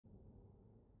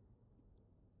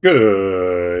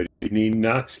Good evening,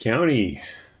 Knox County.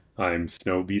 I'm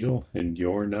Snow Beetle, and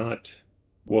you're not.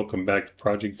 Welcome back to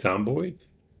Project Zomboid,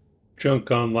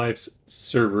 Drunk on Life's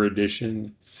Server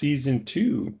Edition, Season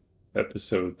 2,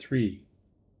 Episode 3,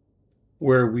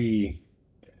 where we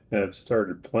have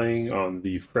started playing on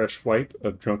the fresh wipe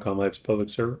of Drunk on Life's public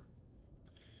server.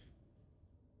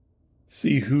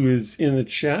 See who is in the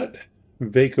chat.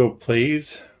 Vaco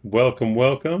Plays, welcome,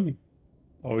 welcome.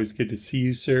 Always good to see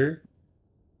you, sir.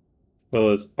 As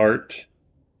well as Art,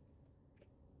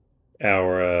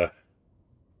 our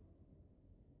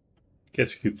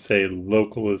guess you could say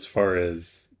local as far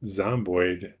as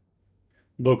Zomboid,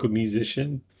 local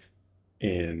musician,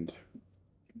 and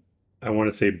I want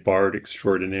to say bard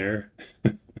extraordinaire.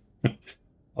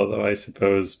 Although I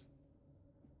suppose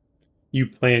you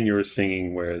plan your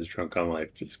singing, whereas Drunk on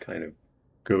Life just kind of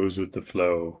goes with the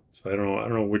flow. So I don't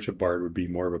know which a bard would be,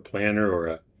 more of a planner or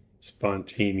a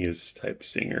spontaneous type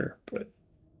singer, but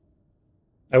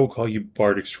I will call you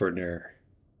bard extraordinaire.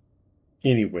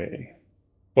 Anyway,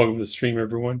 welcome to the stream,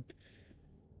 everyone.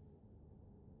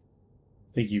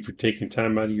 Thank you for taking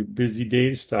time out of your busy day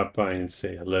to stop by and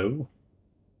say hello.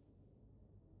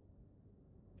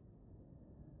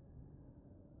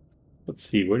 Let's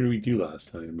see, what did we do last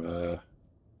time? I'm a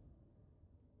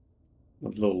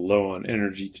little low on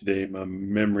energy today. My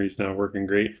memory's not working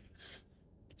great.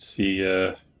 Let's see,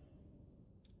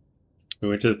 we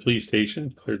went to the police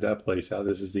station, cleared that place out.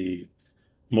 This is the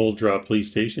Moldra police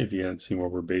station, if you haven't seen where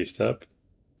we're based up.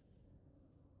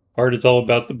 Art is all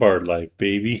about the bard life,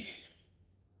 baby.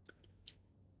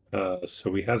 So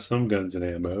we have some guns and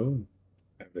ammo.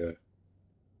 I have a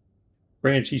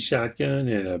Branchy shotgun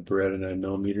and a Beretta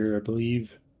 9mm, I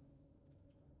believe.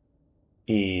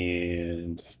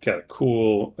 And got a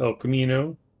cool El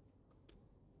Camino.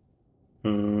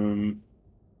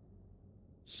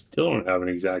 Still don't have an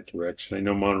exact direction. I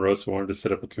know Monrosa wanted to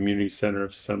set up a community center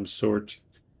of some sort.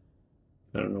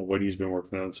 I don't know what he's been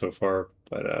working on so far,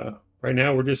 but right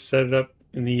now we're just set it up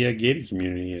in the gated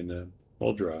community in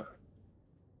Muldra.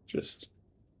 Just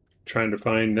trying to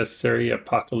find necessary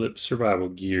apocalypse survival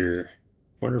gear.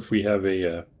 Wonder if we have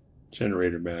a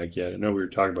generator mag yet. I know we were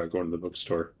talking about going to the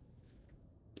bookstore,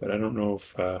 but I don't know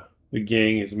if the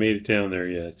gang has made it down there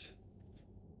yet.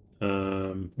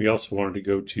 We also wanted to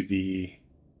go to the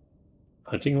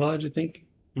hunting lodge, I think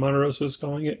Monteroso is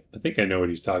calling it. I think I know what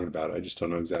he's talking about. I just don't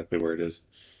know exactly where it is.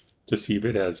 To see if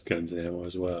it has guns and ammo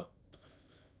as well.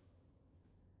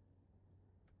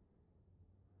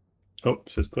 Oh, it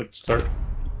says click to start.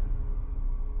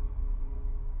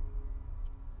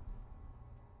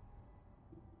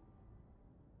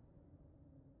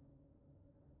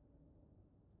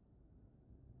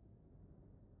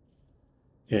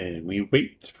 And we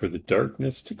wait for the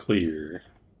darkness to clear.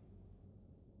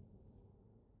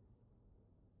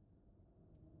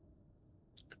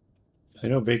 I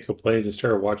know Vaco plays. I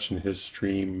started watching his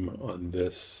stream on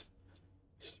this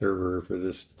server for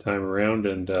this time around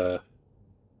and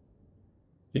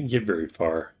didn't get very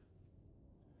far.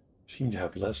 Seem to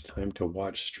have less time to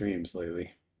watch streams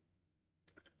lately.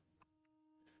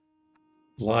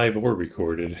 Live or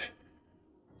recorded.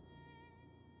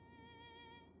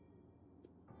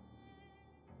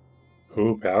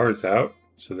 Oh, power's out.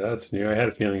 So that's new. I had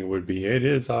a feeling it would be. It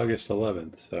is August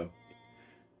 11th, so.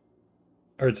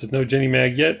 Alright, says no Jenny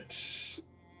Mag yet.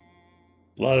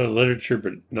 A lot of literature,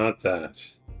 but not that.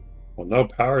 Well, no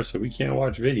power, so we can't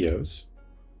watch videos.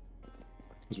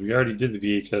 Because we already did the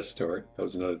VHS story. That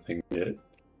was another thing we did.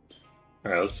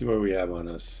 Alright, let's see what we have on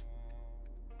us.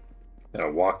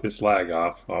 Gotta walk this lag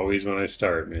off. Always when I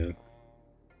start, man.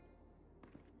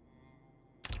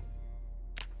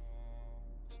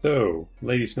 So,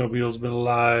 Lady Snowbeetle's been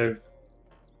alive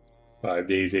 5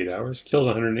 days, 8 hours. Killed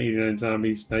 189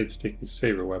 zombies. Nightstick, his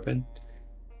favorite weapon.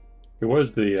 It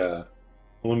was the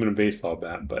aluminum baseball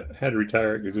bat, but I had to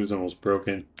retire it because it was almost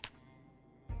broken.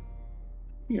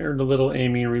 We earned a little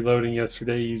aiming and reloading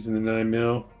yesterday using the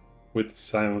 9mm with the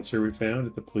silencer we found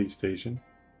at the police station.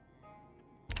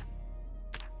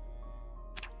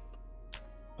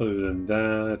 Other than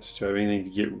that, do I have anything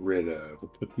to get rid of? We'll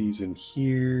put these in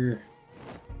here.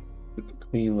 Put the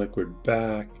clean liquid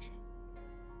back.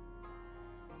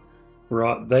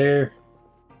 Right there.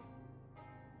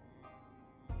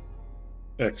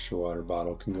 Extra water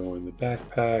bottle can go in the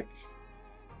backpack.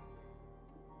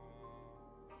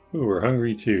 Ooh, we're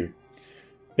hungry too.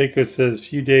 Keiko says,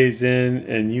 few days in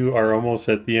and you are almost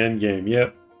at the end game.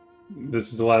 Yep.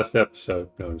 This is the last episode.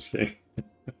 No, I'm just kidding.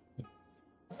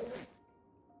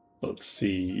 Let's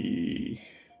see.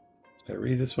 Did I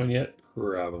read this one yet?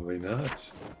 Probably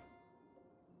not.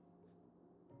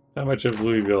 How much of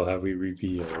Louisville have we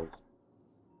revealed?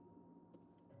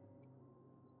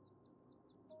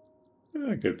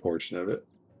 A good portion of it.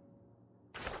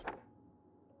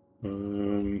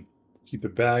 Keep a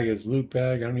bag as loot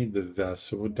bag. I don't need the vest,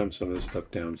 so we'll dump some of this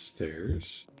stuff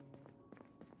downstairs.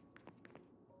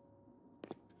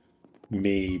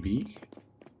 Maybe.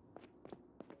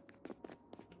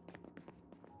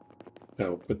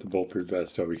 Oh, put the bulletproof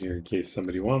vest over here in case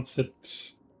somebody wants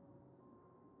it.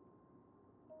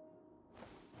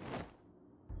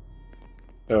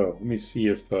 Oh, let me see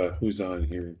if who's on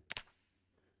here.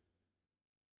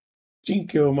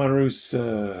 Jinko,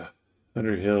 Monrosa,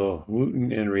 Underhill,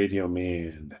 Wooten, and Radio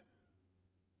Man.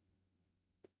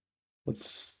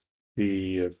 Let's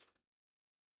see if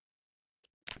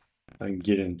I can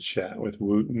get in chat with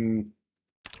Wooten.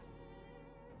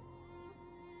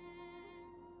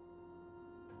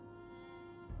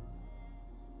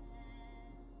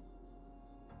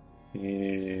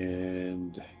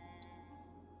 And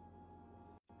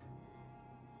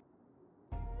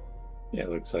yeah, it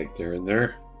looks like they're in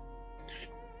there.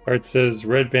 Art says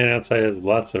red van outside has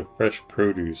lots of fresh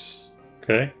produce.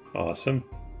 Okay, awesome.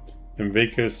 And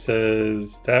Vaco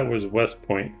says that was West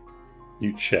Point.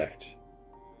 You checked.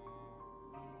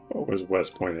 What was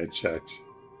West Point? I checked.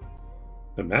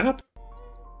 The map?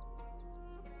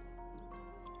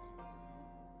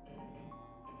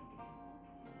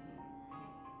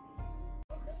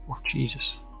 Oh,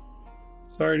 Jesus.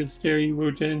 Sorry to scare you,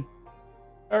 Wooten.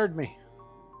 Heard me.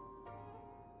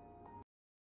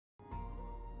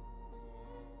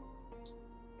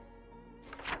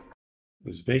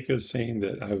 Is Vaco saying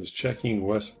that I was checking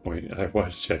West Point? I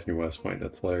was checking West Point.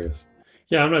 That's hilarious.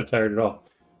 Yeah, I'm not tired at all.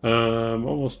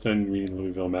 Almost done reading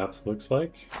Louisville maps, looks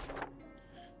like.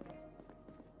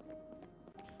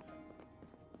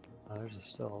 Oh, there's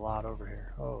still a lot over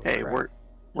here. Oh, hey, crap.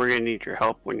 we're gonna need your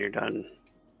help when you're done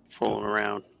fooling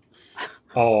around.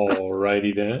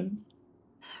 Alrighty then.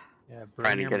 Yeah, Trying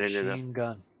bring to your get into the- machine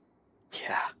gun.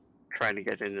 Yeah, trying to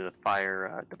get into the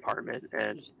fire department,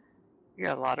 and you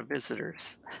got a lot of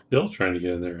visitors. Still trying to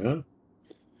get in there, huh?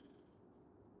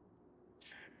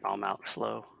 I'm out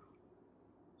slow.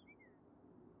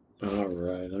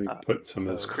 Alright, let me put some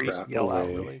of this Crease, crap yell out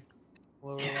away. really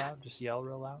real loud. Just yell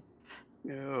real loud.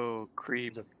 No,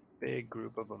 creep. There's a big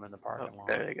group of them in the parking lot.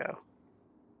 There they go.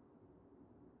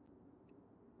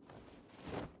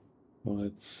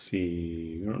 Let's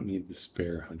see. We don't need the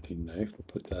spare hunting knife. We'll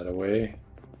put that away.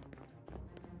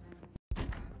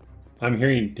 I'm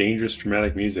hearing dangerous,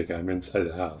 dramatic music. I'm inside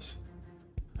the house.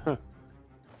 Huh.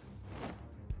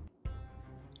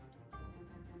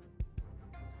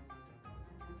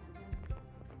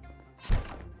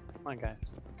 Come on,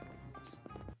 guys. Let's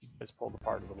just pull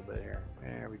apart a little bit here.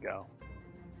 There we go.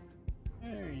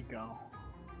 There you go.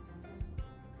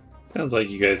 Sounds like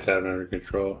you guys have it under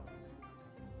control.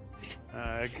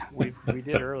 We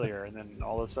did earlier, and then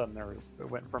all of a sudden it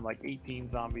went from like 18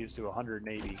 zombies to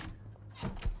 180.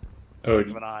 Oh,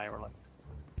 You and I were like,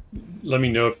 let me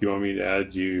know if you want me to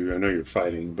add you. I know you're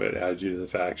fighting, but add you to the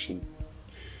faction.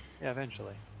 yeah,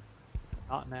 eventually.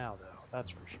 Not now, though.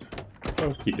 That's for sure.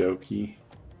 Okie dokie.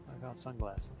 I got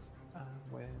sunglasses. I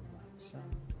wear my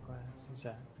sunglasses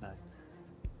at night.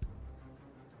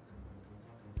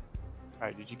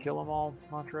 Alright, did you kill them all,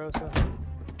 Monterosa?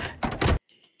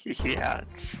 Yeah,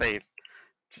 it's safe.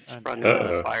 Just And- run to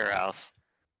the firehouse.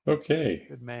 Okay.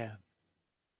 Good man.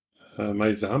 My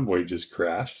Zomboid just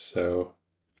crashed, so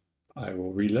I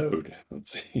will reload.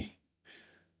 Let's see.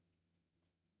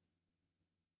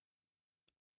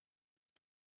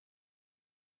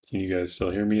 Can you guys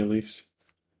still hear me at least?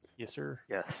 Yes, sir.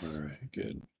 Yes. All right,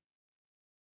 good.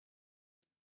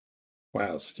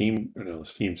 Wow, Steam, no,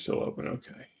 Steam's still open.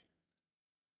 Okay.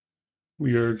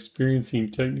 We are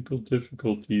experiencing technical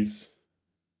difficulties.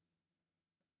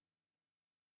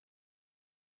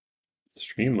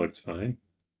 Stream looks fine.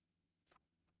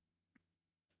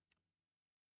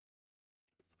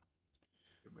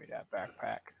 Give me that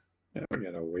backpack. Now we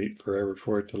gotta wait forever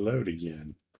for it to load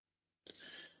again.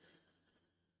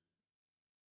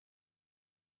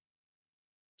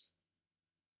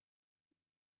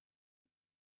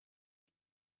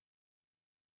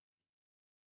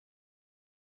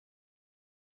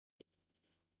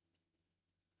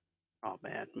 Oh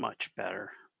man, much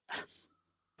better.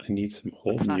 I need some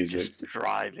hold Let's not music. just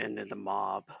drive into the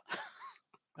mob.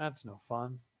 That's no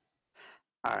fun.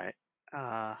 All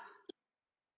right.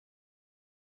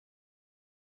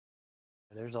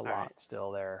 There's a All lot right.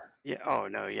 still there. Yeah. Oh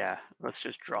no. Yeah. Let's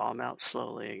just draw them out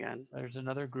slowly again. There's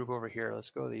another group over here. Let's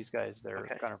go to these guys. They're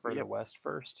Okay. kind of further Yep. west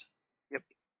first. Yep.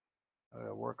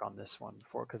 Work on this one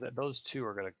before, because those two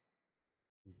are going to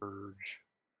converge.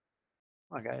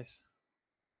 Come on, guys.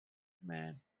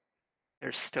 Man.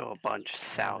 There's still a bunch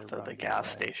south of the gas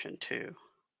station too.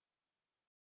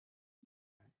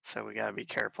 So we gotta be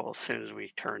careful. As soon as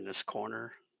we turn this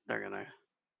corner, they're gonna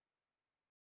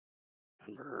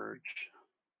converge.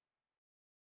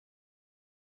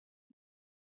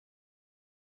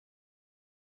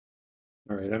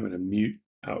 All right, I'm gonna mute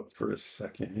out for a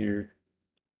second here.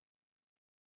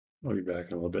 I'll be back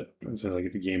in a little bit until I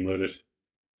get the game loaded.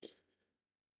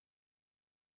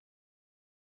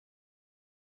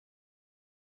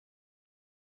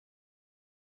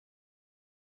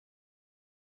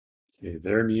 Okay,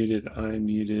 they're muted, I'm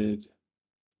muted.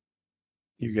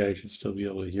 You guys should still be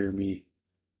able to hear me.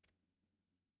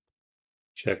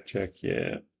 Check, check,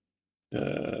 yeah.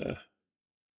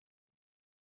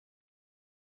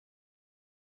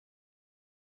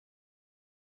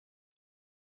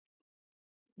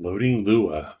 Loading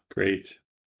Lua, great.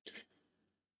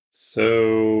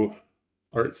 So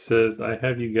Art says, I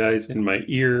have you guys in my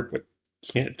ear, but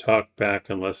can't talk back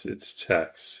unless it's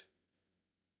text.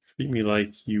 Treat me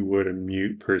like you would a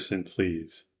mute person,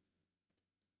 please.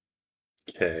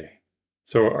 Okay.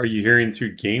 So are you hearing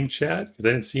through game chat? Because I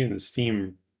didn't see you in the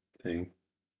Steam thing.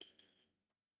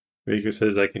 Vega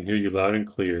says, I can hear you loud and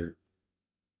clear.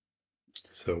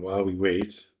 So while we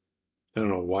wait, I don't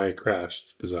know why it crashed.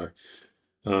 It's bizarre.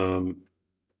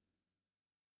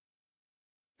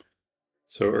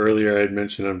 So earlier I had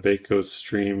mentioned on Vaco's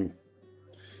stream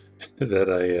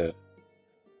that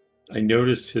I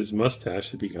noticed his mustache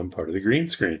had become part of the green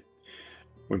screen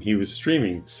when he was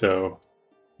streaming. So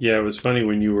yeah, it was funny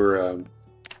when you were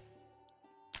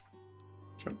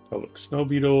Public Snow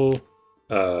Beetle,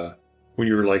 when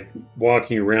you were like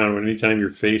walking around, when anytime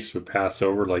your face would pass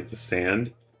over like the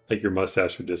sand, like your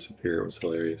mustache would disappear. It was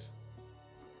hilarious.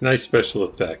 Nice special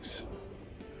effects.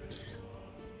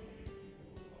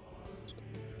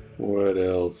 What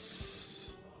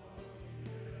else?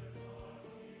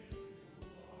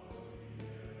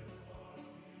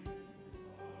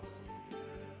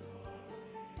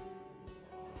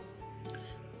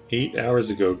 "8 hours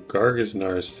ago,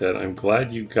 Gargaznar said, I'm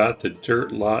glad you got the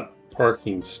dirt lot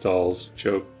parking stalls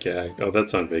joke gag." Oh,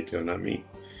 that's on Vaco, not me.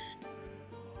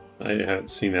 I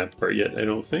haven't seen that part yet, I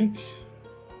don't think.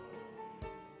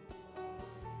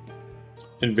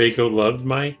 And Vaco loved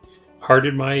my,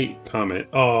 hearted my comment.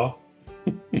 Aw.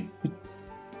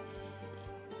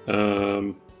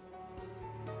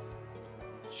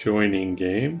 Joining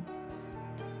game.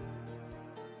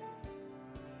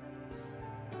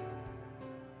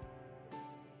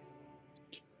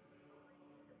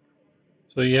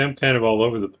 So yeah, I'm kind of all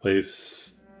over the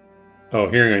place.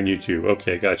 Oh, hearing on YouTube.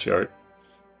 Okay, gotcha, Art.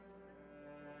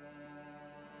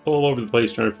 All over the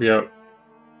place trying to figure out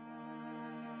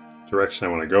direction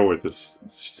I want to go with this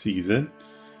season.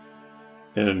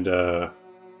 And I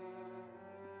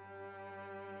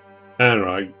don't know,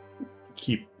 I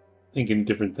keep thinking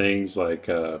different things. Like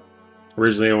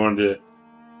originally I wanted to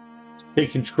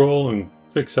take control and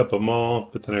fix up a mall,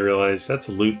 but then I realized that's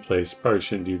a loot place. Probably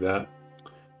shouldn't do that.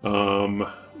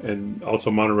 And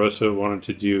also Monte Rosa wanted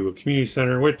to do a community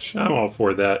center, which I'm all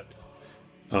for that.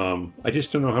 I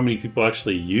just don't know how many people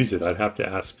actually use it. I'd have to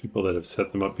ask people that have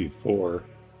set them up before,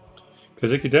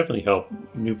 because it could definitely help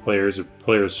new players or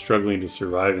players struggling to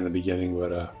survive in the beginning.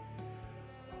 But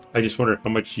I just wonder how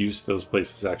much use those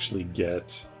places actually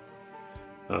get.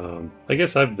 I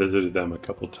guess I've visited them a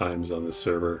couple times on the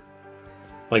server.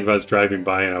 Like if I was driving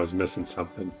by and I was missing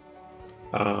something.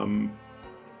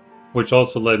 Which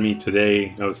also led me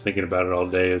today, I was thinking about it all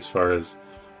day, as far as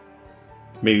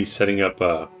maybe setting up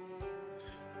a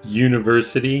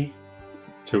university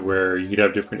to where you could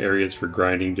have different areas for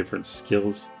grinding different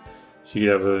skills. So you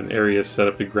could have an area set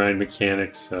up to grind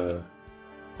mechanics,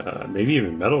 maybe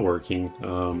even metalworking.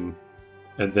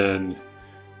 And then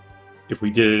if we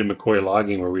did it in McCoy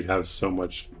logging, where we'd have so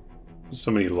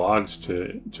many logs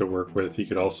to work with, you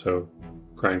could also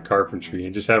grind carpentry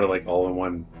and just have it like all in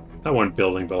one, not one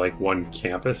building, but like one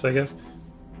campus, I guess.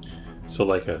 So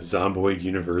like a Zomboid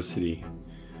university.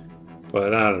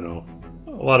 But I don't know.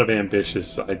 A lot of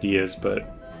ambitious ideas, but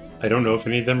I don't know if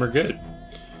any of them are good.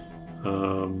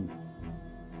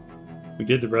 We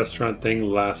did the restaurant thing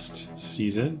last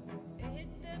season.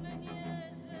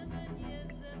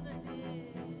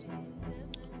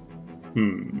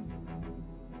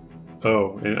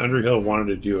 Oh, and Underhill wanted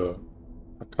to do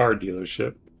a car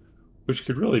dealership, which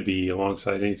could really be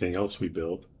alongside anything else we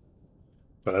build.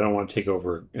 But I don't want to take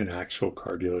over an actual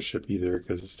car dealership either,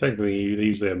 because it's technically, they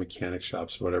usually have mechanic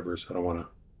shops or whatever, so I don't want to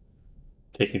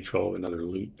take control of another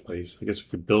loot place. I guess we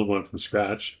could build one from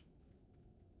scratch.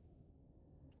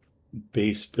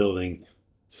 Base building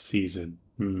season.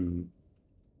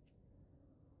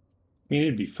 mean,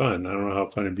 it'd be fun. I don't know how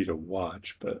fun it'd be to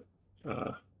watch, but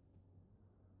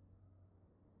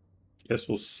guess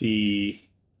we'll see.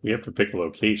 We have to pick a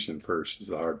location first, is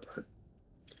the hard part.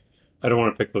 I don't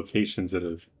want to pick locations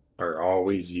that are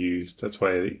always used. That's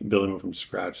why building them from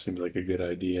scratch seems like a good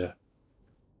idea.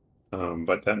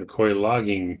 But that McCoy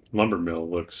logging lumber mill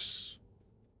looks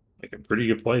like a pretty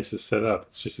good place to set up.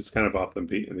 It's kind of off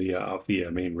the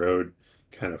main road,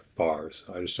 kind of far.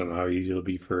 So I just don't know how easy it'll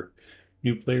be for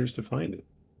new players to find it.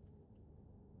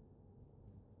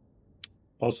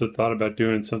 Also thought about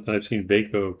doing something I've seen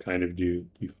Vaco kind of do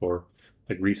before,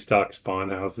 like restock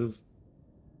spawn houses,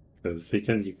 because they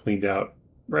tend to get cleaned out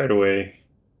right away.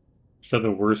 There's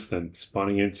nothing worse than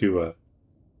spawning into a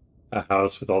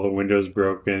house with all the windows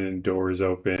broken and doors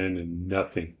open and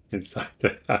nothing inside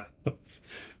the house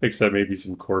except maybe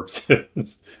some corpses.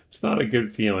 It's not a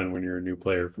good feeling when you're a new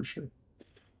player for sure.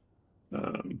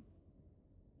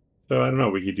 So I don't know,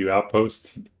 we could do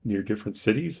outposts near different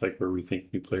cities, like where we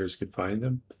think new players could find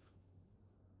them.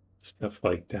 Stuff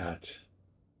like that.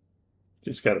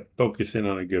 Just got to focus in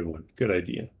on a good one. Good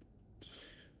idea.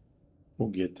 We'll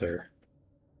get there.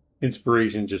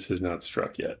 Inspiration just has not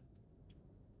struck yet.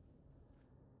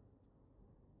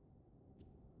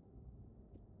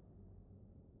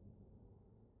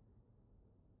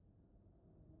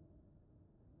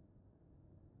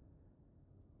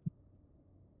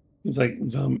 Seems like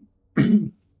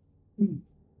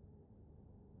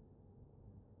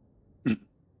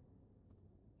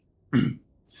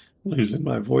losing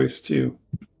my voice too.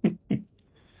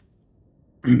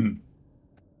 Seems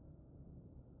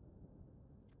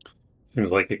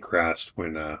like it crashed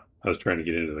when I was trying to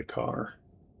get into the car,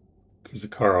 because the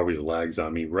car always lags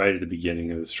on me right at the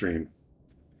beginning of the stream.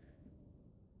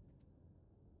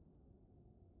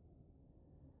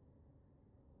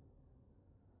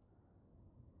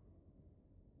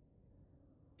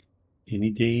 Any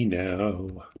day now.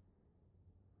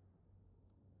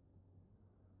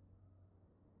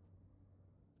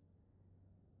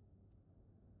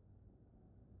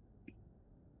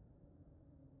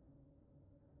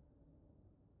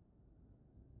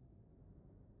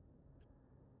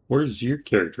 Where's your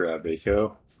character at,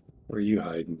 Vaco? Where are you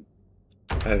hiding?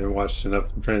 I haven't watched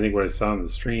enough. I'm trying to think what I saw on the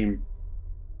stream.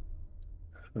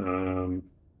 Oh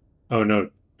no,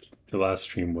 the last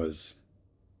stream was.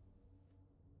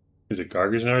 Is it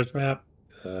Gargaznar's map?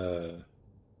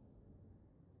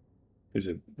 Is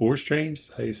it War Strange? Is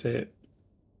that how you say it?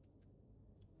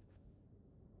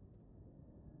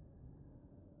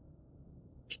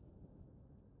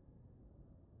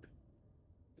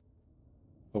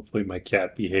 Hopefully my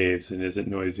cat behaves and isn't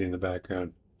noisy in the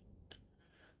background.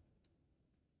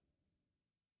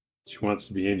 She wants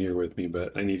to be in here with me,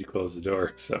 but I need to close the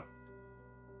door, so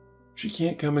she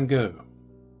can't come and go.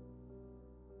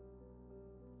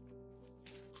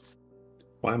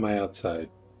 Why am I outside?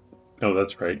 Oh,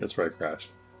 that's right. That's where I crashed.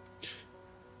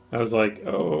 I was like,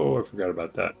 oh, I forgot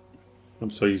about that. I'm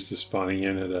so used to spawning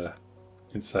in at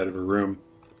inside of a room.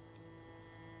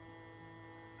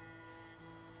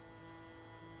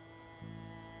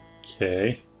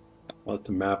 Okay. Let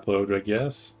the map load, I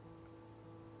guess.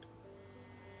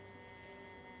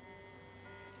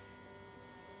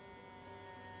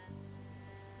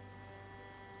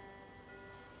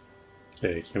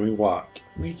 Okay, can we walk?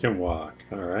 We can walk,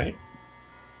 all right.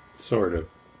 Sort of.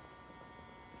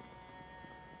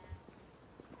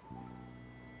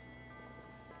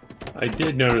 I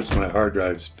did notice my hard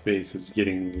drive space is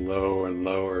getting low and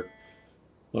lower,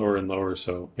 lower and lower,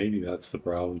 so maybe that's the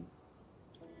problem.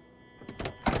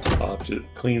 I'll have to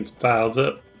clean some files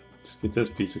up. Let's get this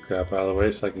piece of crap out of the way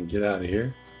so I can get out of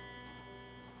here.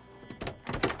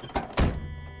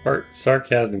 Art,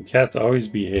 sarcasm, cats always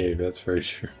behave, that's very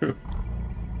true.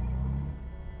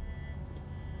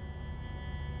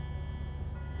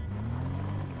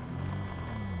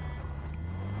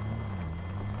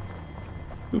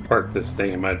 Who parked this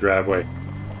thing in my driveway?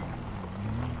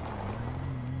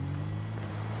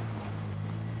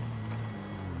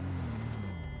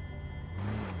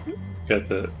 Got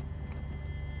the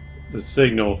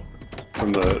signal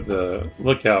from the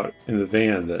lookout in the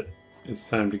van that it's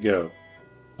time to go.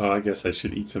 Oh, I guess I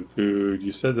should eat some food.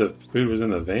 You said the food was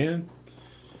in the van?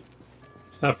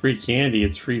 It's not free candy,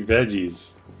 it's free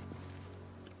veggies.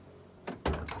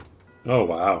 Oh,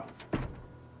 wow.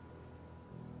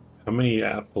 How many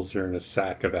apples are in a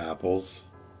sack of apples?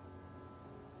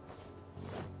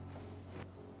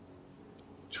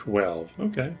 12.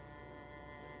 Okay.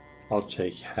 I'll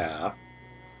take half.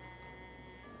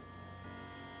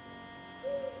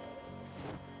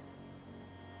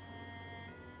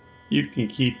 You can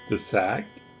keep the sack.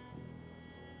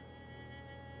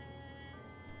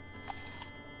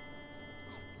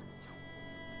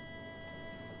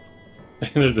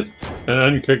 There's an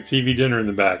uncooked TV dinner in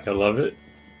the back. I love it.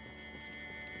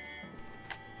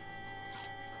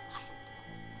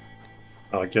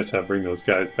 Oh, I guess I'll bring those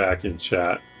guys back in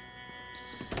chat.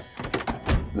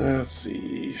 Let's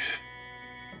see.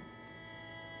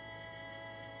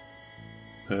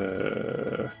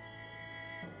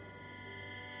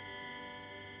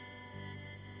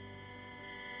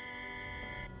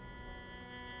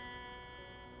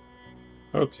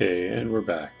 Okay, and we're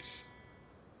back.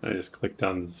 I just clicked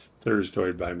on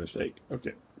Thursdoid by mistake.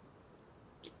 Okay.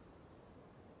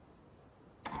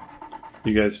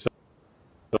 You guys still...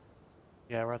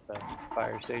 Yeah, we're at the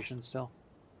fire station still.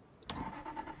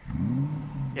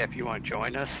 Yeah, if you want to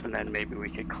join us, and then maybe we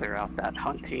could clear out that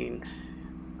hunting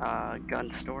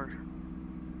gun store.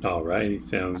 Alrighty,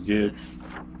 sounds good.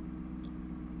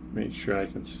 Make sure I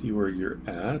can see where you're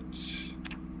at.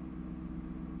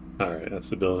 Alright, that's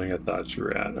the building I thought you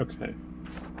were at. Okay.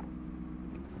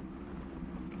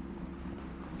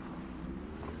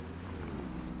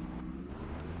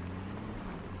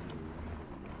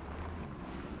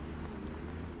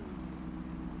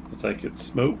 Guess I could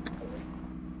smoke.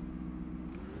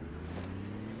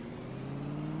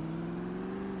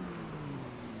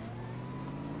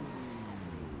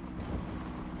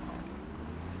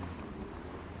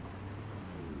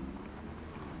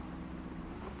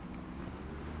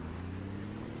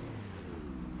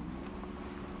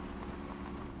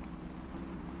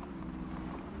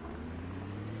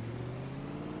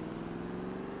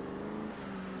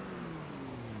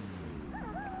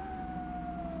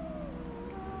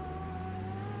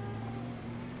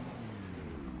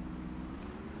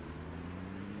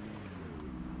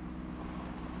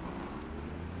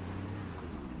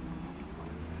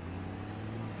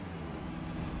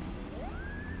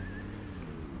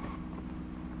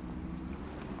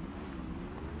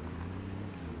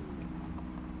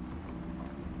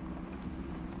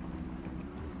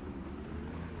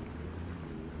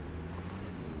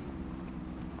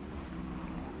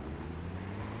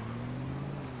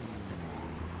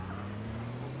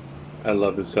 I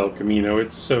love this El Camino.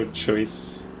 It's so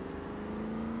choice.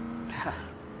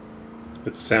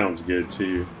 It sounds good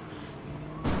too.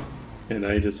 And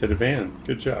I just hit a van.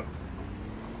 Good job.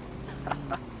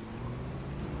 No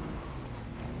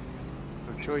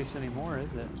choice anymore,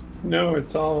 is it? No,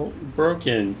 it's all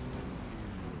broken.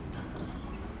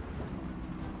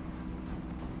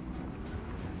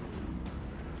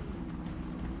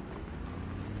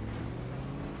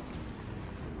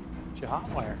 What's your hot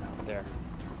wire out there?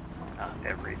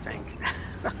 Everything.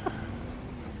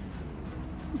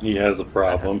 He has a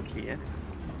problem. Yeah.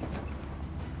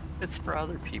 It's for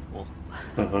other people.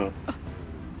 Uh-huh.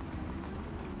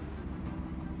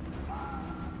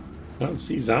 I don't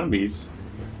see zombies.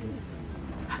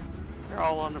 They're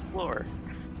all on the floor.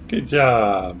 Good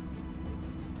job.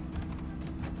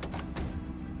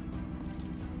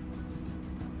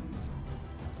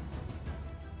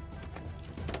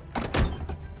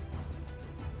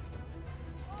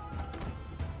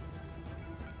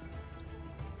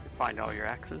 Find all your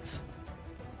axes.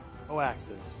 Oh,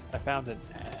 axes. I found an.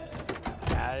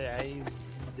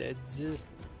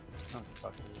 Oh,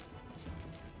 fuck it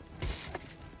is.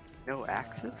 No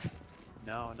axes?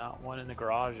 No, not one in the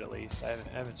garage at least. I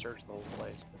haven't searched the whole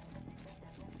place.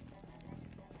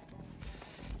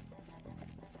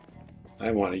 But...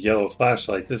 I want a yellow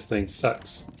flashlight. This thing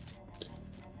sucks.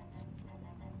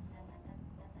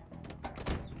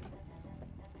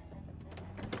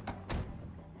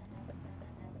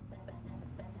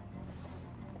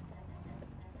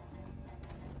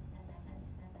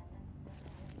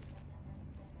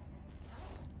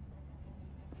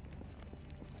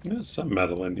 There's some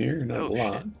metal in here, not a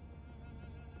lot. Shit.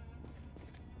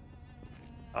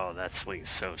 Oh, that swings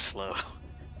so slow.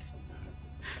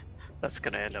 That's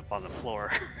gonna end up on the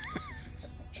floor.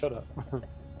 Shut up.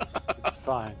 It's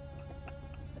fine.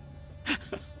 I'm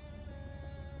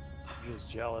just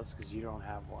jealous because you don't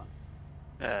have one.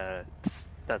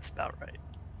 That's about right.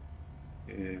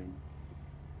 And...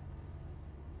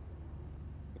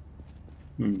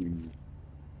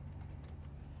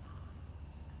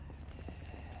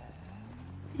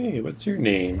 Hey, what's your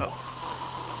name? Oh.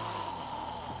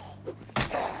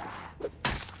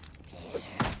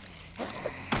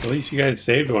 At least you guys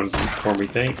saved one for me,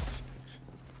 thanks.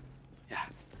 Yeah,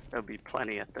 there'll be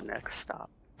plenty at the next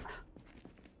stop.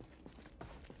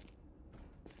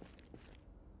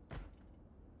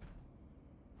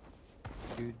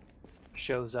 Dude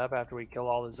shows up after we kill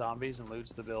all the zombies and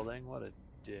loots the building. What a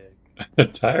dick. A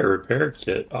tire repair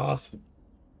kit, awesome.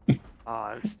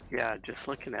 Yeah, just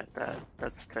looking at that.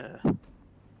 That's the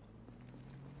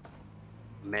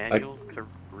manual to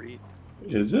read.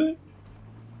 Is it?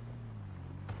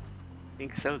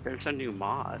 think so. There's a new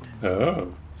mod.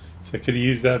 Oh, so I could have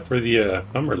used that for the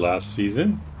Hummer last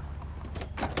season.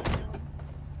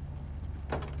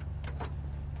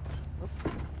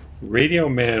 Radio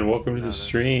Man, welcome to the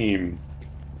stream.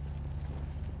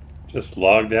 Just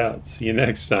logged out. See you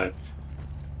next time.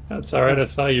 That's all right. I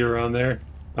saw you were on there.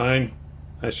 Fine.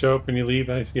 I show up and you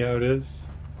leave. I see how it is.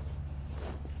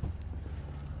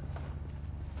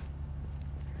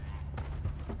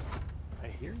 I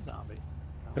hear zombies.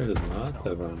 There's a lot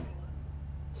of them.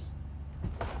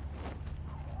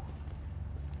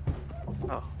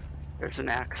 Oh, there's an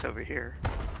axe over here.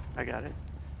 I got it.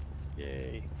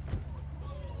 Yay.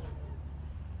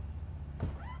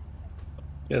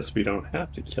 Guess we don't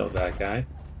have to kill that guy.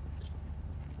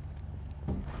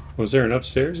 Was there an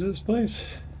upstairs to this place?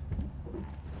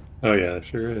 Oh yeah, there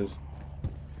sure is.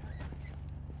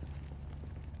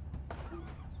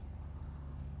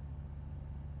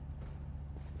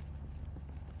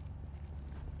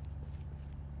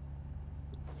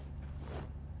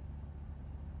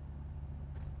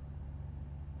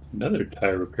 Another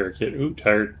tire repair kit. Ooh,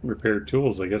 tire repair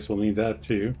tools. I guess we'll need that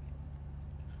too.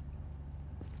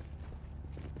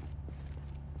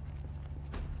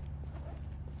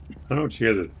 I don't know what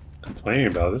you guys are complaining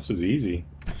about. This was easy.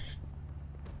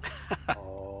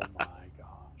 Oh my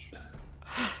gosh.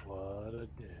 What a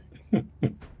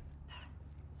dick.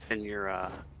 It's in your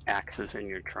axes in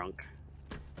your trunk.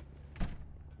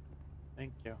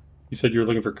 Thank you. You said you were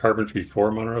looking for carpentry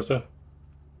 4, Monrosa?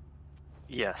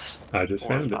 Yes. I just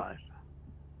 4 and found it.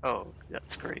 5. Oh,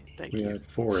 that's great. Thank We you. had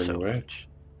 4 so anyway. much.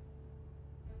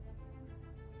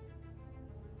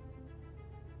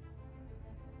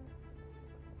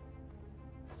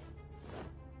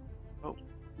 Oh,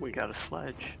 we got a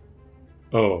sledge.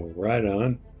 Oh, right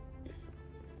on.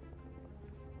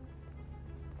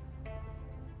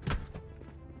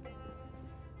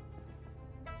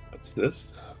 What's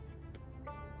this?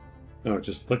 Oh, it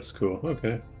just looks cool.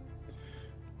 Okay.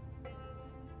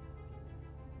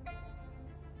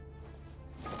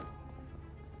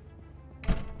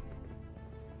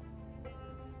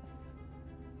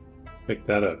 Picked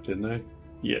that up, didn't I?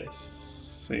 Yes.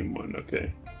 Same one.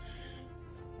 Okay.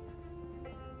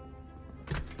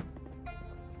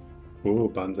 Oh,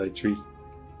 bonsai tree.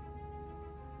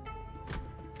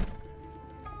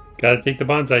 Gotta take the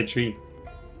bonsai tree.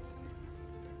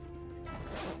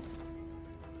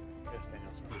 Yes,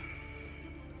 Danielson.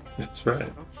 That's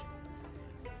right.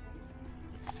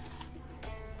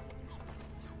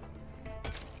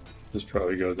 This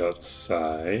probably goes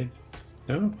outside.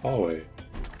 No, hallway.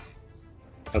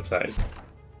 Outside.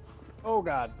 Oh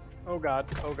god. Oh god.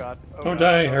 Oh god. Oh Don't god.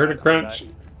 die. I Oh heard a god. crunch.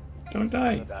 Don't I'm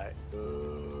die. gonna die.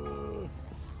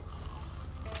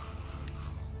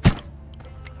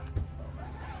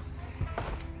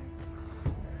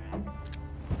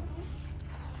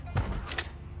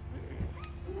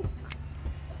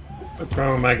 What's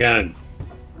wrong with my gun?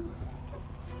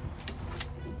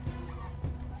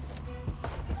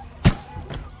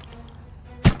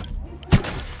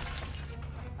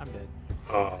 I'm dead.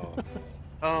 Oh.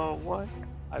 Oh, what?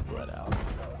 I bled out.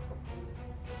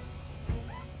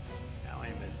 Now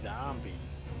I'm a zombie.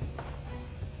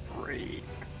 Great.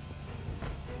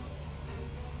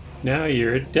 Now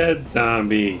you're a dead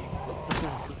zombie.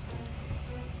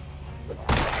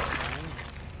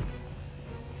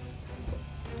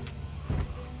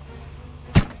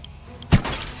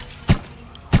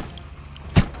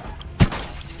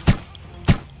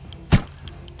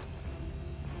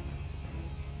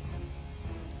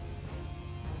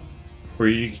 Were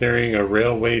you carrying a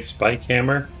railway spike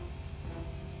hammer?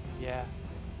 Yeah.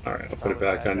 Alright, I'll put it Probably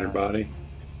back bad on your guy. body.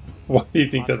 Why do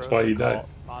you think that's why you died?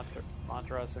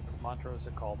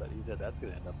 Montrosa called it. He said that's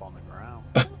going to end up on the ground.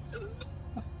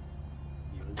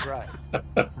 He was right.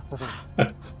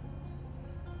 I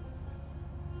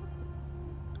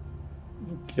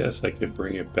guess I could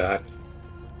bring it back.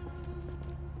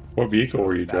 What vehicle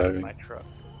were you Back in driving? My truck.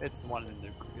 It's the one in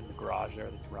the garage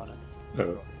there that's running. Oh.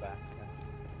 Go back, yeah.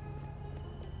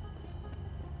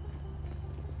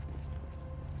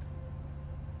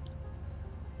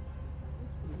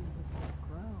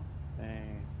 Ground.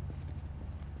 Thanks.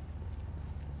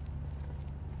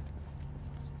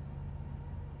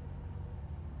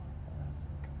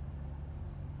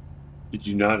 Did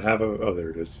you not have a... Oh, there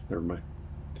it is. Never mind.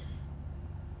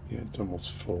 Yeah, it's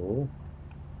almost full.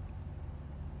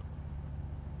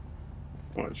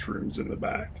 Much room's in the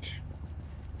back.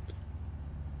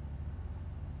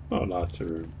 Oh, lots of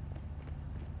room.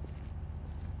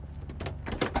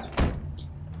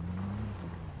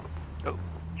 Oh,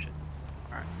 shit.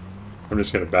 Alright. I'm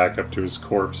just gonna back up to his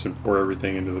corpse and pour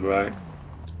everything into the back.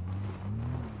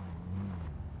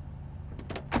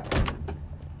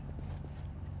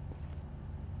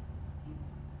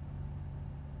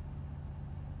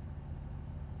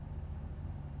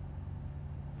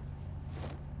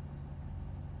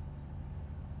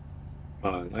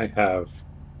 I have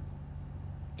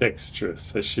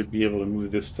dexterous. I should be able to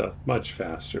move this stuff much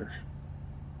faster.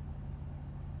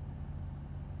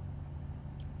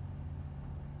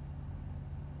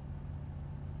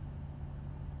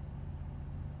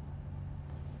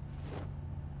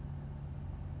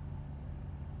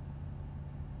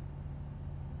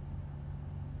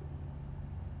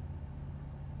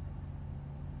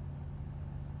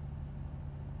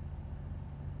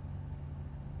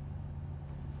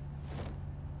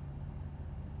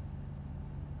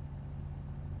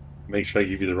 Make sure I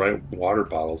give you the right water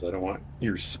bottles. I don't want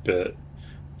your spit.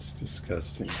 It's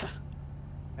disgusting.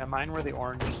 Yeah, mine were the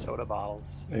orange soda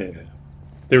bottles. Yeah.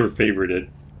 They were favorited.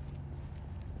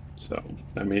 So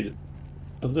I made it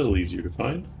a little easier to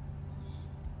find.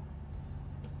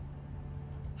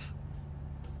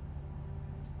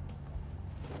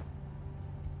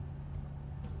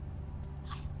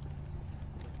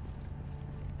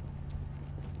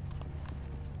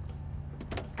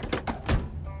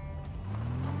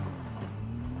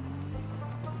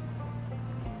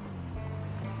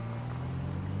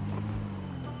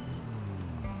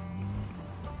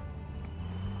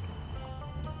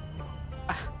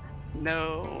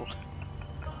 No,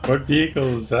 What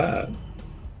vehicle is that?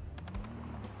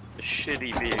 a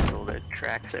shitty vehicle that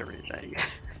tracks everything.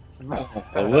 Oh,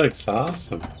 it looks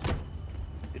awesome.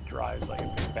 It drives like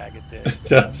a big bag of dicks.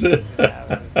 Does it? You can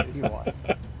have it if you want.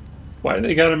 Why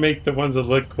they gotta make the ones that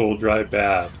look cool drive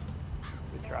bad?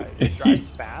 It drives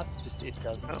fast, just it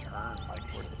doesn't turn like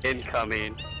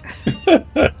Incoming. Did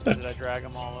I drag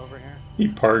them all over here? He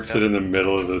parks it in the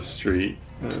middle of the street.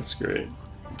 That's great.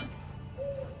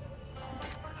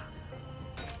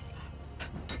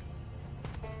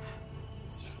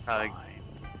 It's fine.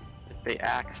 They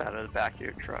axe out of the back of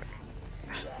your truck.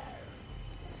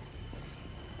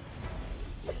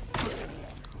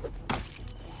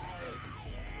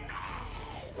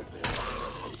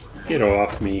 Get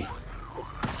off me.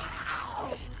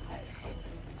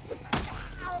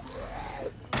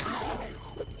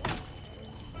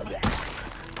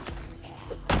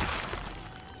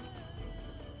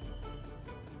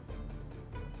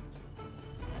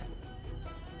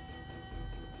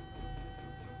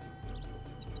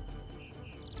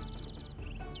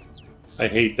 I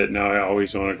hate that now I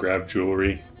always want to grab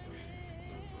jewelry.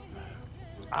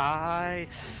 I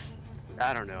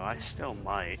don't know. I still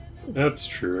might. That's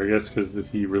true. I guess because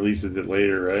he releases it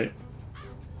later, right?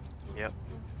 Yep.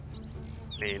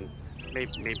 I mean,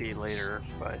 maybe later,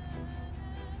 but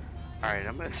all right.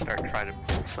 I'm gonna start trying to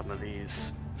pull some of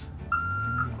these.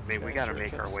 I mean, we gotta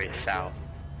make our way south.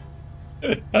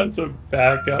 It has a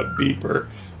backup beeper.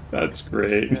 That's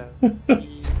great. Yeah,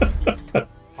 you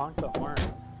honk the horn.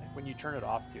 Like, when you turn it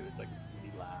off, too, it's like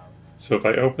really loud. So if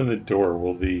I open the door,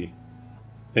 will the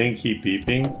thing keep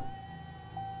beeping?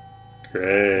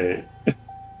 Great.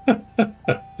 That's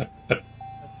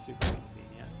super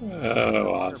convenient.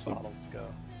 Oh, Water awesome. bottles go.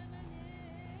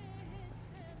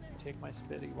 Take my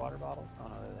spitty water bottles. Oh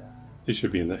no, they're there. They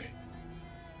should be in there.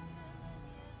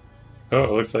 Oh,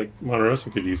 it looks like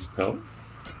Monterosa could use some help.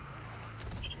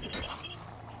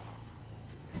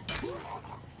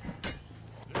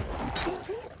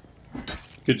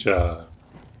 Good job.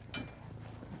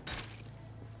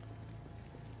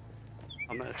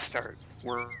 I'm gonna start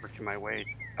working my way.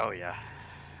 Oh yeah,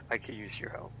 I could use your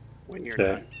help when you're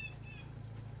Okay. done.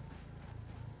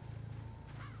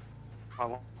 I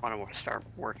want to start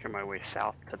working my way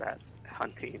south to that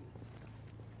hunting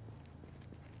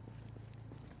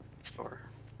store.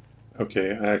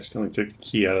 Okay, I accidentally took the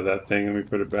key out of that thing. Let me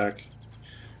put it back.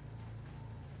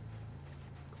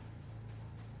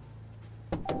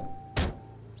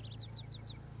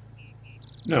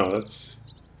 No, that's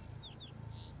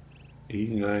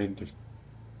 89 to...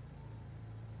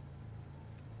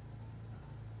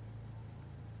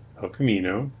 El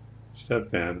Camino.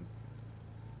 Step in.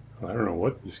 Oh, I don't know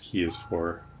what this key is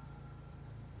for.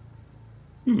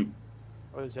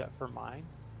 Oh, is that for mine?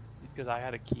 Because I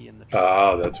had a key in the truck.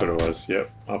 Ah, that's what it was.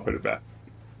 Yep, I'll put it back.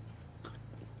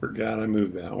 Forgot I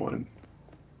moved that one.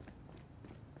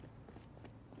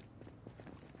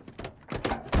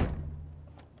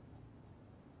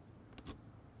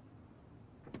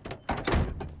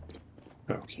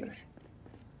 Okay.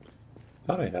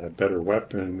 Thought I had a better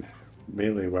weapon,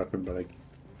 melee weapon, but I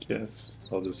guess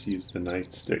I'll just use the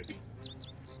nightstick.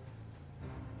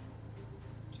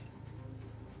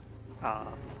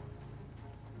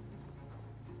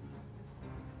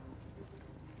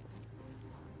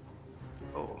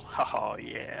 Oh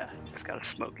yeah, it's got a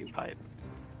smoking pipe.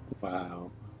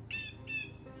 Wow.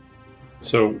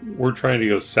 So we're trying to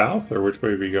go south, or which way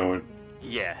are we going?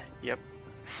 Yeah, yep,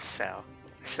 south.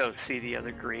 So see the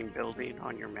other green building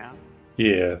on your map?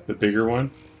 Yeah, the bigger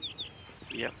one.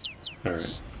 Yep. All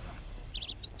right.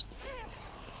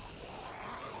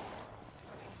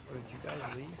 Or did you guys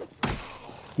leave?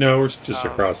 No, we're just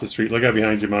across the street. Look out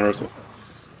behind you, Monroe.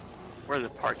 We're in the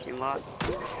parking lot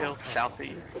still, south of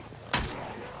you.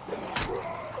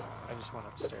 I just went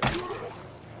upstairs. I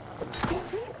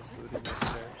was looting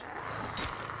upstairs.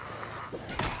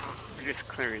 We're just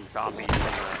clearing zombies in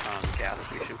the gas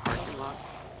station parking lot.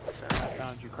 So I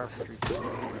found you carpentry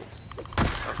floor.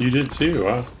 You did too,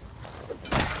 huh?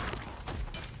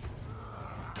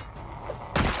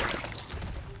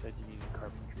 You said you needed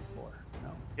carpentry floor.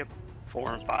 No. yep,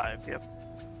 4 and 5. Yep.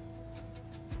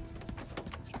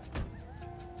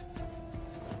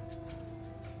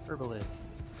 Herbalist.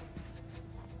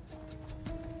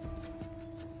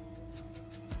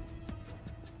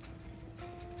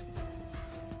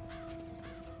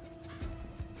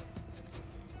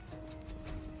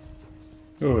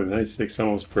 Oh, nice. It's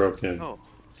almost broken. Oh,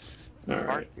 All Art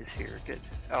right. is here. Good.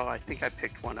 Oh, I think I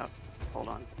picked one up. Hold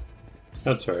on.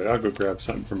 That's all right. I'll go grab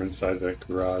something from inside the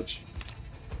garage.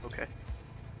 Okay.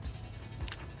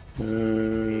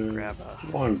 Grab Grab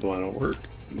a long blunt will work.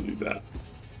 We'll do that.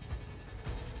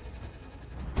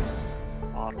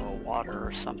 bottle of water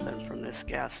or something from this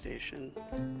gas station.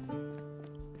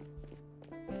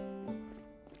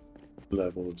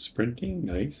 Level of sprinting.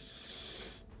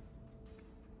 Nice.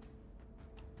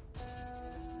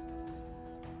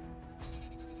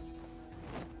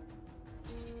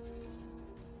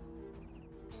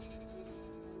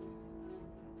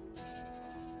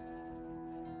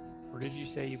 Where did you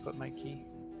say you put my key?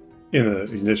 In the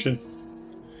ignition.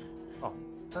 Oh,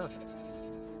 perfect.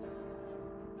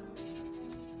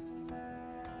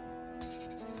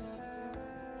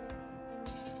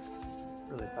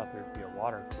 Really thought there'd be a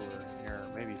water cooler in here,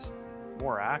 maybe some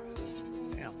more axes.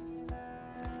 Damn.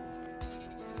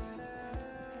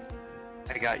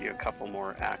 I got you a couple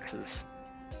more axes.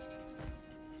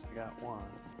 I got one.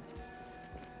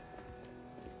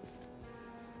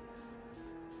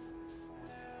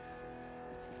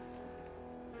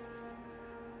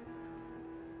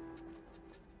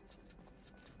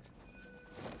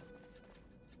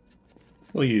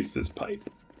 We'll use this pipe.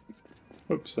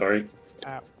 Oops, sorry.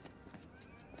 Ow.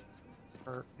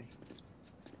 Hurt me.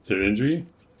 Did it injure you?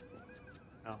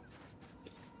 No.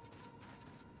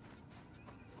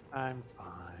 I'm fine.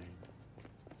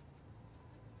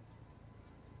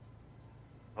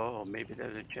 Oh, maybe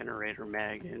there's a generator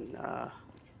mag in,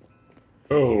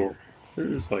 Oh,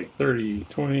 there's like 30,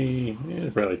 20,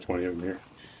 there's probably like 20 of them here.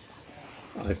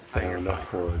 I you're found a fine.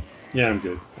 horde. Yeah, I'm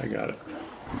good. I got it.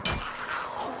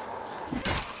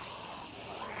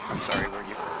 I'm sorry, were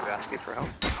you asking for help?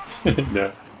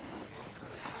 No.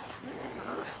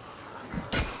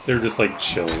 They're just like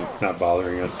chilling, not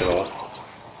bothering us at all.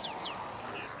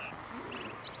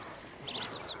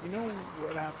 You know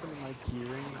what happened to my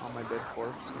keyring on my dead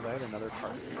corpse? Because I had another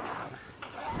card key on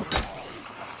there.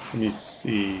 Let me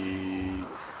see.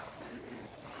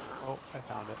 Oh, I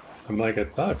found it. I'm like, I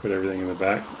thought I put everything in the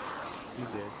back. You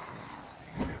did.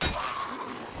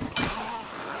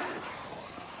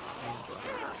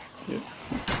 Yep.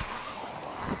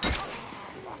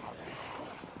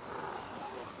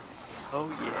 Oh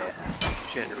yeah,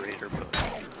 generator book.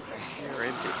 You're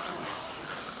in business.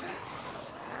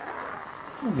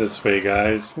 This way,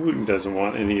 guys. Wooten doesn't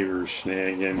want any of your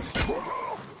shenanigans.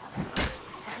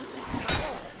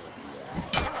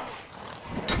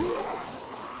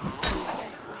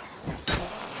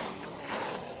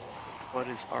 What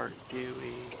is Art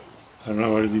doing? I don't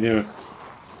know, what is he doing?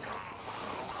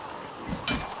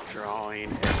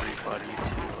 Drawing everybody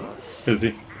to us. Is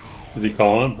he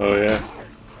calling? Oh yeah.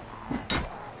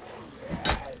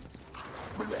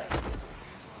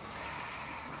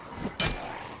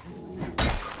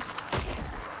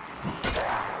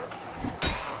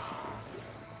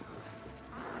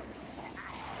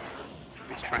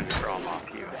 He's trying to draw them off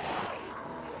you.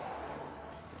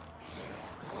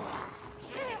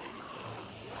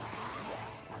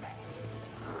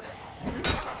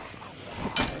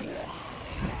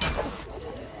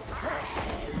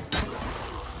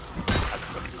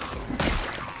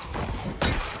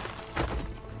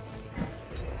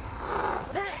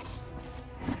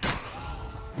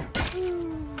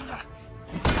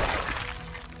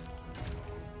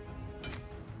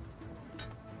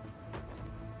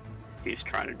 He's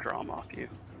trying to draw them off you.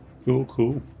 Cool,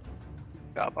 cool.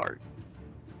 Job, Art.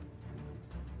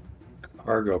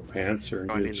 Cargo pants are in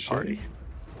Joining good the party. shape.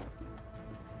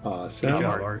 Awesome. Good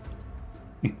job, Art.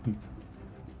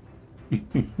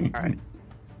 Alright.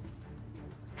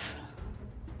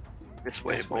 This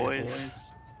way, boys.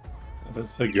 A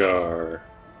cigar.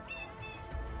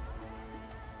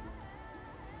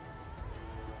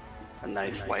 A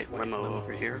nice white limo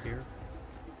over here.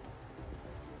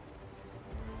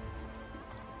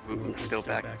 Still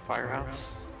back at the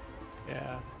firehouse.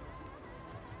 Yeah.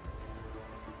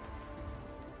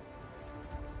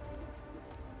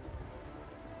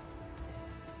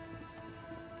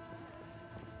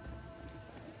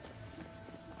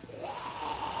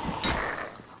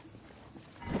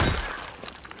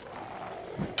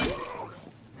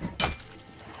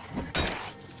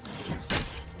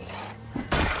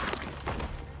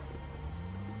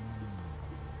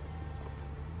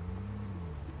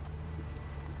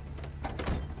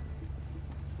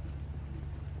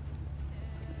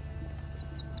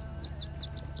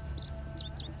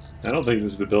 I don't think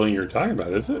this is the building you're talking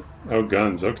about, is it? Oh,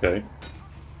 guns. Okay.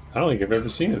 I don't think I've ever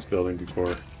seen this building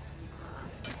before.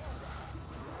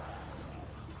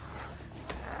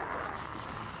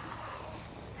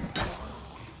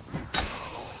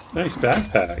 Nice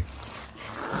backpack.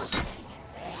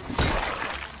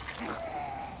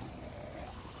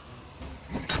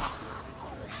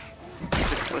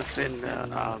 This was in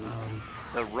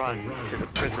the run to the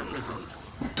prison.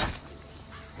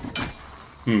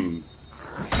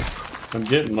 I'm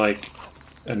getting like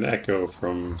an echo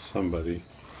from somebody.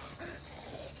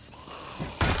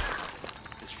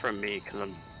 It's from me because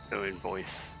I'm doing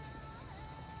voice.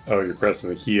 Oh, you're pressing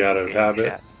the key out of Game habit?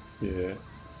 chat. Yeah.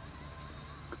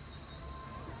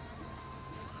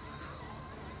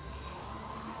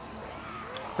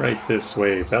 Right this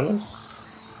way, fellas.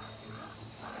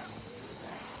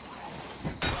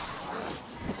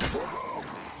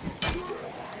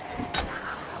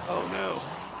 Oh no.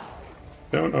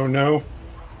 Don't, oh no.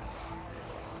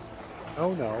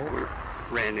 Oh no.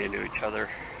 We ran into each other.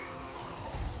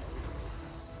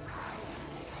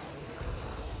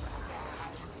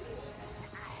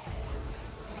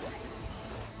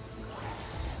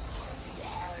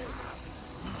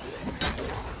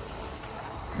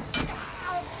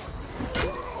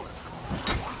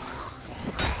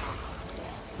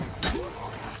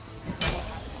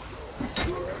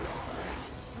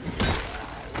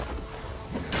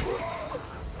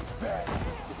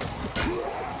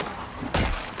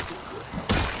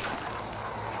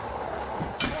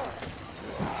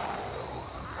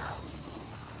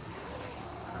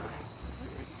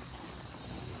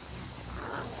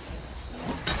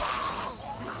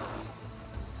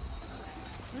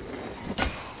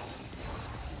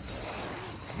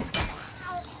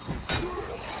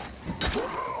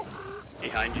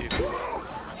 Behind you.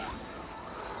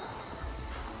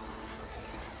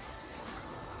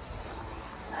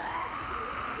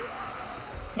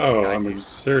 Oh, I'm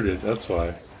exerted, that's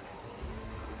why.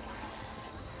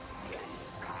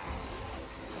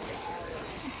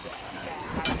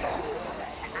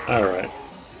 Alright.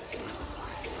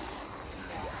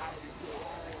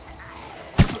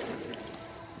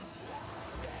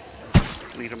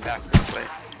 Lead them back this way.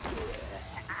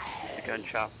 The gun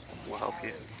shop will help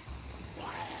you.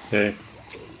 Okay.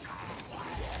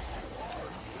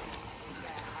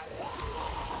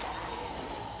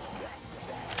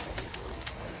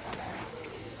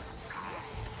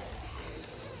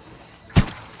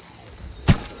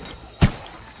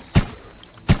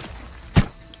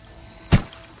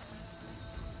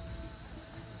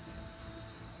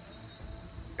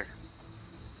 Here.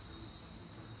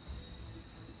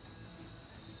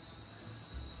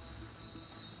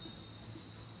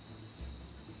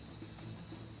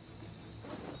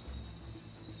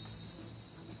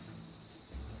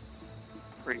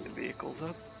 Bring the vehicles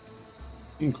up.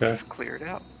 Okay. It's cleared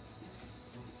out.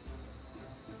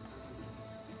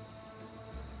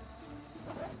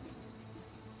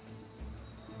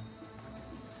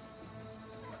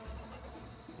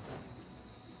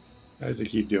 How does it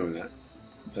keep doing that?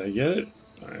 Did I get it?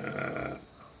 I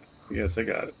guess I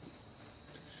got it.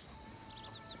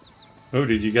 Oh,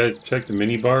 did you guys check the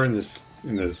mini bar in this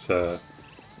limo?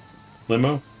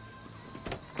 No.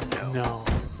 No,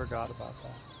 I forgot about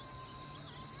that.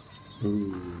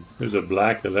 Ooh, there's a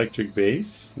black electric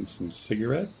bass and some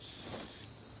cigarettes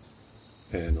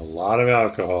and a lot of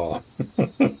alcohol.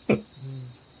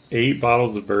 8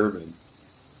 bottles of bourbon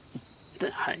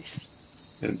Nice.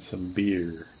 and some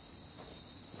beer.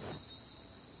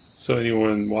 So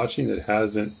anyone watching that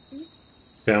hasn't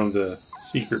found the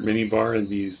secret mini bar in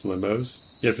these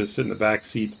limos, you have to sit in the back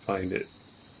seat to find it.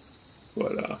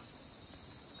 But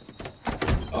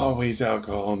always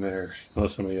alcohol in there,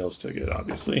 unless somebody else took it,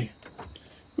 obviously.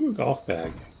 Ooh, golf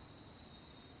bag.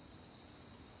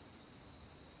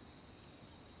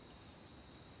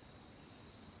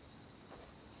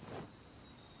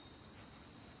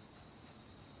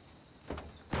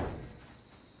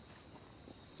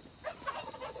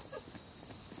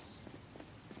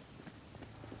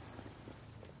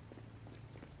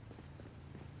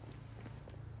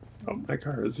 my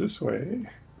car is this way.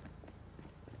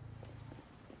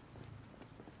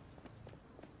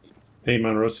 Hey,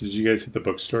 Monrosa, did you guys hit the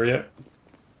bookstore yet?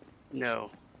 No,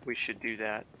 we should do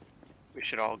that. We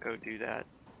should all go do that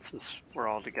since we're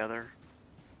all together.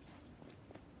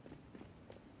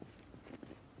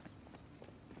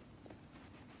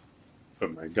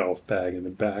 Put my golf bag in the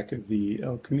back of the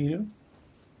El Camino.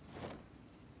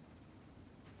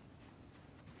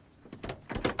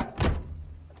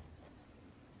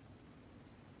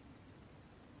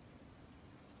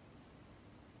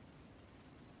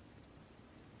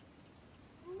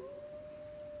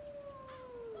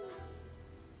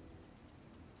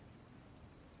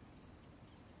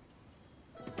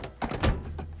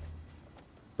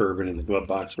 Bourbon in the glove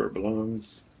box where it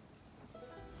belongs.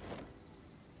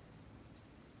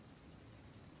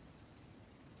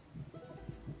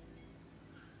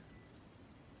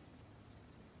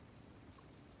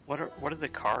 What are the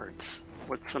cards?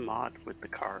 What's the mod with the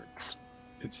cards?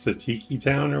 It's the Tiki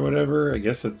Town or whatever. I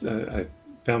guess I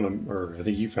found them, or I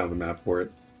think you found the map for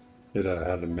it. It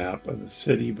had a map of the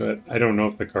city, but I don't know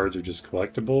if the cards are just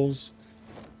collectibles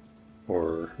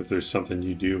or if there's something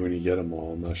you do when you get them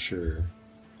all. I'm not sure.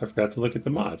 I forgot to look at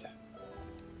the mod.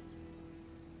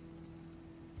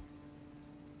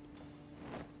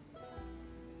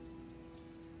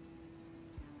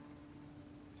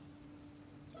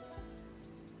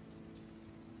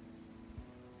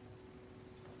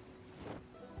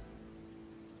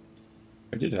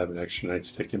 I did have an extra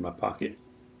nightstick in my pocket.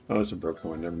 Oh, it's a broken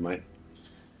one. Never mind.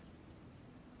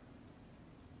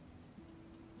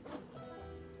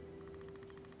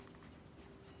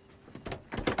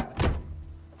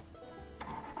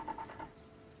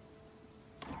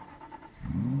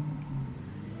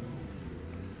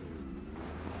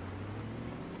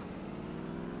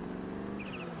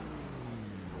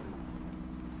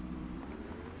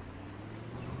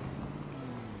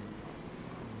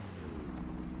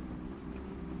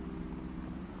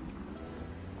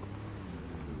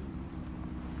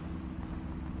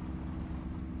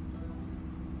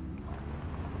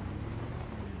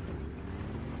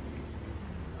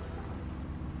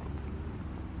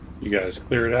 You guys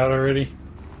clear it out already?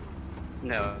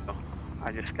 No,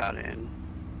 I just got in.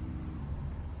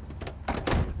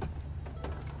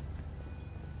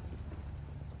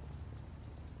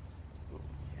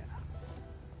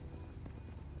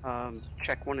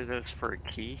 Check one of those for a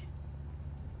key.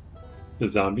 The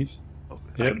zombies? Oh,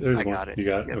 Yep, there's I one. got it. You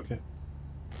got it? Yep. Okay.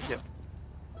 Yep.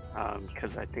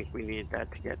 Because I think we need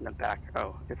that to get in the back.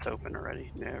 Oh, it's open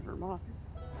already. Never mind.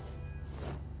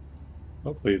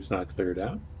 Hopefully it's not cleared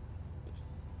out.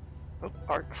 Oh,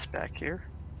 Art's back here.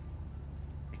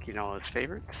 Picking all his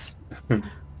favorites.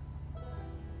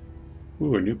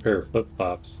 Ooh, a new pair of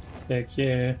flip-flops. Heck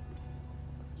yeah.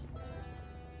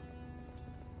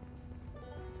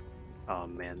 Oh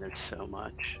man, there's so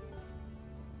much.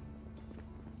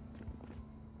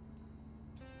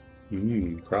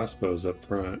 Crossbows up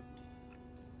front.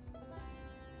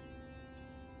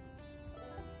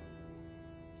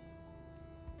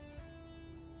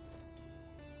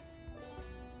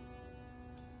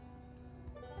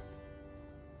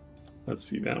 Let's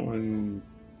see, that one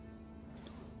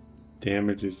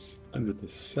damage is under the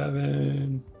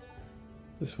 7.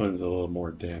 This one's a little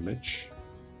more damage.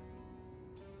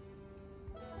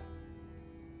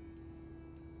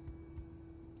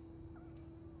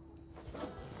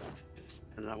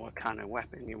 Depends on what kind of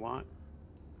weapon you want.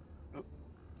 Oh.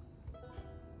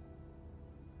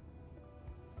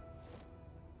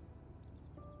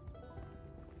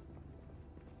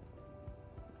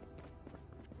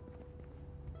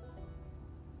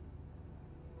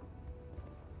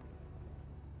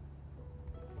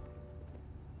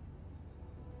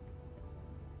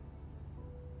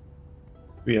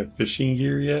 We have fishing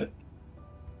gear yet?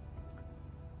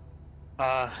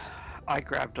 I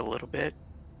grabbed a little bit.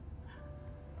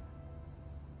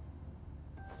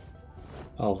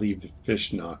 I'll leave the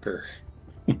fish knocker.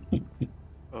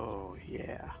 Oh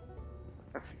yeah,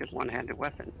 that's a good one-handed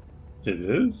weapon. It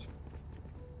is?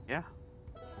 Yeah.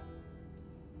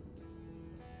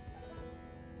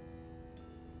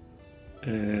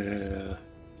 Uh,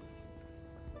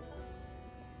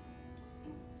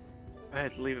 Go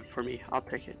ahead, leave it for me. I'll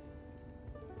take it.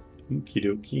 okie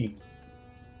dokie.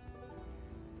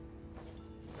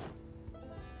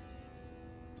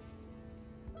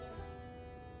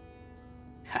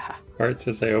 Art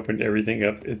says I opened everything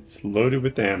up. It's loaded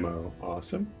with ammo.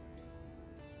 Awesome.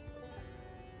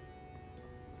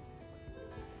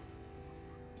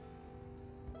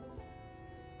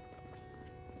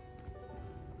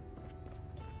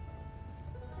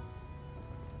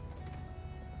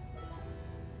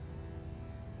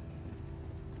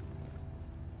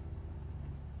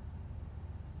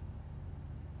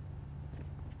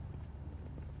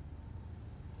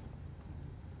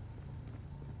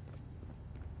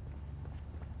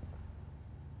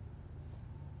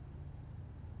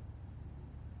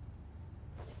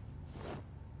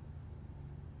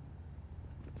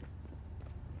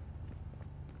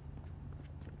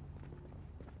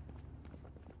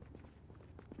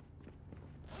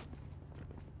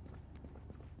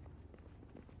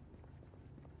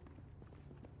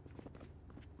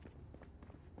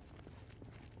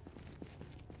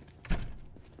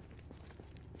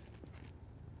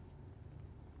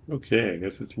 Okay, I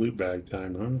guess it's loot bag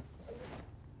time, huh?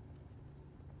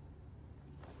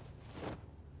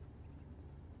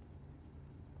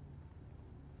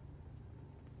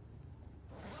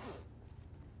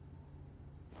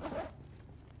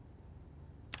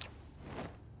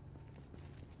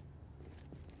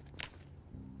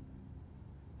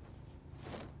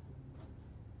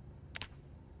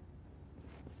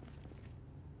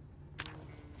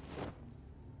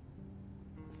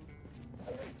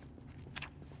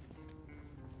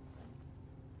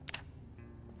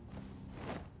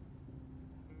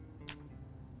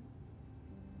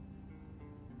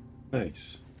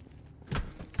 Nice.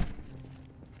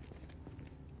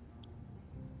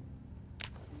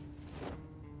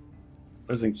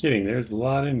 Wasn't kidding. There's a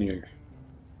lot in here.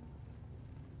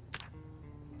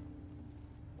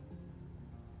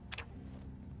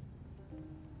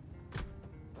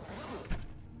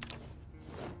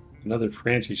 Another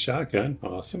Franchi shotgun.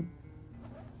 Awesome.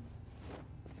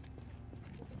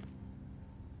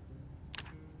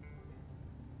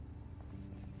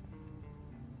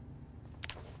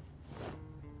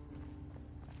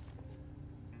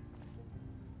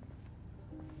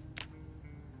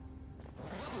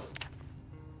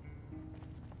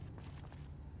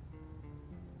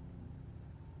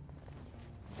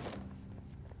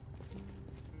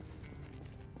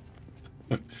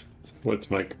 So what's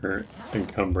my current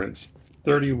encumbrance?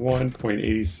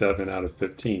 31.87 out of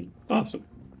 15. Awesome.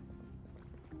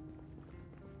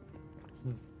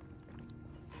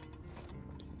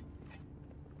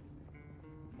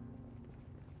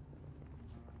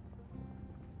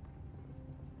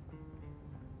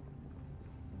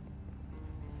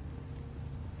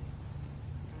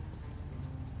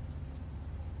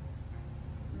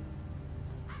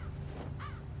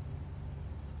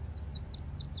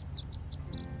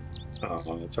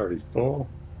 Oh, it's already full.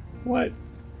 What?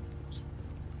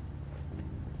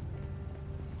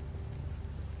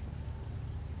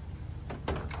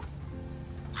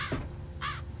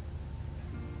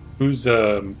 Whose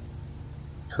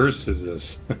hearse is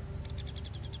this?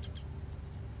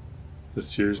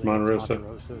 This yours, I believe it's Monterosa?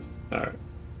 Monterosa's. All right.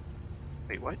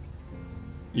 Wait, what?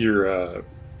 You're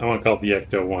I want to call it the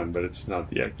Ecto 1, but it's not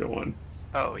the Ecto 1.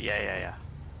 Oh, yeah.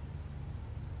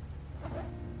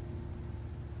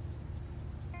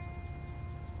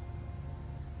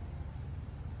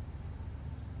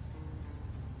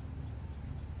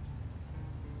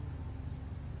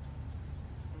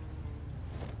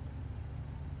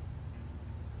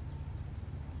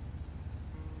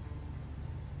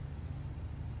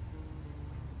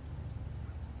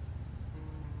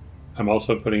 I'm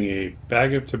also putting a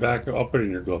bag of tobacco. I'll put it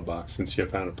in your glove box since you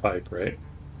found a pipe, right?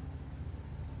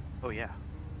 Oh, yeah.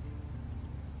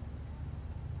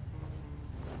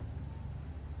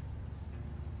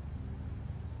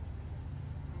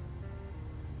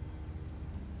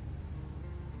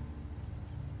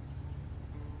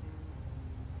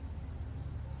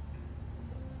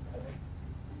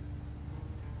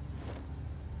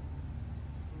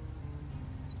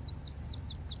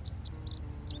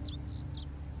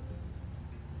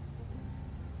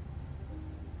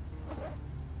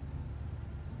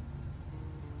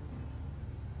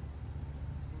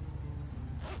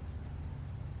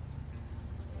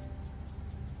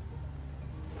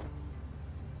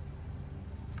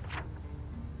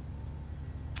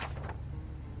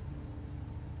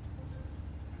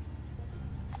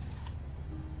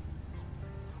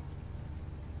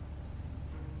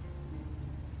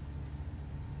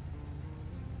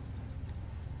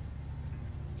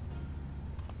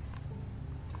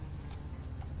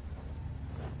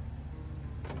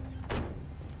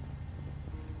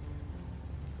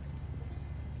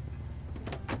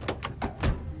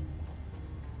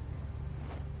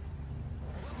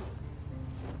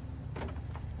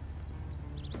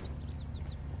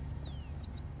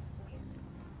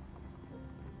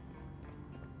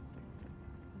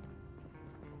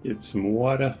 Get some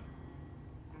water.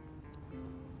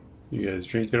 You guys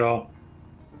drink it all?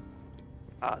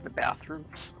 The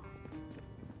bathrooms.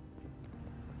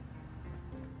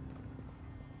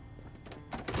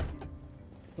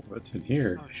 What's in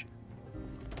here? Oh, shit.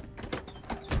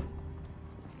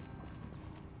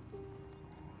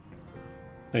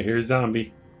 I hear a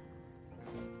zombie.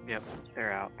 Yep,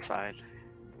 they're outside.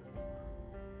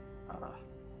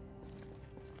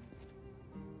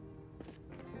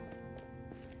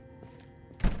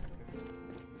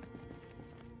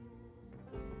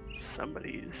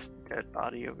 Somebody's dead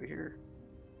body over here.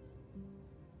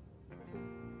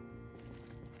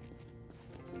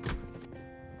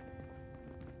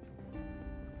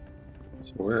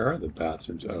 So where are the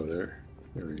bathrooms? Oh, there.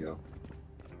 There we go.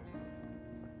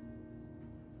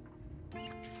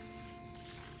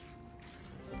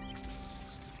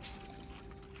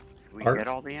 we Arc get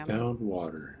all the ammo? bound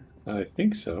water. I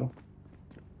think so.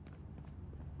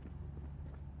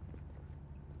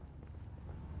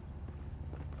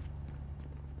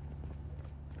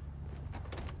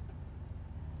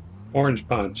 Orange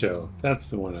poncho. That's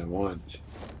the one I want.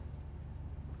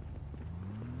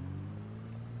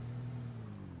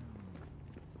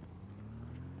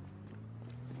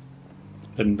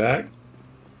 Heading back.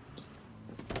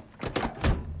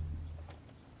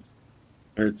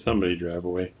 I heard somebody drive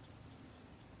away.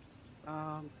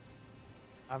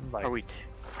 I'm like, Are we?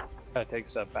 gotta take a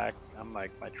step back. I'm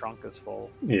like, my trunk is full.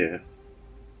 Yeah.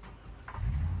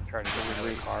 I'm trying to get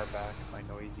another car back. My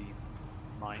noisy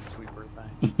minesweeper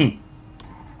thing.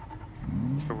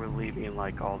 So we're leaving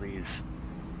like all these,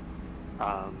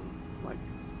 like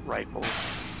rifles.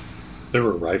 There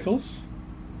were rifles?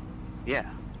 Yeah,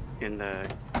 in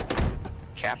the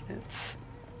cabinets.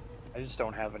 I just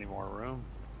don't have any more room.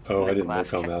 Oh, The I didn't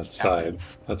glass look on that side.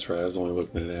 cabinets. That's right, I was only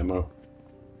looking at ammo.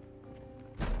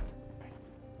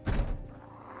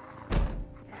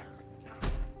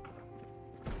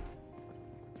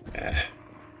 Ah.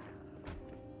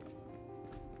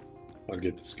 I'll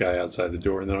get this guy outside the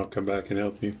door and then I'll come back and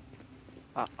help you.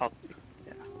 Yeah.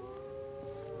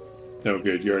 No,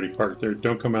 good. You already parked there.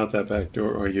 Don't come out that back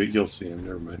door, or you'll see him.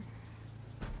 Never mind.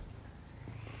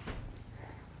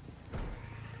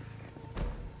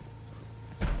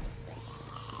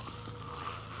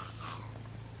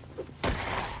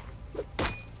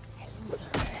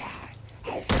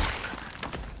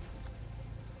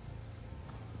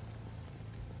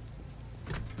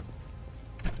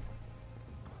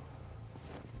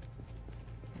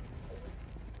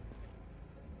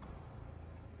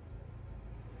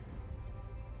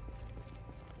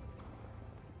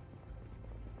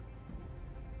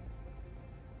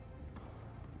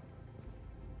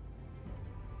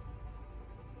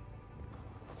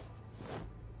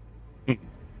 All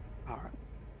right.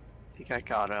 I think I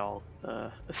got all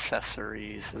the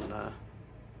accessories and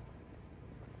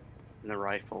the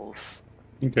rifles.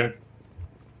 Okay.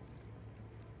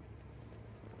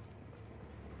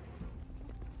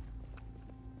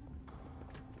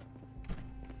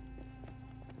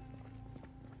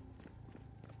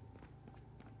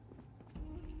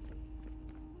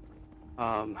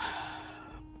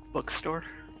 Bookstore.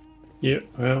 Yeah,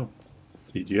 well,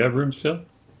 do you have room still?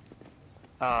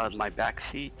 My back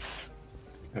seats.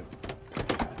 Okay.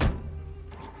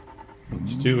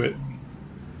 Let's do it.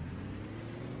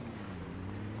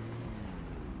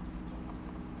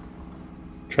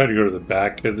 Try to go to the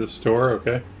back of the store,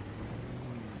 okay?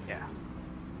 Yeah.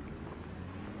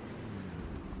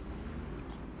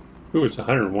 Ooh, it's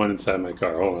 101 inside my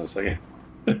car. Hold on a second.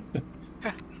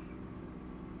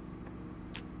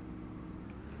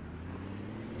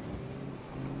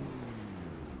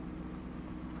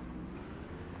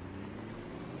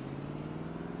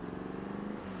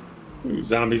 Ooh,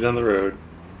 zombies on the road.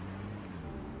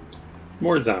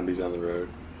 More zombies on the road.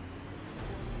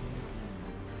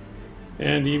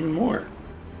 And even more.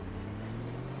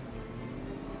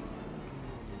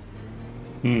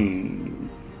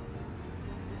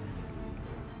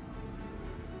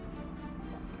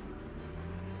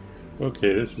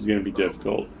 Okay, this is going to be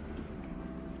difficult.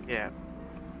 Yeah.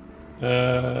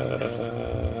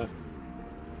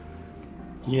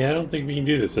 Yeah, I don't think we can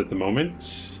do this at the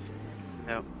moment.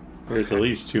 Nope. There's Okay. at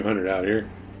least 200 out here.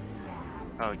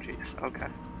 Oh, jeez. Okay.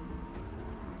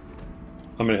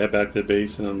 I'm going to head back to the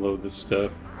base and unload this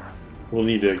stuff. We'll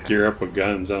need to gear up with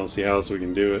guns. I don't see how else we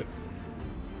can do it.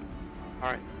 All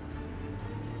right.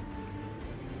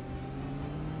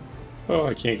 Oh,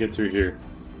 I can't get through here.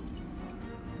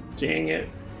 Dang it.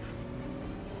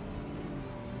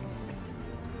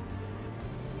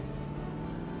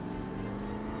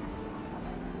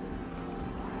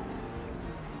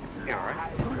 You all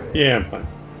right? Yeah, I'm fine.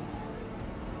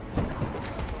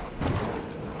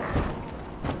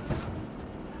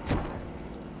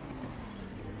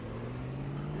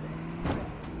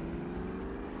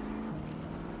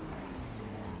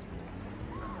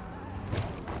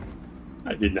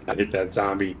 I did not hit that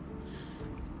zombie.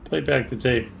 Play back the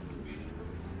tape.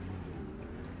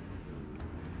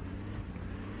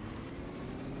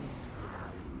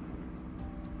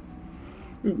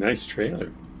 Ooh, nice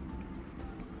trailer.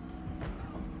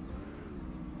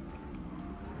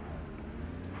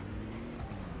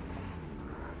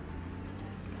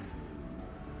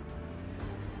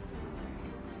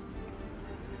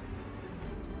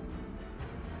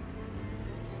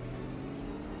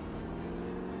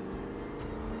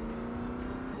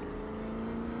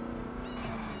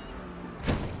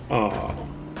 Oh.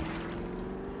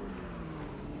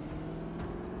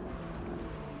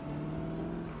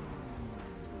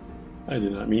 I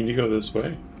did not mean to go this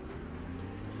way.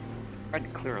 Tried to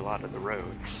clear a lot of the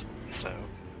roads, so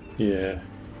Yeah.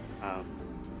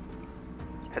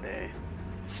 today.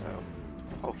 So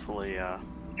hopefully,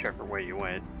 whichever way you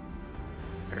went,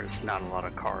 there's not a lot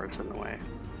of cars in the way.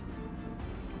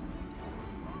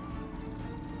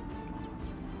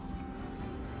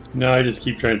 No, I just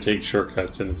keep trying to take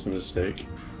shortcuts and it's a mistake.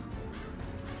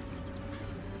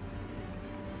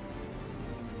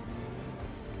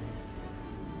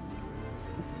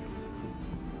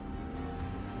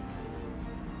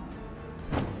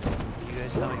 Are you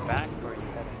guys coming back or are you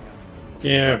heading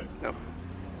Yeah. Nope.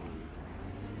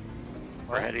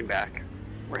 We're heading back.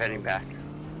 We're heading back.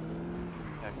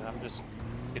 Yeah, 'cause I'm just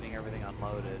getting everything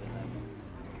unloaded and then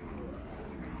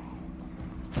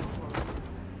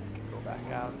I can go back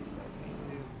out if you guys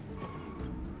need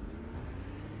to.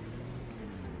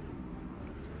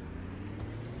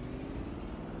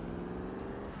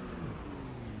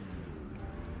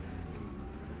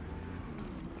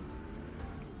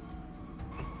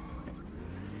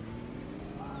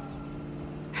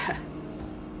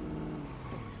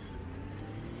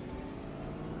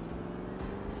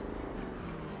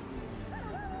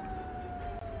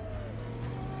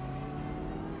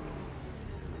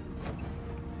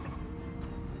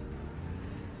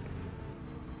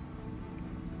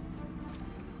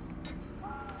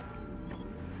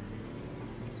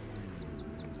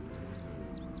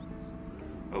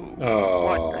 Oh.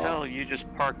 What the hell? You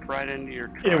just parked right into your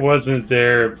truck. It wasn't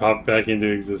there. It popped back into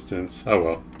existence. Oh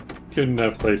well. Good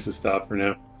enough place to stop for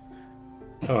now.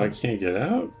 Oh, I can't get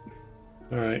out?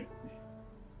 Alright.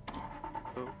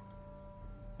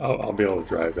 I'll be able to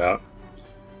drive out.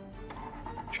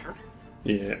 Sure.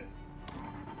 Yeah.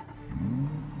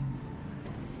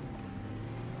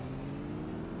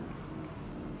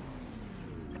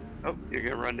 Oh, you're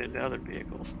gonna run into other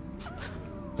vehicles.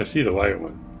 I see the white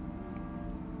one.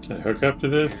 Can I hook up to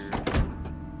this?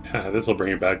 This will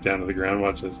bring it back down to the ground.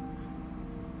 Watch this.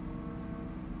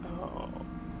 Oh.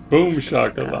 Boom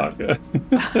shakalaka.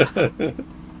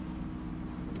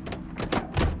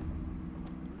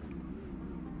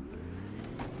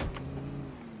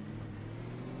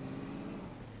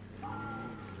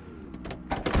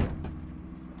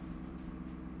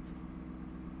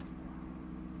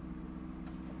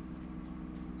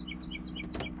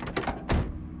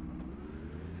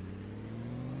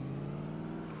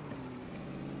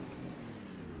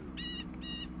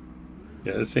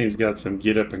 Yeah, this thing's got some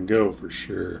get up and go for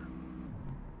sure.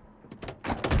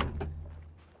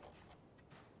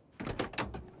 Here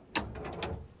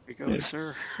you go, It's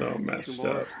sir. so messed Two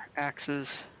more up.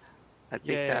 axes. I think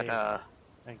Yay. that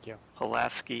Thank you.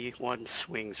 Pulaski one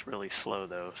swings really slow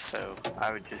though, so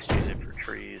I would just use it for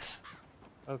trees.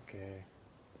 Okay.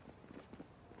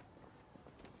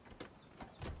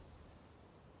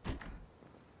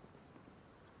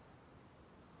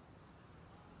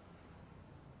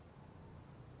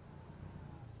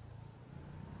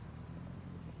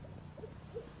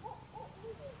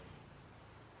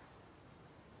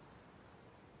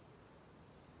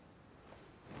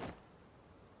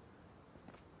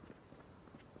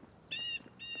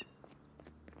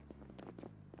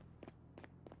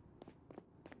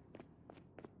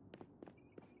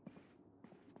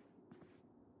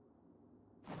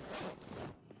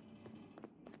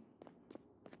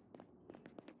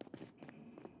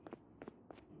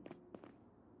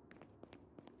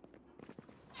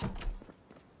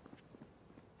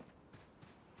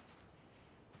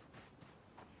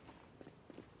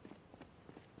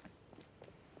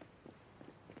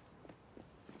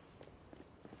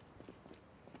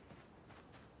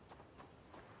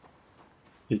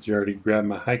 Did you already grab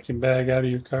my hiking bag out of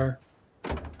your car?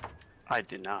 I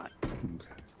did not. Okay.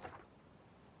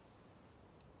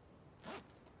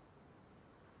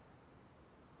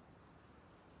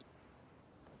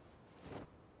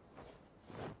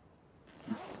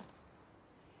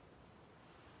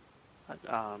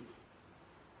 But,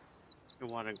 you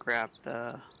want to grab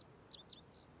the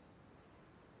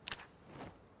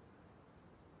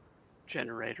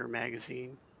generator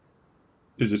magazine.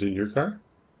 Is it in your car?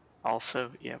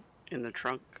 Also, yep, in the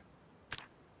trunk.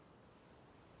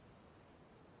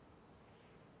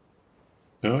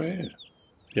 Oh, yeah.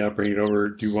 Yeah, I'll bring it over.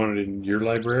 Do you want it in your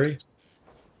library?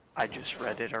 I just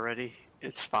read it already.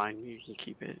 It's fine. You can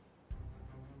keep it.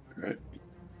 All right.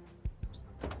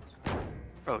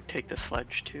 Oh, take the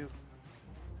sledge too.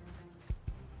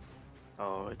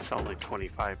 Oh, it's only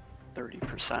 25,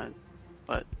 30%,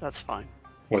 but that's fine.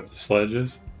 What, the sledge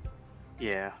is?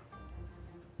 Yeah.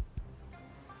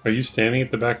 Are you standing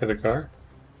at the back of the car?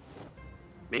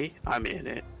 Me? I'm in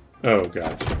it. Oh,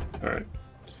 gotcha. All right.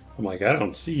 I'm like, I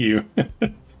don't see you.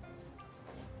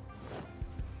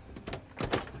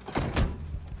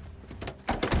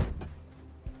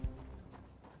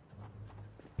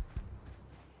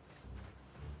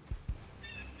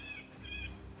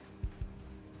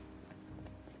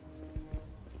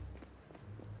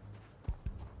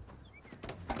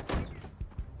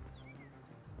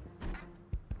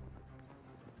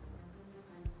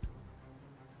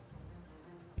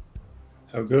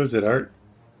 How goes it, Art?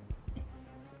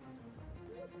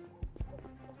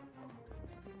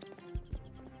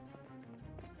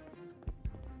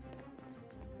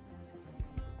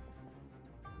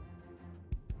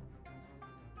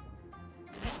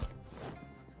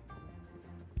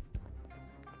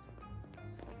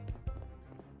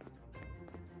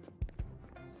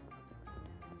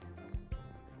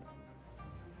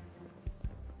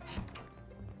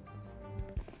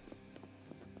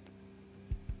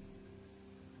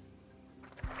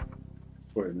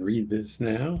 Go ahead and read this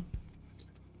now.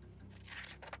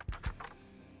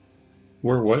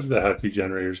 Where was the Happy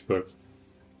Generators book?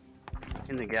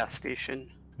 In the gas station.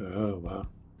 Oh, wow.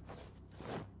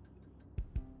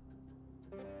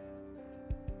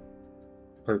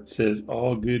 Art says,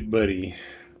 all good, buddy.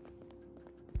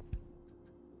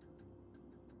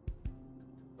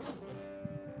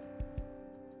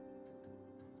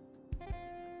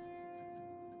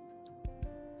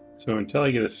 So until I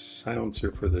get a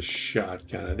silencer for the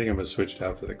shotgun, I think I'm going to switch it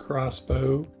out for the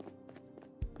crossbow.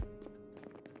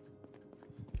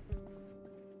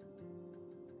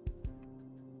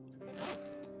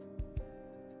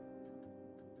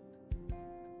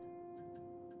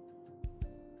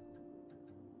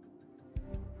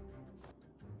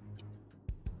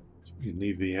 So we can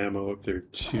leave the ammo up there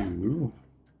too.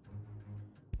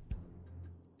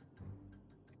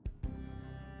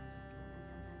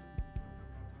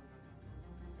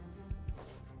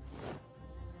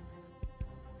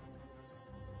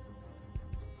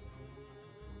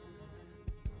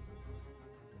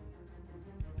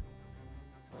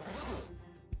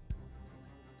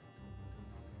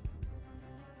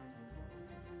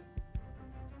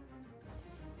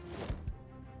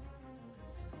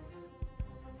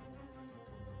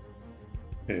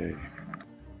 Okay.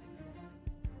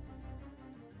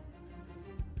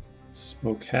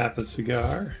 Smoke half a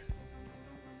cigar.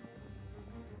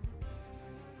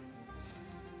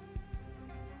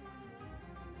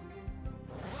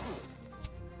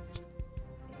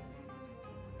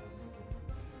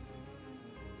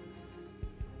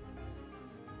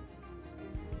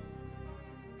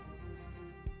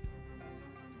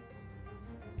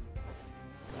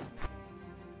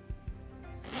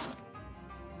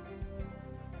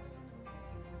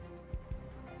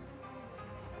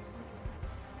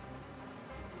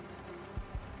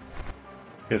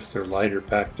 Guess they're lighter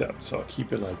packed up, so I'll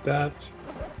keep it like that.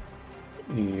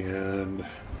 And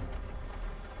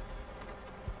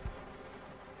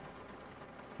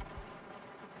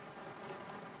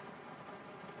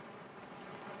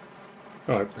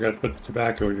oh, I forgot to put the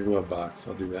tobacco in your glove box.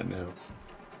 I'll do that now.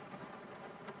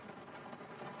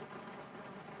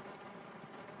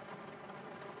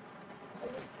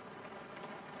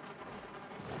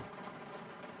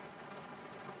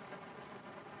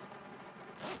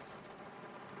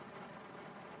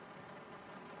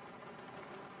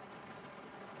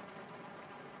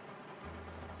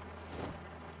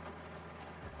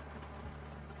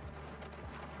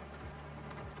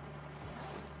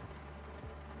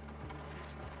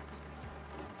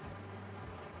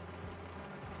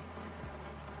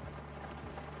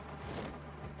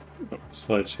 Oh,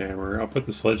 sledgehammer. I'll put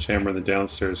the sledgehammer in the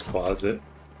downstairs closet.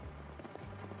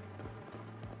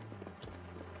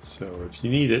 So if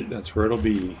you need it, that's where it'll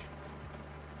be.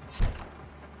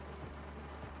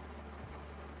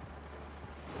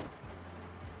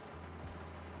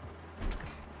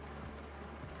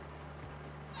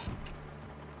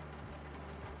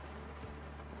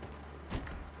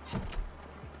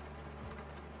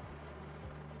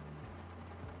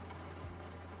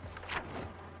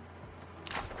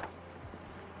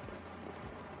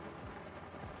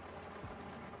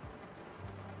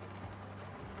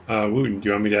 Wooten, do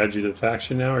you want me to add you to the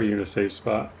faction now, or are you in a safe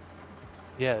spot?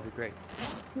 Yeah, that'd be great.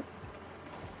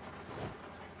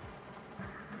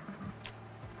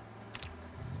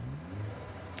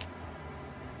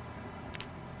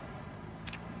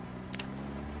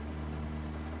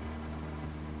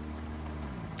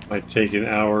 Might take an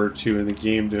hour or two in the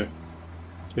game to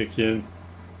kick in.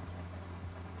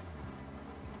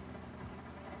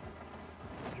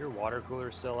 Is your water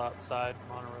cooler still outside,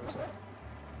 Monterosa?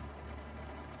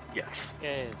 Yes.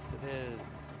 Yes, it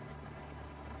is.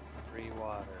 Free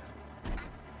water.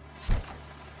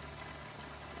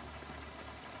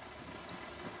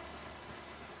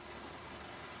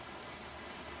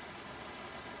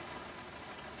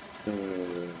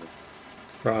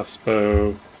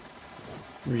 Crossbow.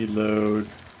 Reload.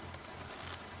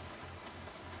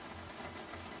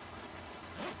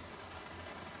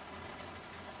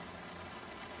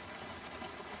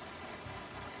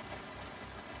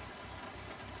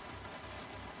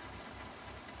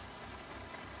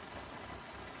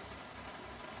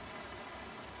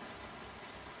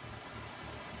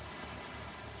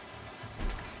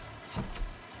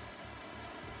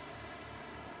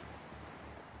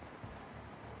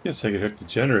 Guess I could hook the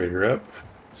generator up.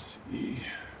 Let's see.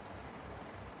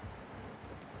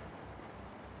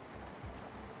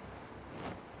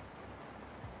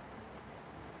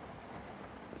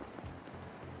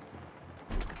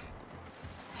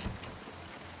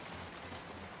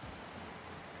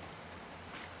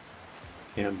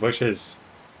 Damn bushes.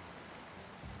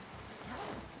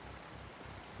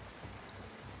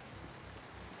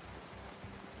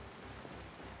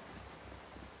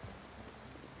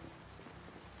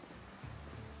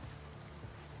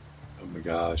 Oh my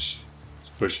gosh. These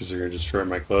bushes are gonna destroy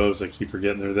my clothes. I keep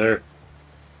forgetting they're there.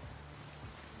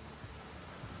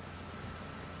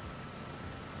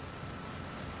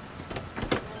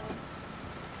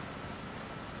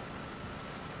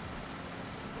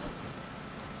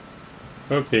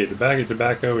 Okay, the bag of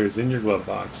tobacco is in your glove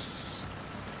box.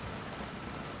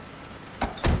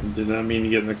 Did not mean to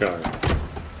get in the car.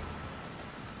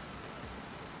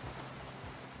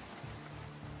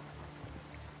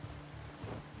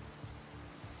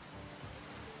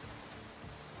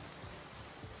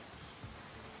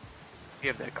 You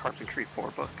have that Carpentry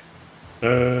 4 book.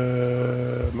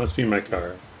 Must be in my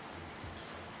car.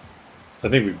 I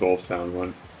think we both found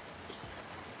one.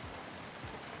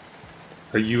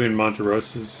 Are you in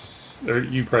Monterosa's? Or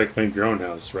you probably claimed your own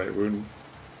house, right, Wooden?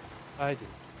 I do.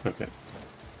 Okay.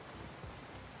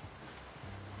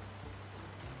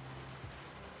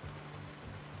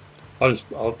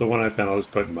 The one I found, I'll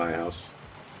just put in my house.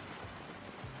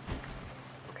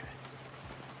 Okay.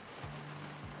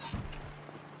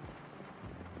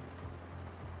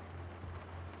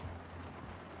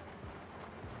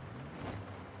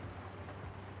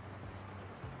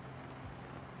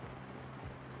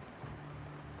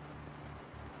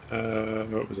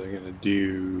 What was I gonna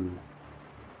do?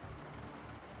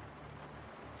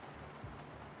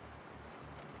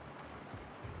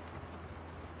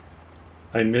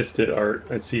 I missed it, Art.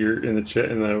 I see you're in the chat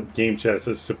in the game chat. It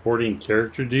says supporting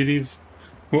character duties.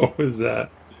 What was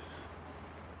that?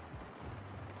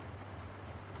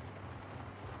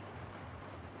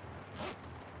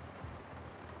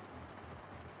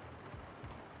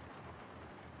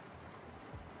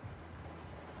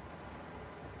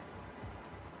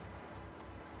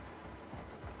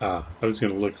 Ah, I was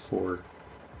gonna look for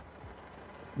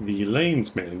the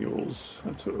lanes manuals.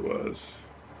 That's what it was.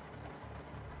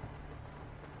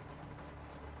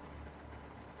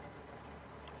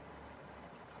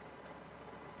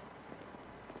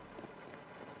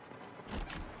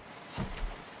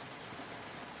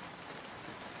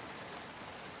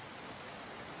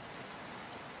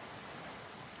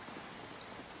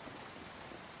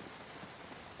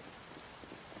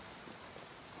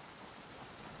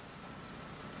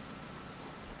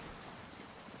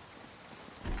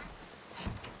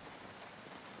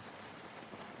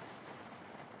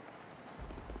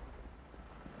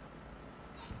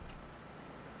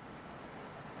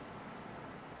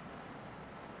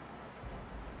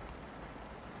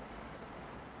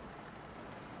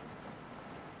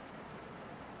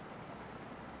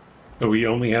 Oh, we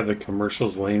only have the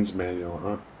commercials lanes manual,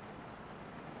 huh?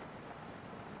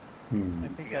 I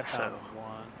think I Guess found so.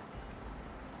 one.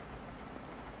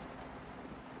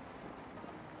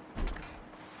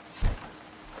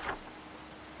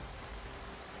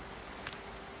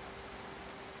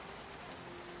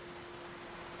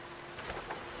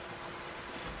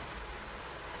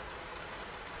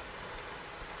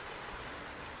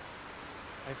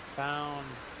 I found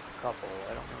a couple.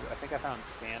 I don't remember. I think I found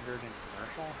standard and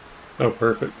commercial. Oh,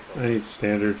 perfect. I need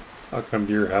standard. I'll come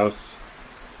to your house.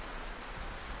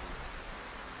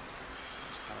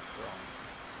 Just kind of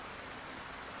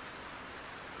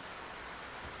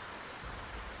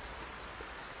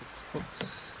throwing.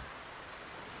 Books.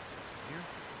 Here.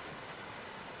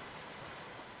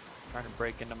 Trying to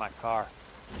break into my car.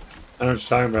 I know what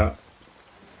you're talking about.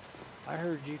 I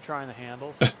heard you trying the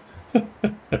handles. I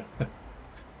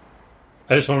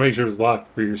just want to make sure it was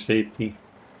locked for your safety.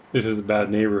 This is a bad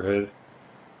neighborhood.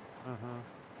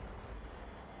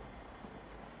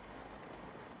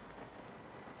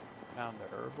 Found the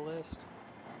herbalist,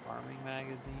 farming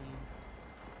magazine.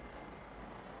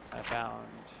 I found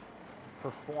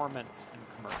performance and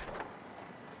commercial.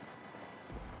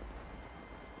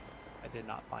 I did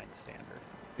not find standard.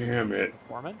 Damn it.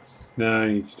 Performance? No, I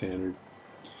need standard.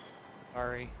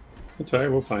 Sorry. That's alright,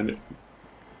 we'll find it.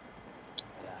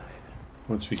 I died.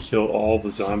 Once we kill all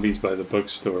the zombies by the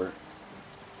bookstore.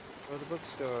 Go to the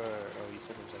bookstore. Oh, you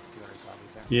said there's like 200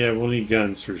 zombies there. Yeah, we'll need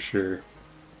guns for sure. Did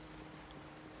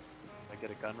I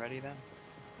get a gun ready then?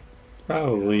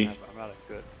 Probably. I'm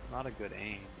not a good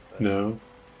aim. But No.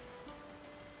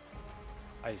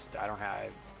 I don't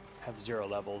have 0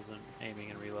 levels in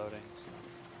aiming and reloading. So.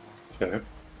 Okay. How good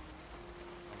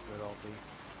I'll be.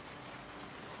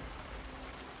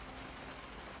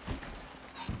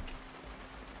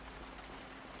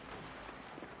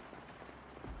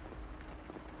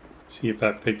 See if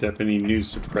I picked up any new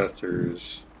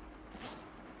suppressors.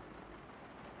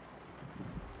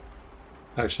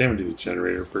 Actually, I'm gonna do the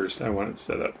generator first. I want it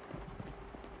set up.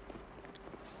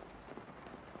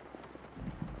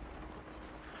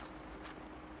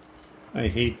 I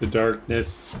hate the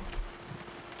darkness.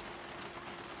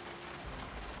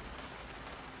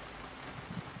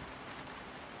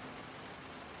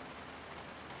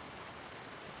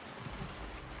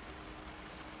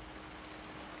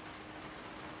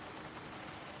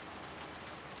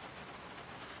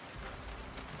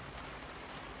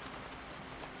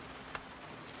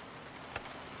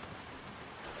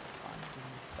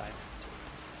 Finding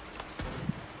silencers.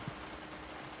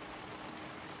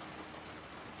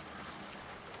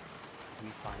 Did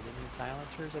we find any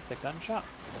silencers at the gun shop?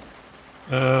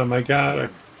 I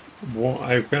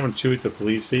found two at the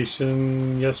police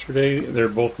station yesterday. They're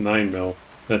both 9mm.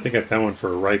 And I think I found one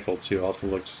for a rifle too. I'll have to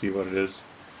look to see what it is.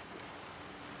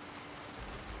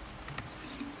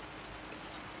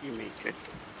 You make an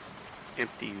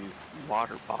empty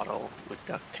water bottle with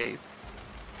duct tape.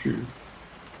 True.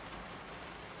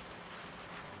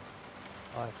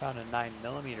 Oh, I found a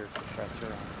 9mm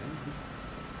suppressor on Uzi.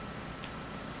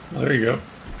 Oh, there you go.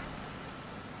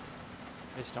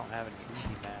 I just don't have any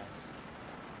Uzi mags.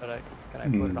 But can I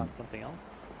put it on something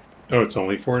else? Oh, it's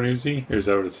only for an Uzi? Or is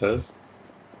that what it says?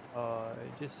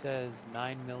 It just says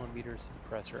 9mm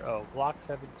suppressor. Oh, Glock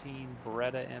 17,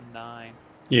 Beretta M9.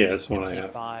 Yeah, that's one I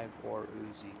have. 5 or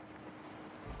Uzi.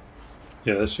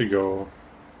 Yeah, that should go.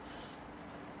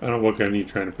 I don't know what gun are you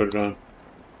trying to put it on.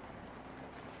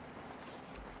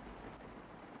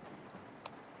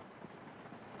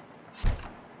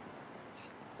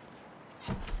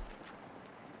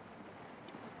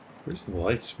 Where's the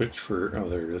light switch for? Oh,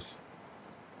 there it is.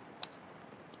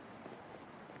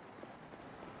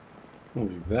 We'll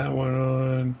leave that one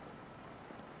on.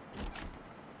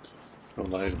 I'll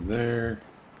light them there.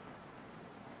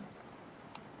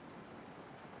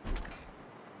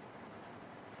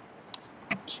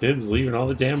 Kids leaving all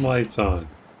the damn lights on.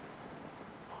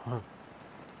 Huh.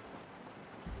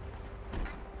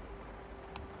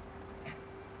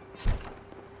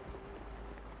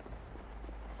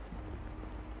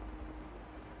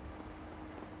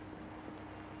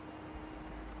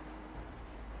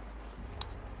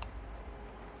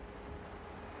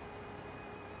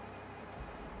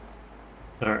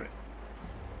 Alright.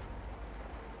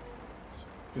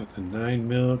 Got the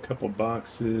 9mm, couple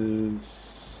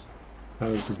boxes.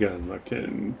 How's the gun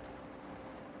looking?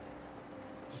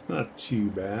 It's not too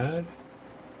bad.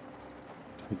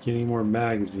 Do I get any more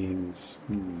magazines?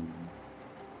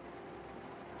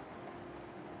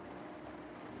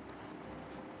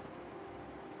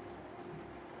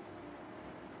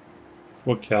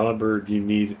 What caliber do you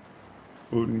need,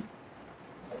 Wooten?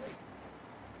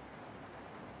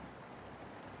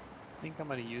 I think I'm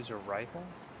going to use a rifle.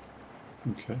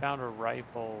 Okay. Found a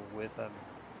rifle with a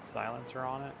silencer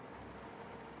on it.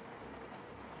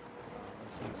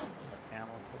 Let's see the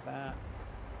ammo for that.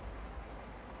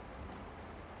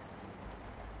 Let's see.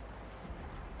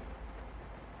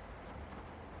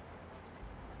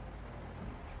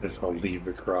 Guess I'll leave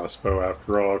the crossbow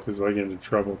after all, because if I get into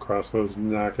trouble, crossbow's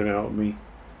not going to help me.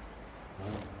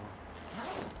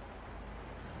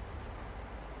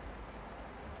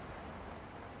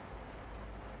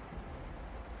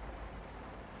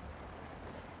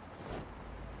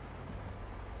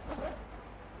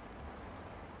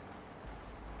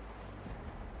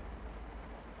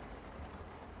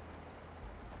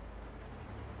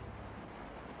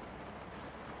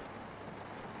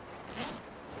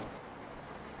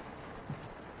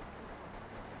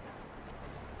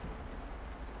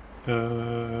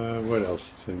 What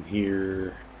else is in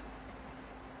here?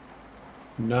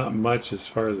 Not much as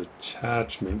far as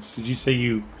attachments. Did you say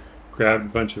you grabbed a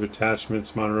bunch of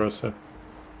attachments, Monterosa?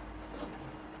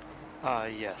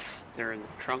 Yes, they're in the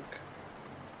trunk.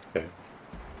 Okay.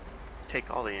 Take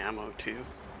all the ammo too.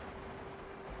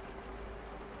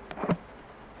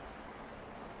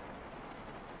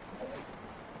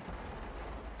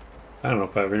 I don't know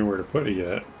if I have anywhere to put it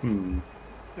yet.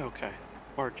 Okay.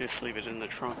 Or just leave it in the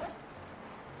trunk.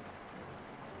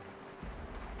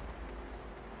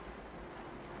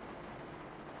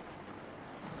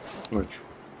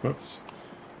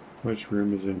 Which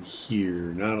room is in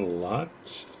here? Not a lot.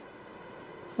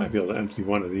 Might be able to empty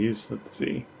one of these. Let's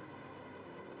see.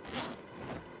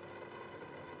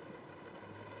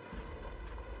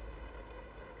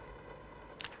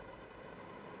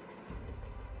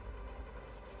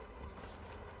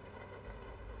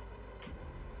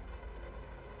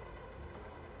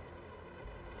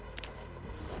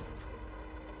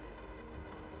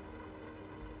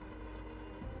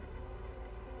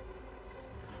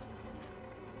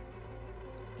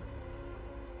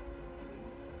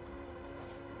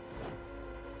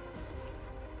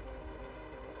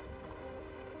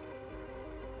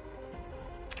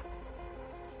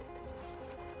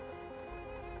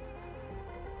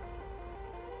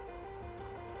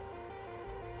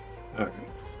 Alright.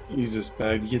 Use this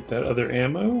bag to get that other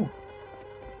ammo.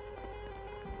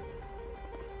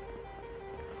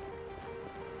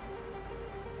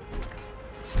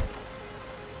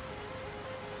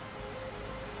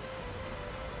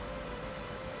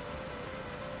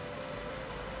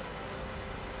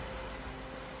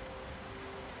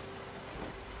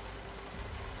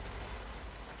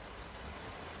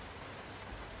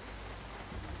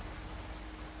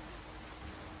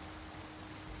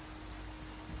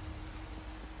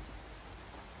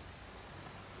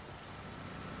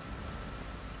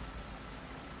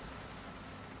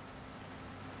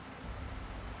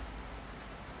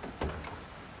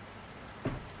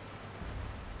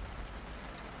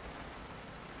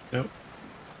 Nope.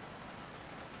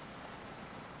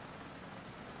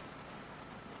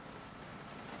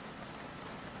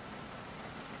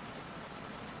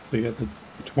 So you got the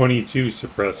 22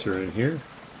 suppressor in here.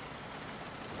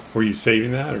 Were you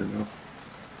saving that or no?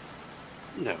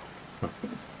 No. Okay.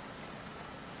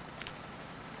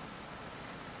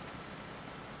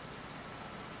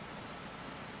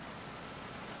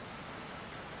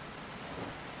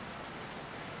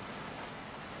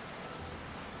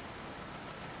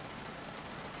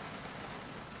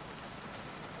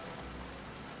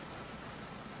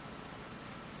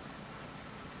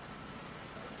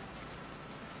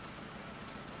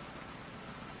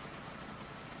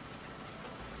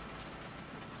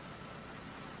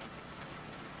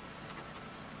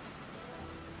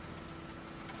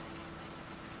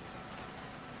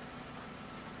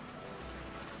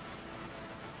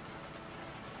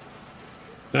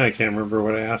 I can't remember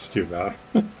what I asked you about.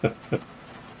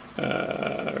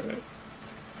 Alright.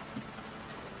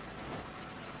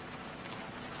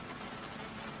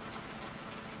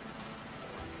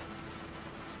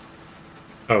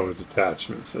 Oh, it's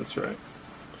attachments, that's right.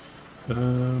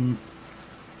 Don't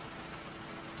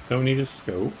need a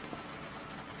scope.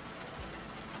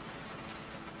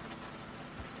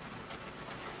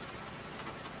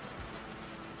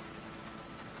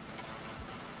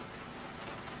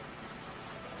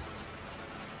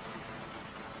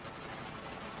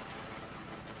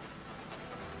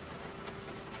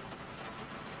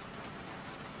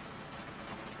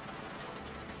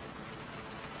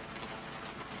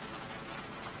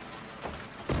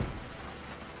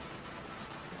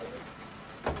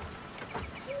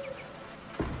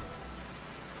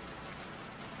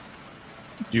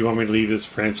 Do you want me to leave this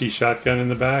Frenchy shotgun in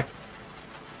the back?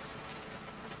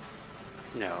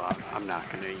 No, I'm not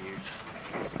going to use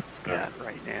that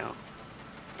right now.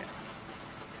 Yeah.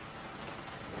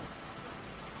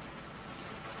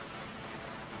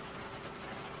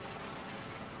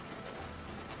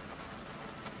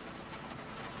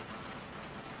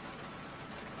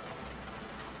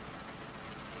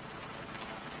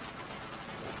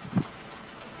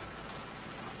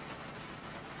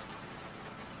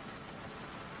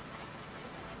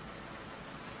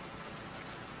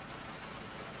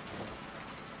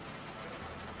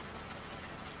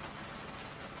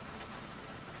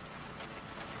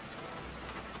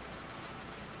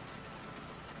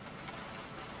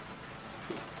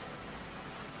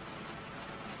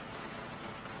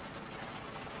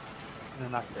 I'm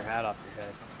gonna knock your hat off your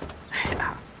head.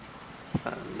 Yeah. It's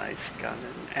a nice gun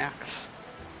and axe.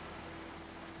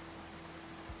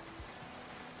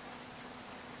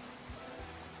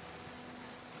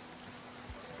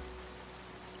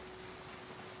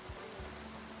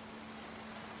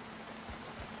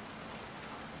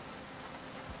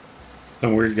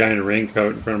 Some weird guy in a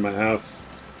raincoat in front of my house.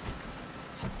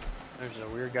 There's a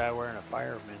weird guy wearing a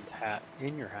fireman's hat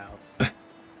in your house.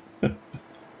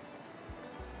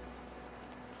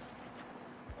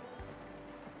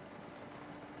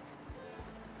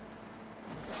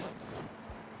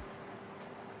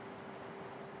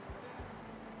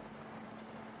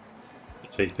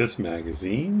 Take this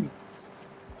magazine.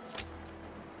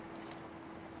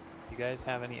 You guys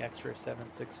have any extra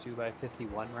 7.62 by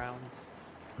 51 rounds?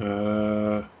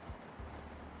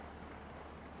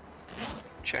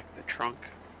 Check the trunk.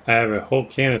 I have a whole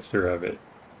canister of it.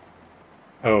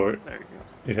 Oh, There you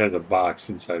go. it has a box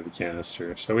inside the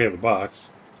canister. So we have a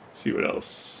box. Let's see what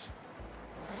else.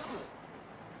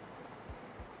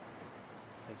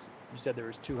 You said there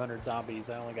was 200 zombies.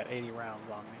 I only got 80 rounds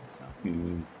on me, so.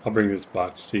 I'll bring this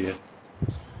box to you.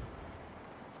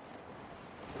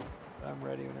 I'm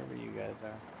ready whenever you guys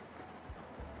are.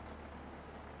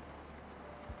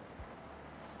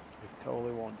 We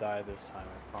totally won't die this time,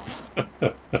 I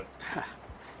promise.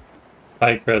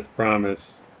 High crest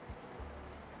promise.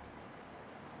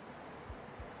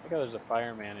 I think there's a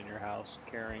fireman in your house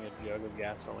carrying a jug of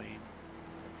gasoline.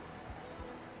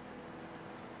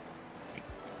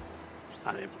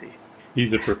 on empty.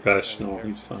 He's a professional. You're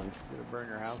He's fine. gonna burn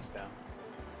your house down.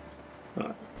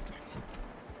 Uh,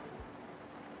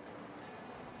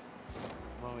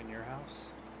 Mowing your house?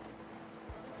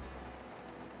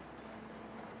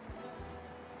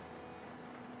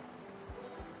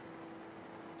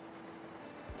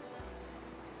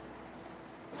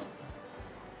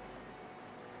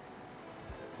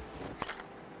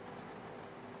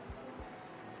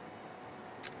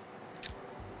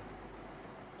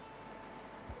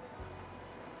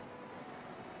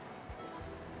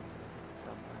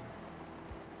 Something.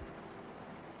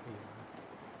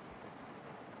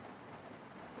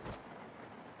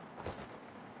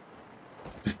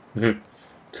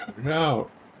 cut it out.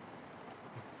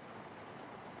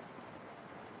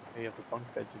 You have the bunk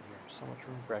beds in here. So much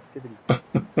room for activities.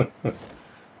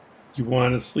 You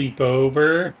want to sleep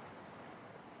over?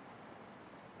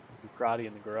 Do karate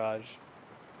in the garage.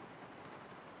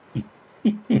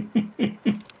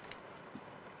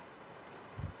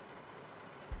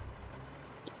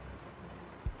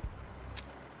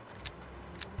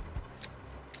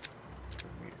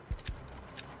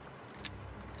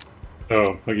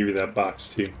 Oh, I'll give you that box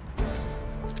too.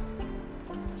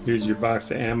 Here's your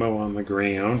box of ammo on the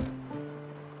ground.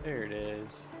 There it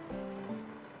is.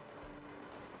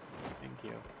 Thank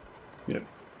you. Yep.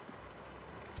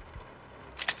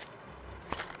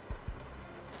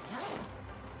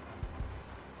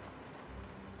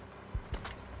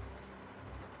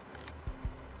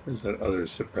 Where's that other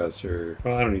suppressor?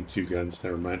 Well, I don't need two guns.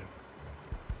 Never mind.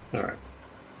 All right.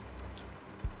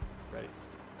 Ready.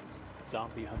 It's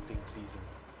zombie hunting season.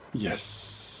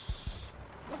 Yes.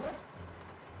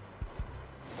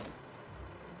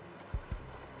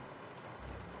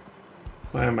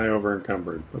 Why am I over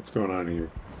encumbered? What's going on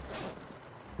here?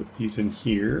 Put these in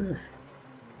here.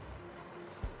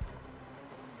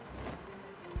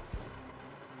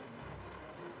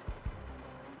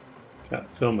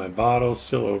 Got to fill my bottle.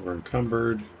 Still over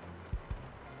encumbered.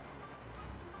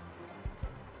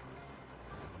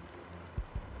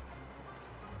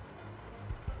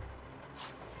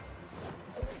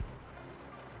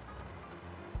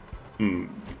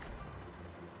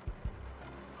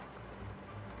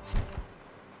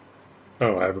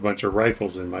 Oh, I have a bunch of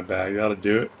rifles in my bag. That'll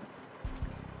do it.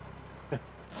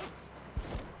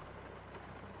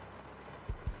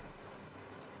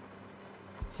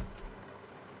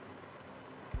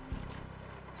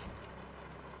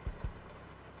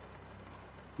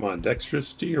 Come on,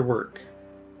 Dexterous, do your work.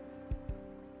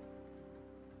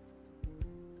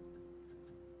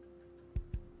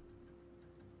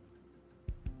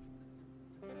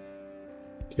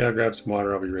 Okay, I'll grab some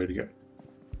water. I'll be ready to go.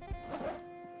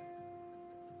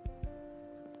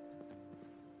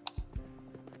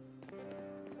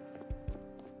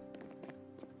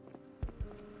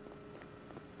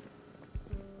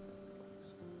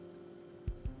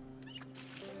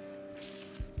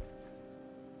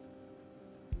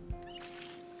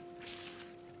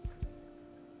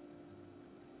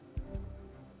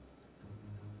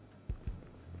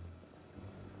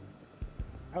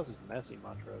 House is messy,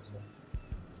 Montrose.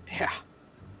 Yeah,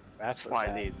 that's Bachelor why I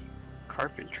pad. need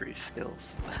carpentry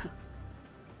skills.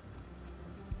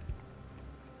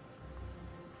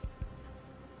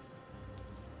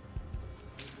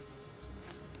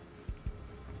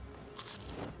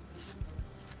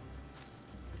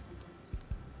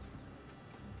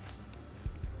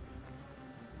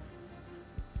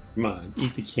 Come on,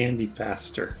 eat the candy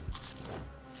faster.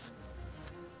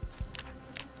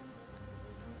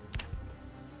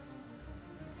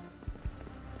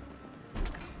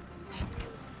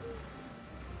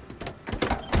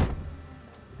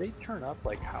 They turn up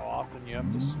like how often you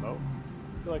have to smoke.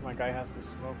 I feel like my guy has to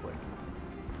smoke like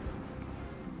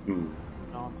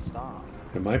non-stop.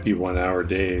 It might be 1 hour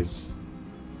days.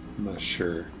 I'm not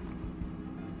sure.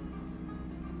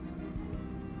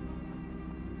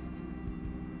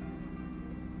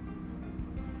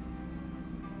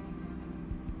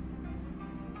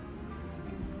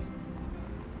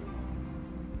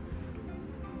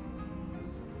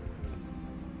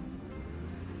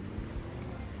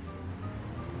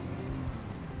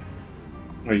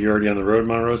 Are you already on the road,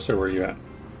 Monrosa, or where are you at?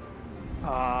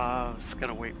 I was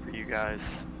gonna wait for you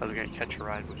guys. I was gonna catch a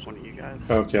ride with one of you guys.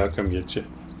 Okay, I'll come get you.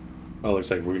 Oh, looks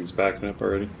like Wooten's backing up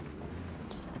already.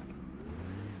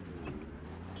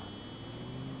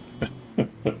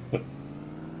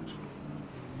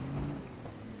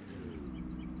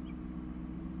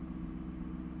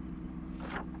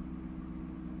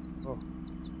 Oh.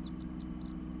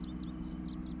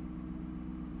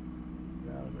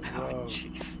 Get out of the Oh, road.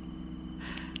 jeez.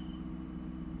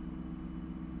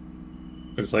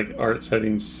 Looks like Art's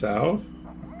heading south.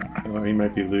 Oh, he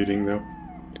might be looting though.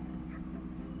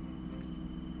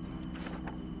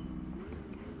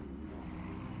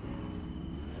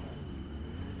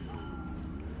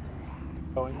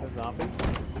 Going the zombie?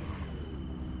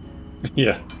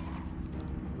 Yeah.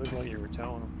 Looked like you were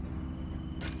telling him.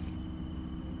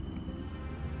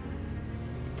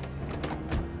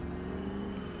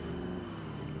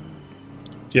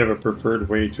 Do you have a preferred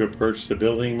way to approach the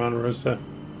building, Monrosa?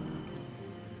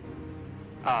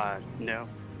 No.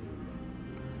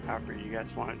 However you guys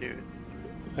want to do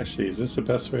it. Actually, is this the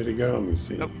best way to go? Let me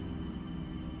see. Nope.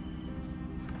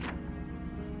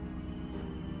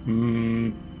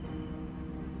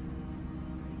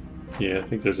 Yeah, I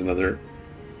think there's another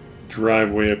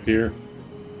driveway up here.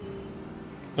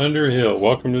 Underhill,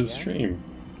 welcome to the stream.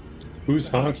 Who's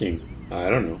honking? I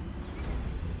don't know.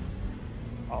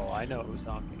 Oh, I know who's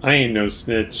honking. I ain't no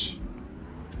snitch.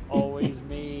 Always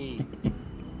me. I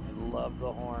love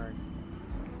the horn.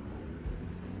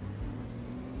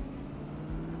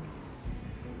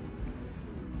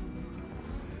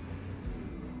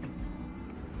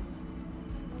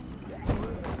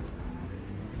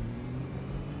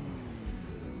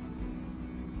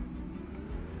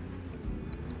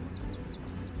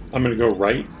 I'm gonna go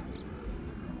right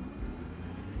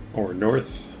or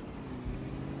north.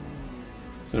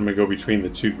 I'm gonna go between the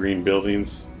two green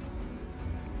buildings.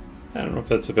 I don't know if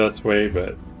that's the best way,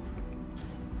 but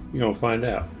you're gonna find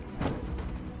out.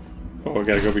 Oh, I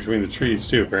gotta go between the trees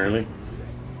too, apparently.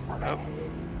 Oh,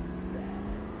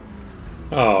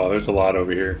 Oh, there's a lot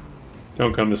over here.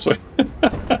 Don't come this way.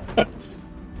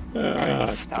 alright,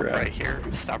 stop crap. right here.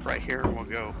 Stop right here and we'll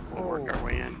go. We'll work our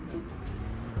way in.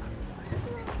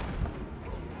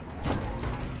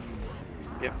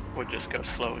 Yep, we'll just go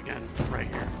slow again right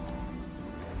here.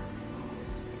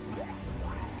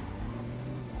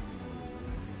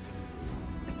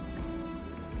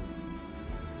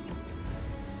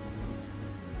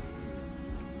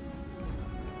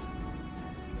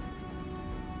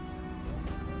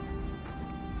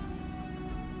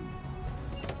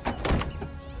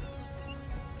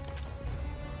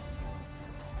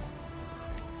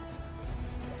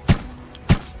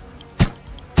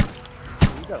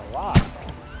 You got a lot.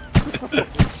 Holy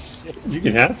shit. You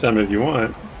can have some if you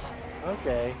want.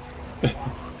 Okay.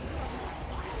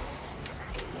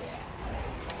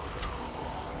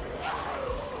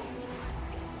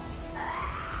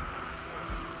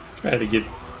 Try to get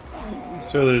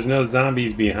so there's no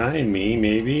zombies behind me,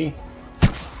 maybe.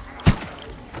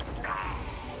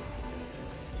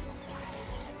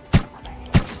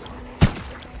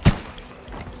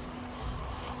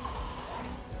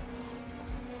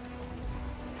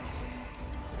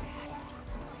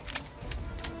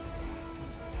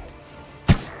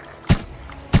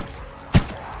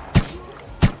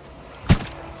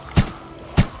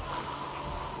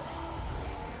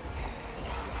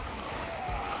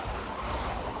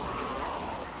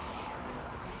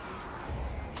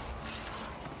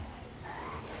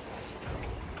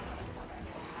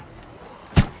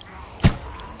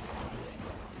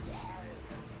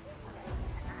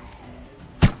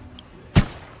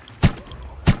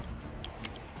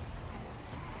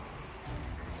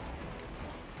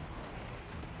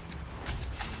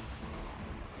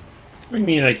 What do you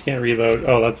mean I can't reload?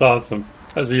 Oh, that's awesome.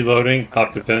 I was reloading,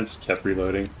 hop defense, kept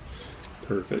reloading.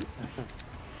 Perfect.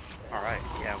 Alright,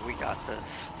 yeah, we got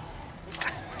this.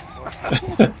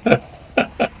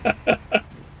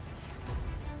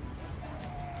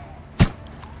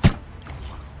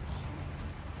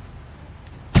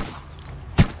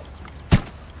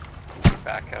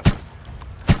 Back up.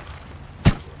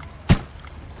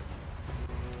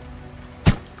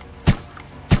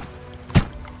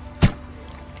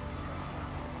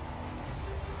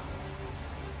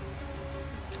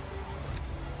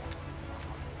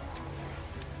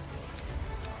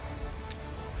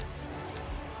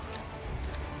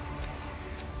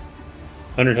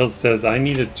 Underhill says, I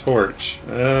need a torch.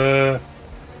 I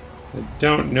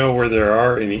don't know where there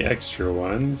are any extra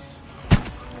ones.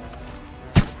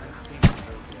 Haven't seen those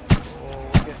yet.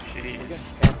 Oh, we're getting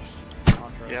Jeez. pinched.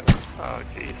 Contra, Yep. so- Oh,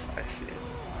 jeez, I see it.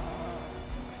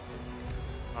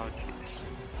 Oh, jeez.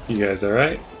 You guys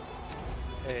alright?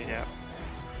 Hey, Yep.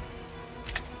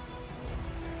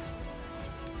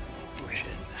 Oh, shit.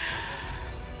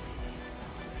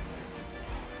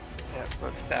 Yep,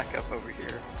 let's back up over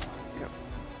here. Yep.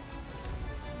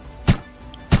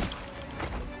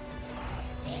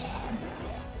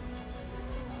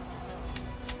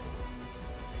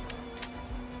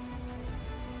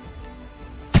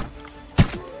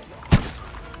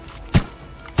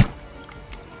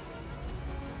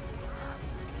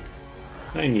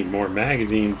 I need more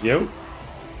magazines, yo.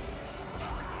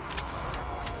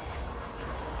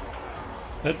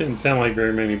 That didn't sound like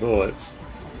very many bullets.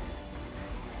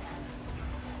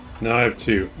 Now I have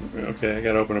 2. Okay, I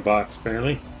gotta open a box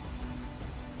apparently.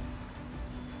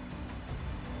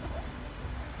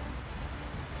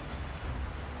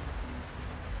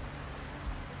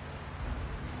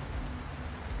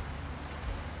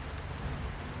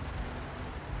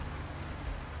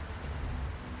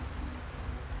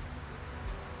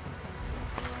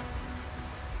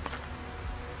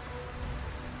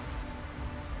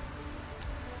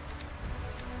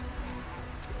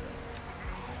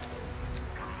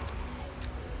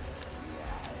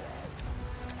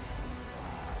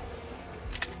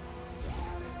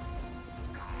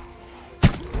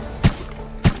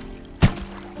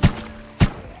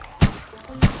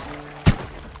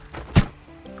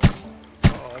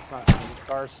 Oh, that's not good. This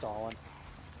car's stalling.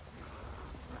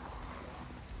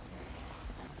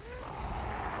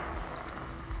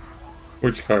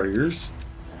 Which car? Yours?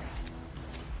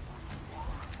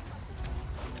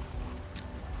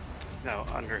 No,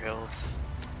 Underhill's.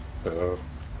 Oh.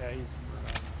 Yeah, he's.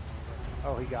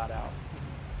 Oh, he got out.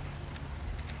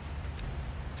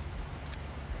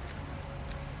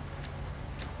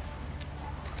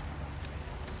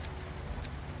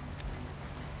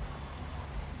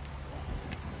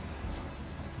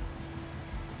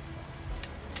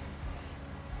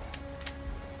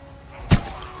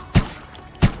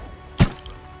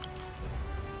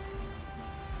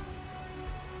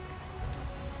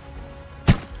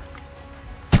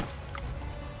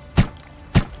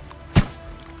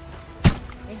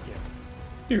 Thank you.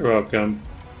 You're welcome.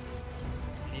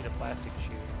 You need a plastic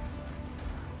shoe.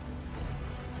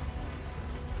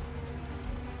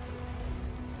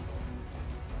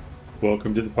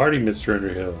 Welcome to the party, Mr.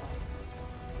 Underhill.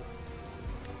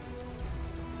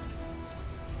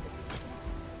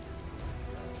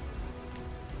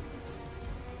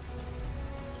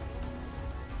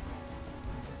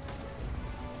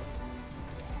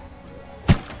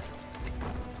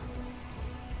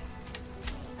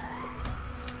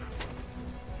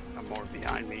 I'm more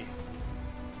behind me.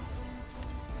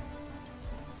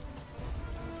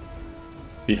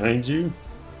 Behind you?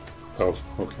 Oh,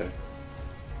 okay.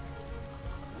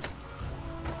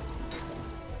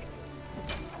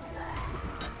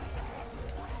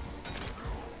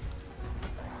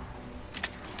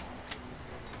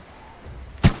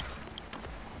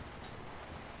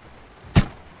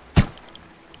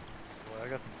 Well, I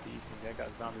got some decent. I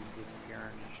got zombies disappearing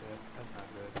and shit. That's not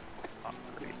good. Oh,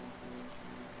 great.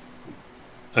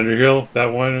 Underhill, that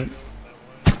one.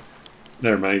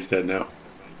 Never mind, he's dead now.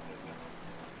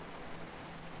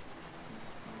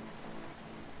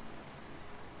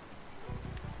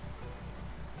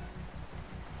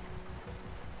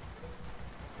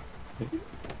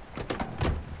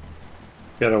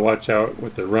 Gotta watch out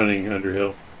with the running,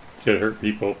 Underhill. Could hurt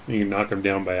people. You can knock them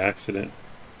down by accident.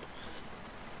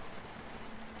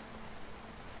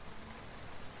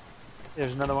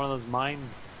 There's another one of those mine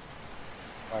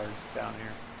cars down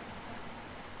here.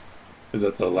 Is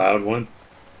that the loud one?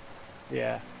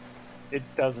 Yeah. It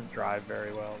doesn't drive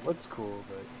very well. It looks cool,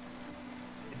 but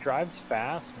it drives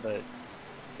fast, but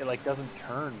it like doesn't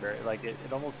turn very like it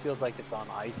almost feels like it's on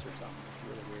ice or something. It's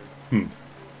really weird. Hmm.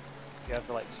 You have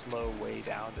to like slow way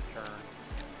down to turn.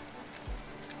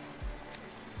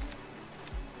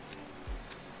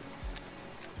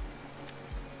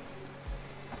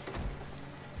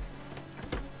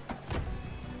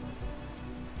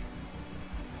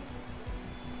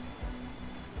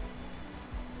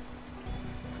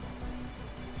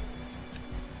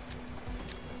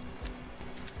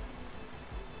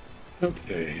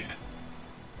 Okay.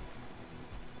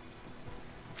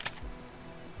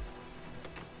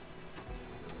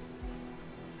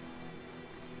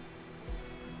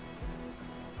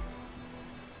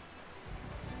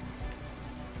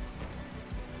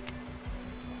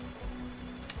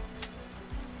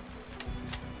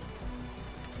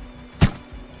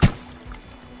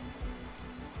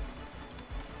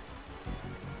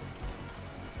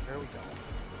 Where are we going?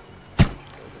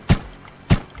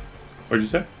 What'd you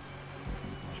say?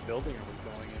 Which building are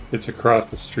we going in? It's across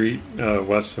the street,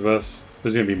 west of us.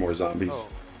 There's gonna be more zombies. Oh,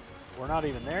 we're not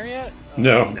even there yet? Oh,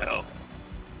 No, No.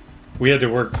 we had to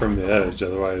work from the edge,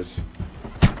 otherwise.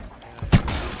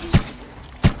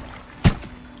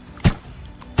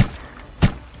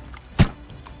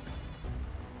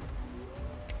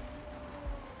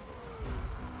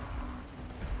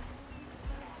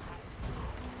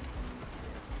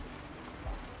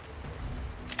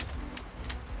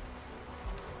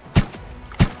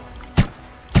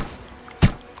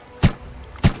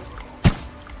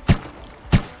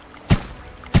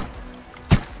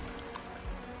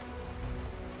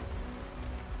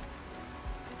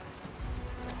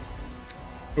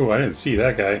 Oh, I didn't see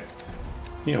that guy.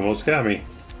 He almost got me.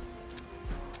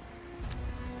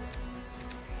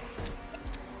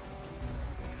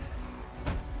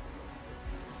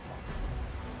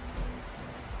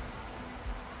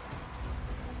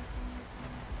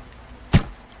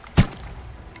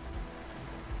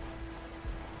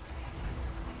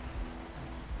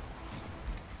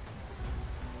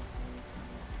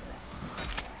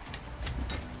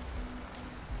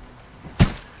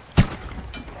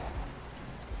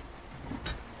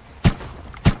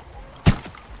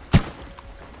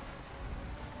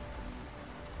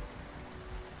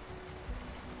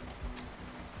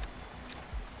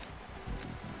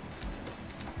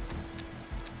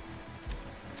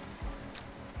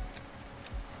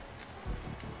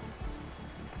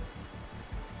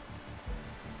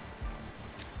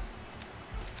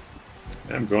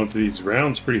 I'm going through these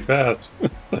rounds pretty fast.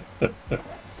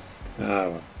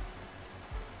 Oh.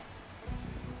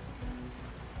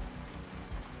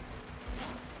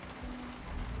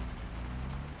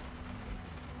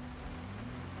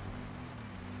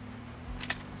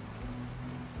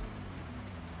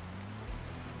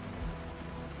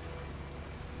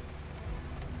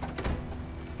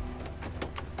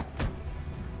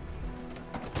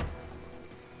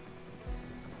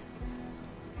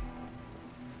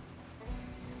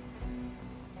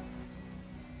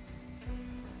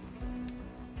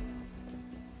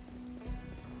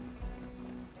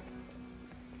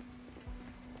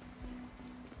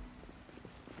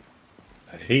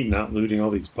 I hate not looting all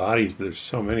these bodies, but there's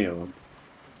so many of them.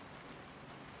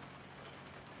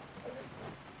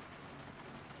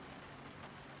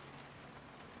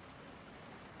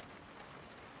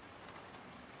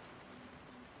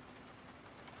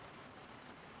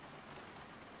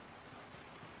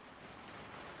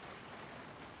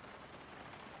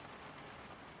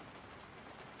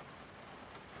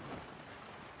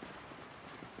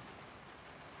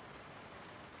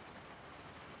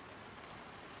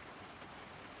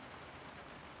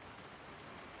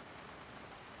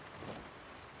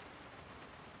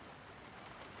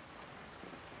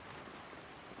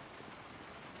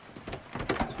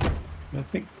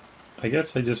 I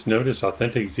guess I just noticed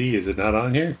Authentic Z. Is it not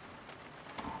on here?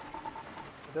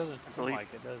 It doesn't seem like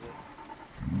it, does it?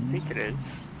 I think it is.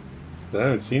 I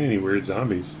haven't seen any weird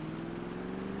zombies.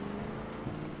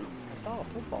 I saw a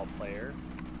football player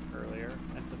earlier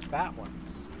and some fat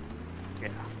ones. Yeah.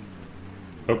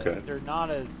 Okay. But they're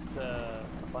not as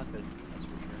abundant, that's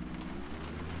for sure.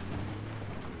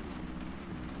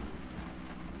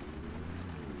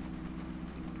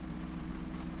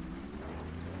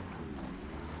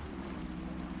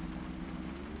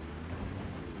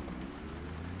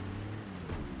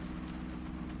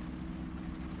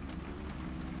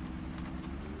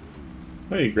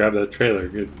 Oh, you grabbed that trailer.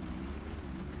 Good.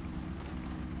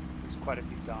 There's quite a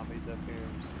few zombies up here.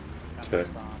 So kind Okay. of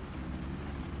stopped.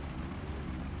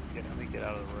 Yeah, let me get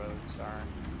out of the road, sorry.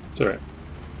 It's alright.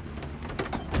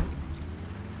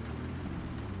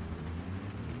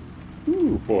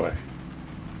 Ooh, boy.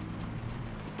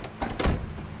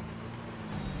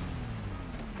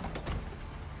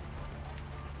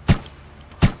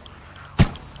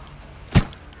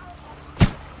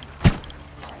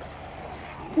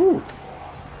 Ooh.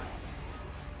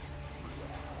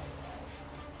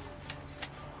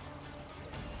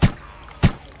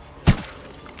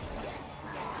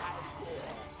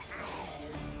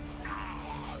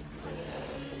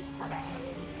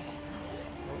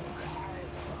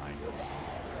 Behind us.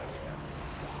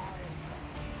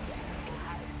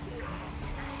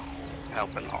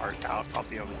 Helping Art out. I'll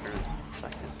be over here in a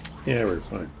second. Yeah, we're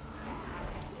fine.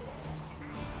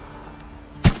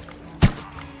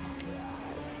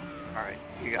 Alright,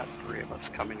 you got 3 of us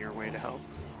coming your way to help.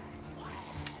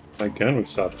 My gun would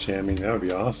stop jamming. That would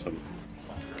be awesome.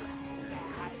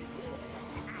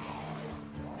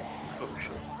 Oh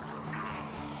shit.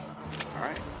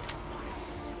 Alright.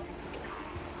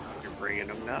 You're bringing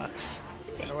them nuts.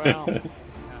 Well, yeah.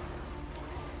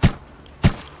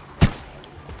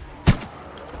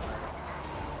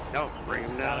 No, bring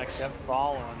Just them kinda nuts. kept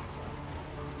following, so.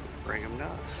 Bring them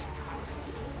nuts.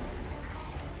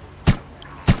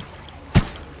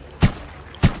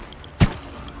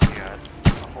 You got a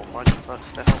whole bunch of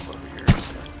us to help over here, so.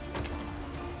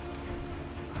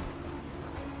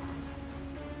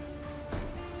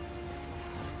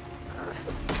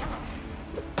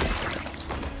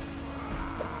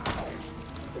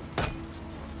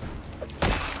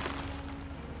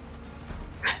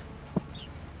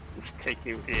 It's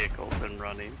taking vehicles and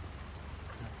running.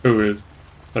 Who is?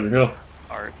 Underhill?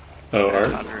 Art. Oh, Yeah,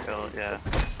 Art? Underhill, yeah.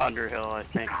 Underhill, I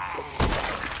think.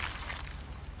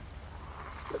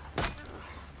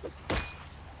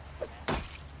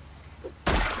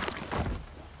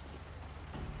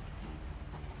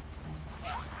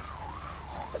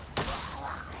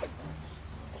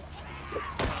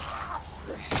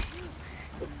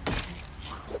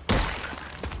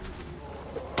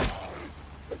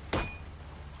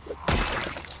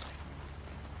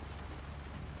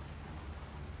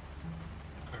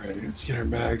 Alright, let's get our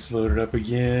bags loaded up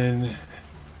again.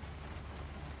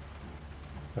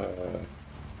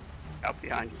 Out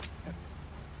behind you. Yep.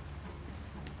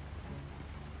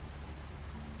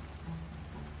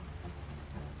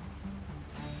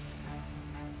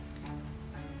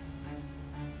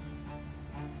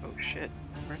 Oh shit,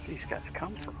 where'd these guys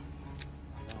come from?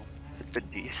 Is it the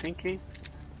desyncing?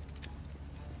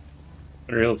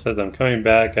 Unreal says, I'm coming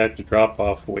back. I have to drop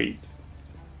off. Wait.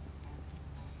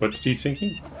 What's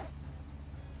desyncing?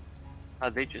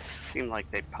 They just seem like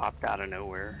they popped out of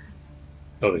nowhere.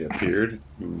 Oh, they appeared?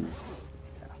 Hmm.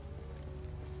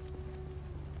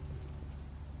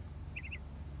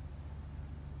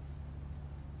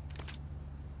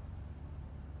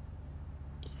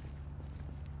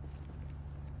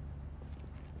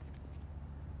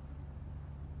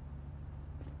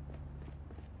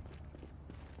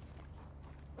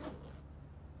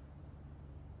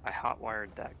 I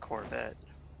hotwired that Corvette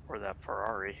or that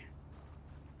Ferrari.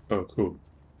 Oh, cool.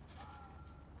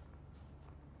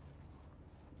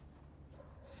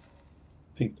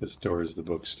 I think this door is the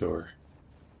bookstore.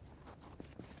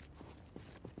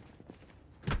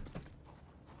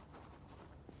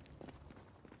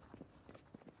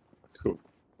 Cool.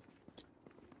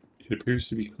 It appears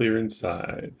to be clear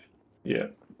inside. Yeah.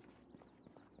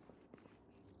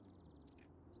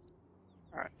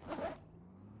 Alright.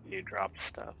 You dropped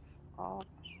stuff off.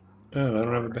 Oh, I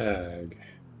don't have a bag.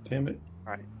 Damn it.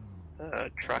 Alright. The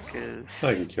truck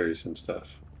I can carry some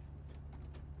stuff.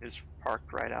 is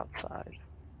parked right outside.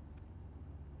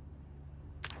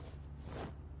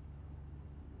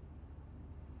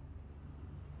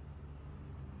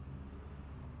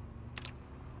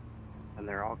 And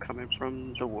they're all coming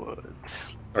from the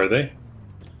woods. Are they?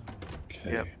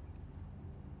 Okay. Yep.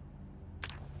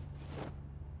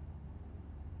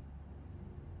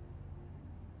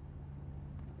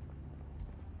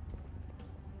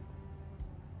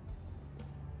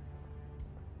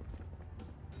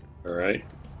 All right.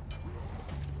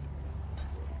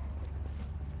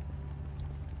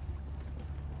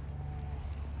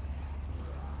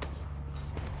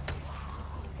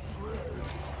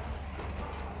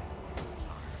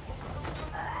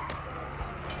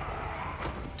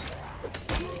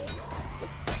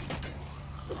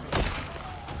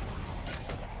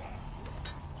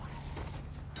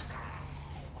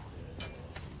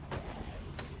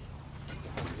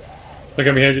 Look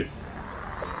at me, Hedge.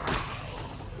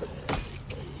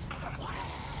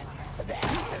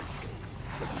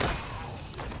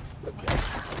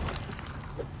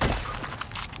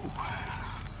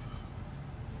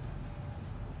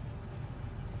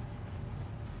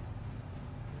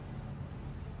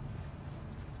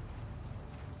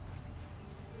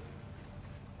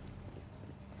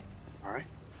 Alright.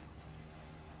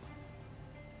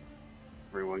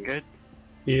 Everyone good?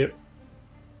 Yep.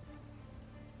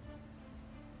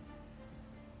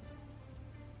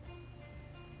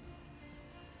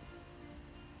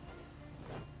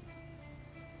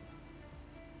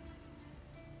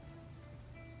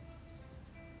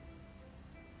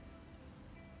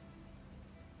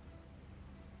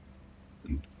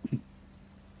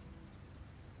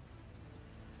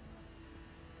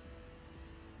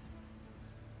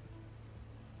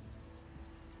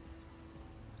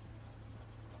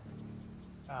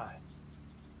 God,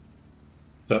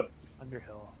 So,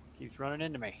 Underhill keeps running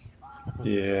into me.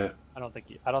 yeah. I don't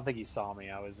think he saw me.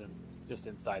 I was just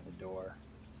inside the door.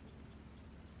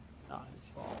 Not his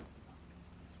fault.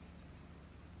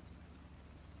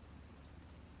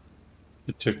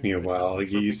 It took me a while to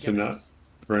get used to not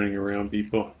running around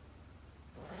people.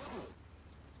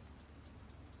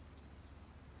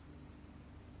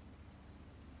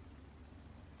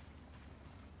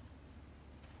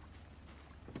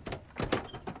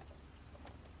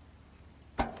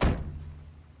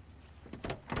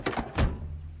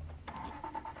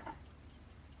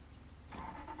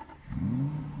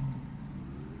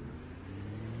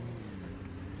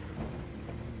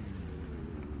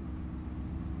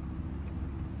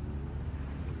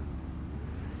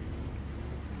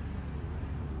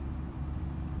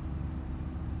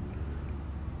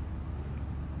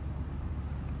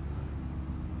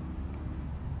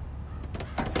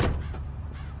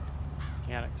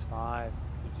 Mechanics 5.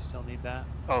 Did you still need that?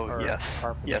 Oh, Or yes.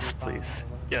 Carpentry Yes, 5, please. or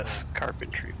whatever? Yes,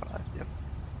 Carpentry 5. Yep.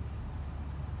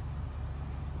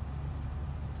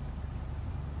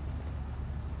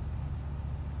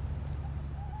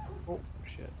 Oh,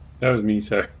 shit. That was me,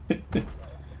 sorry.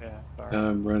 Yeah, sorry. Now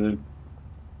I'm running.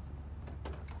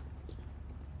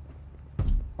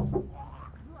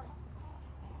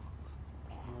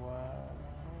 Wow.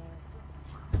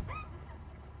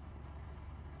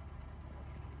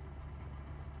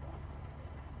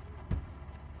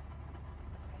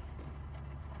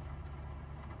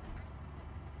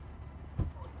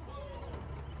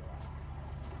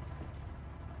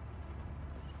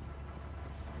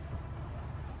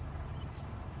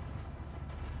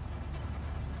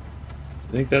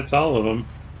 I think that's all of them.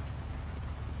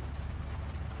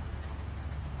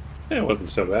 Yeah, it wasn't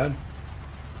so bad.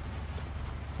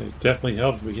 It definitely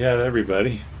helped. We had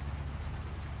everybody.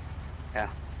 Yeah.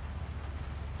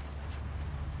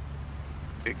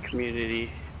 Big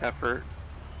community effort.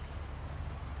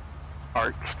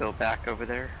 Art's still back over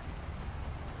there.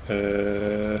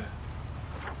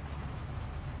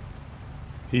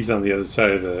 He's on the other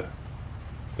side of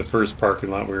the first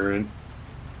parking lot we were in.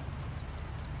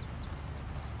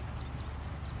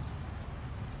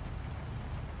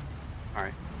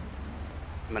 Alright.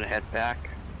 I'm gonna head back.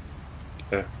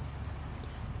 Okay.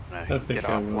 I'm I gonna think get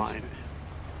I will. offline.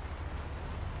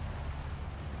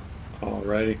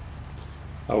 Alrighty.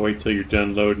 I'll wait till you're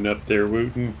done loading up there,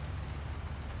 Wooten.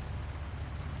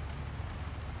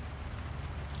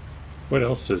 What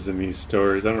else is in these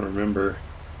stores? I don't remember.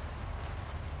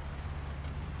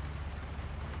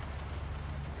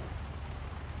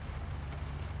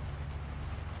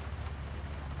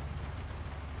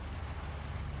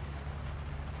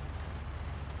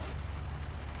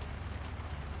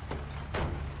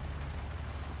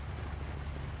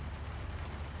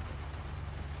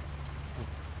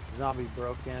 Zombie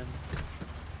broke in,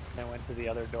 and went to the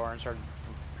other door and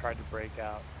tried to break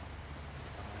out.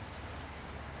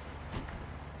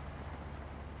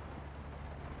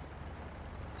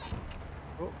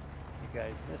 Oh, you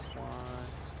guys missed one.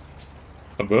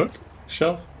 A book?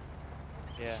 Shelf?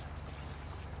 Yeah.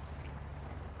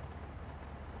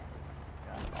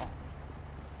 Got it all.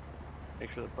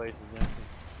 Make sure the place is empty.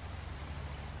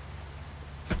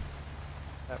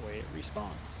 That way it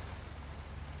respawns.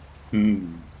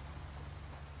 Hmm.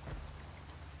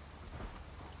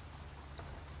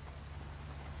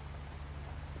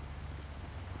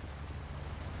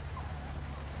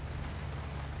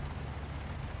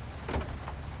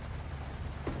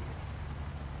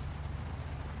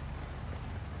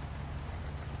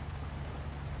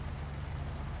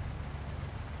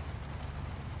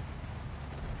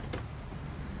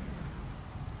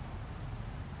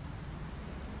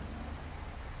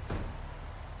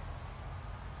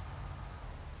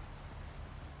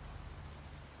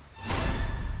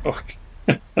 Oh.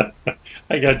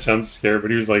 I got jump scared,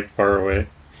 but he was like far away.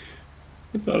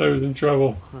 I thought I was in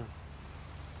trouble.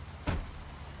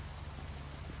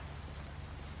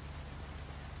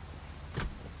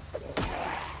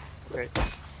 Great.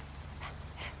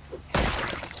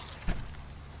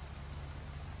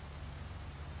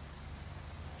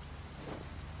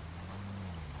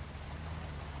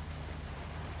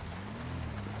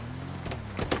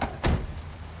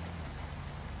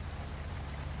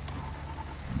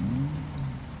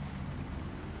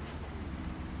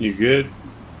 You good?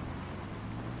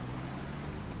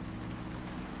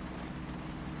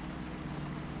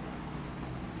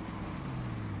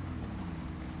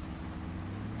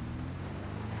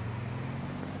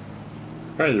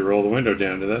 Tried to roll the window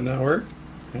down. Did that not work?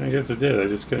 I guess it did. I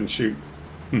just couldn't shoot.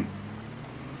 Hmm.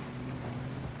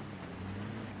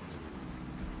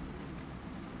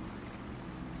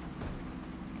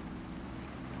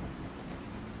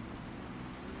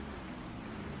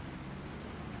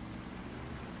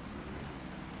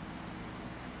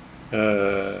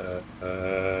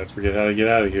 I forget how to get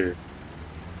out of here.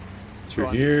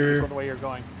 Through here. Go the way you're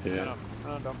going. Yeah.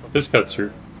 No, don't go. This cuts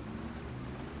through.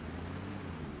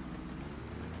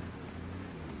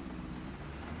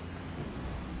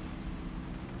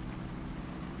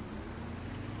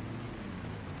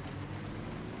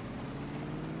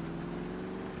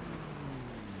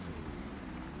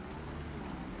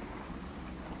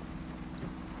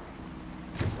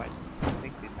 I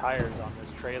think the tires on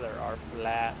this trailer are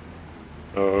flat.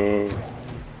 Oh.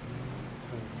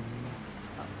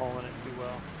 Not pulling it too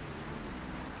well.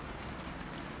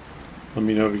 Let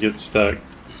me know if it gets stuck.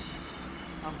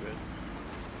 I'm good.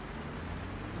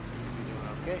 You're doing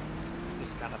okay.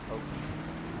 Just kind of poking.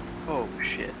 Oh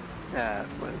shit. That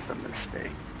was a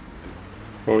mistake.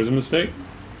 What was the mistake?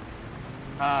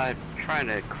 Trying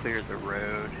to clear the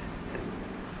road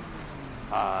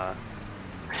and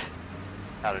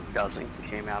about a dozen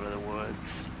came out of the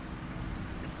woods.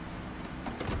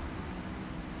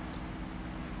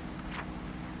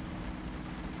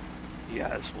 You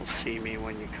guys will see me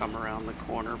when you come around the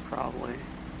corner probably.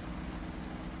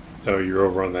 Oh, you're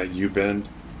over on that U-bend?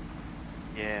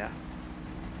 Yeah.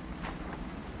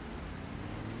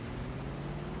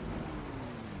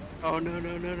 Oh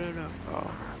no.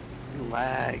 Oh,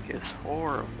 lag is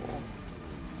horrible.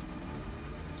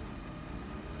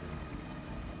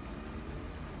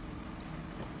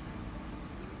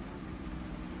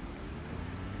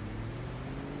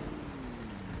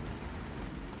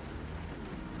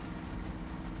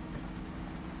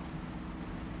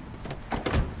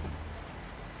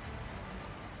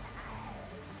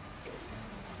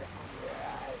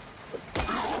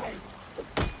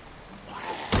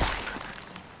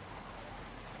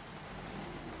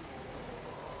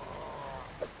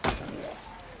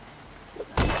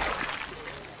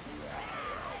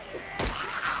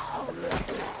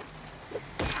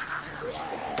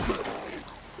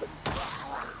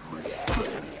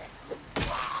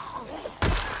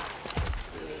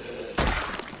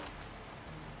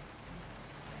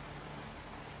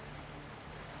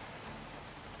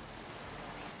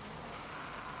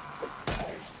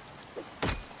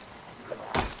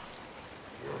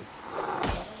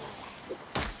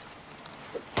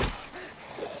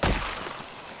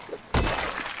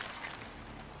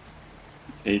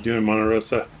 How you doing, Monte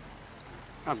Rosa?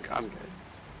 I'm good.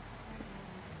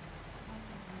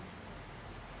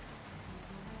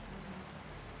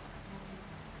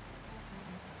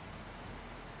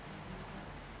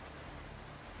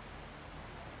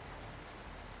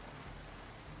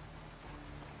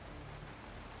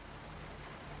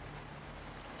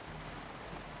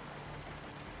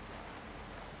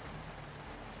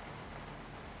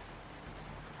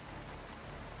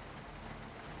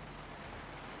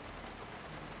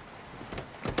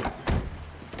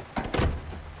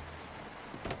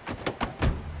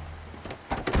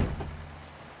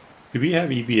 Do we have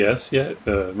EBS yet?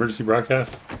 Emergency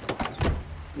broadcast?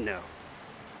 No.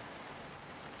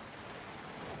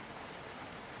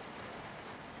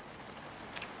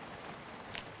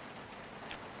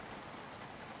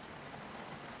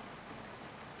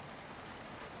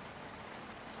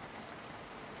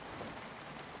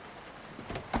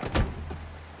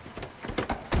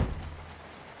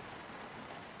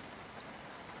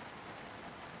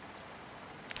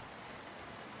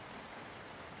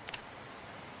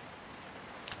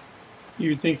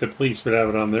 You'd think the police would have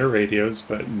it on their radios,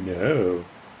 but no.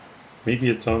 Maybe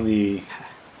it's on the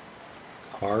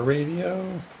car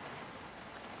radio?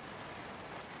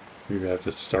 Maybe I have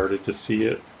to start it to see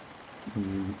it.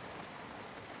 Usually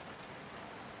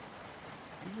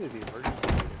the emergency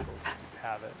vehicles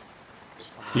have it.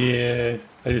 Yeah,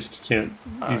 I just can't.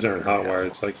 These aren't hot yeah.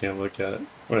 wired, so I can't look at it.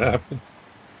 What happened?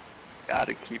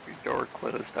 Gotta keep your door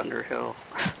closed, Underhill.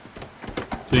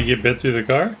 Did you get bit through the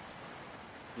car?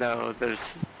 No,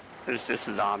 there's just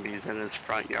zombies in his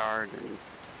front yard, and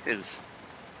his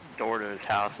door to his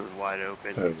house is wide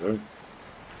open. Oh, no.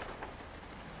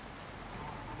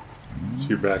 So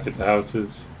you're back at the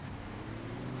houses.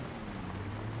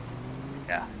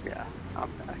 Yeah, I'm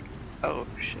back. Oh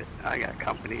shit, I got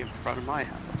company in front of my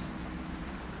house.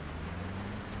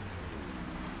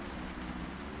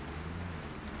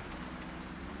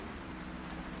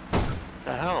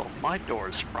 The hell, my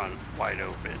door's front wide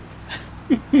open.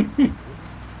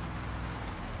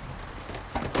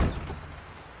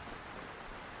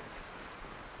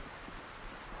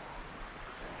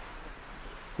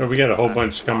 Oh, we got a whole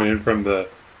bunch coming in from the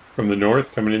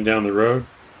north, coming in down the road.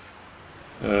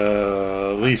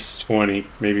 At least 20,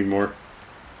 maybe more.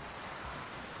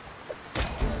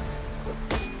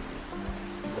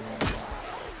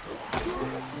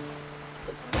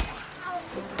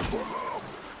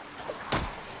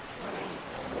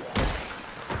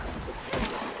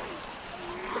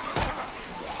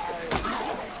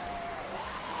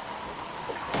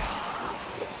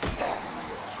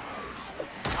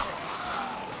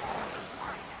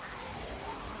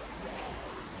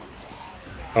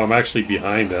 Oh, I'm actually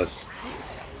behind us.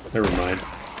 Never mind.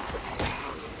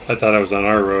 I thought I was on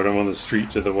our road. I'm on the street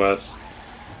to the west.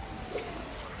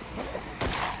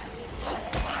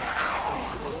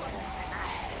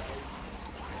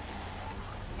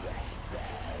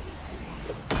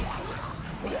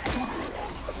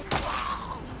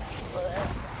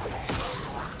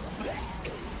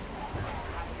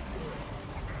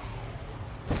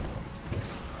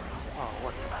 Oh,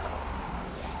 what the hell?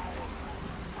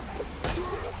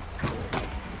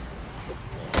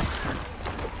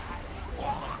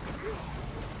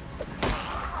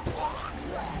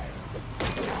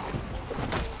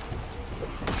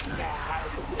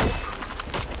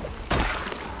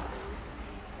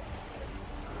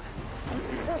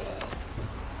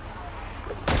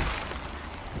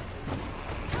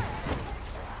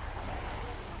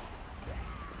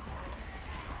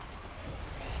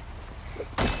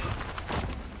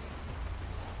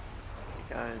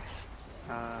 Guys,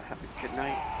 have a good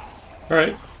night. All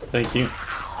right. Thank you.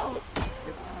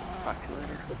 Talk to you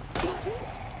later.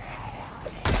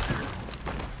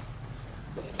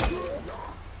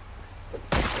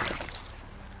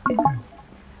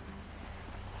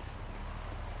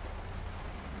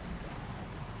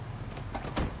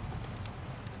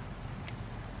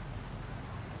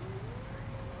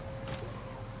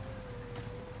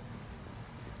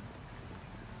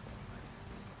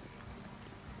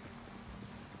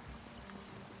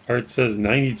 Art says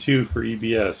 92 for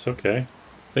EBS. Okay.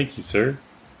 Thank you, sir.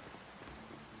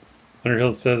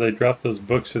 Underhill says I dropped those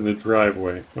books in the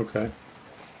driveway. Okay.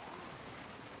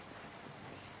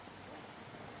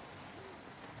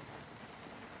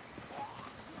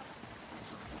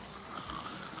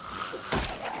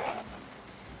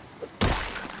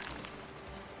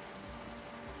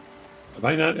 Have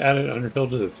I not added Underhill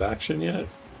to the faction yet?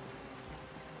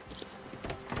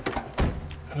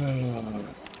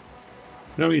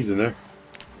 No, he's in there.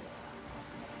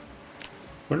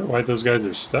 Wonder why those guys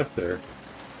are stuck there.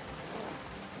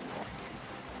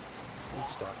 He's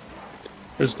stuck.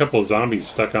 There's a couple of zombies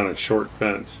stuck on a short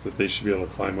fence that they should be able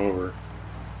to climb over.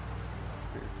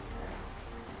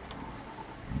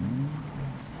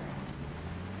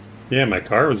 Yeah, my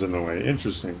car was in the way.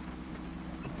 Interesting.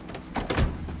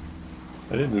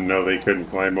 I didn't know they couldn't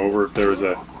climb over if there was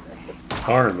a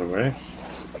car in the way.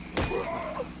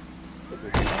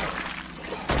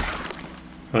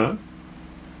 Huh?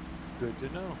 Good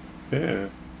to know. Yeah.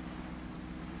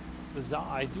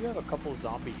 I do have a couple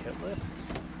zombie hit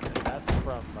lists, and that's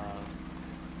from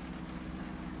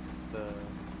the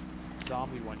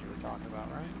zombie one you were talking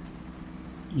about, right?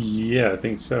 Yeah, I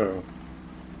think so.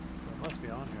 So it must be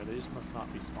on here. They just must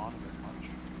not be spawning as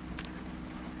much.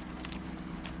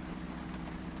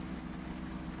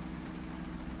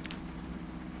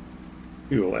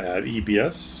 We will add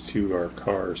EBS to our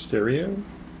car stereo.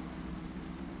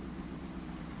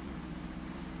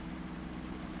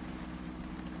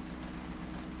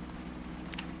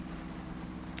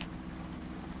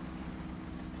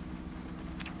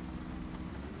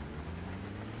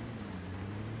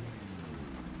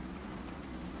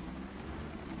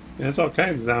 And there's all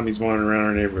kinds of zombies wandering around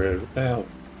our neighborhood. What the hell?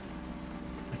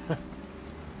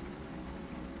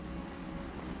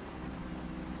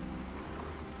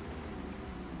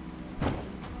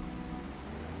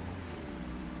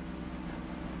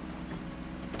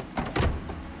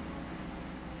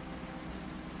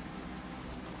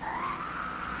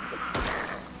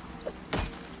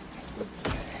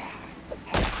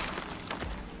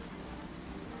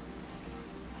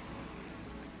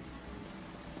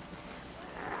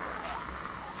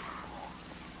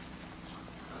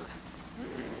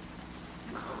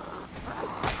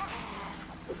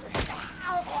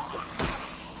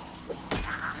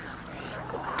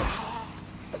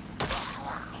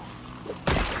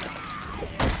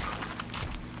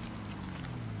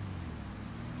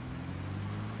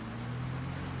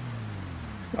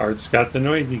 Art's got the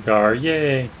noisy car.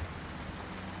 Yay!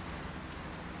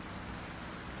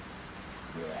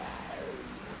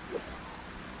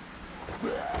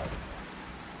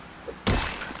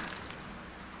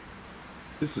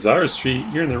 This is our street.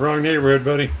 You're in the wrong neighborhood,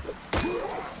 buddy.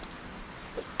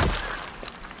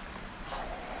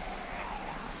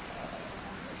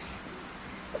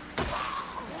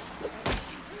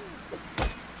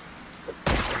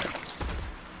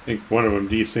 I think one of them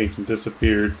desynced and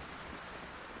disappeared.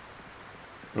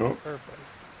 Oh. Perfect.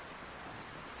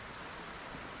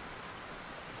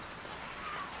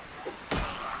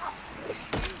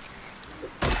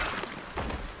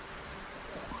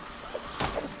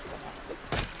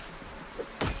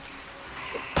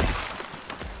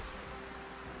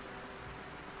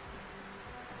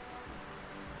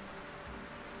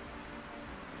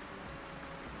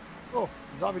 Oh,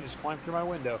 zombie just climbed through my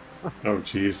window. Oh,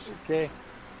 jeez. Okay.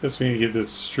 Guess we need to get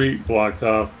this street blocked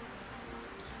off.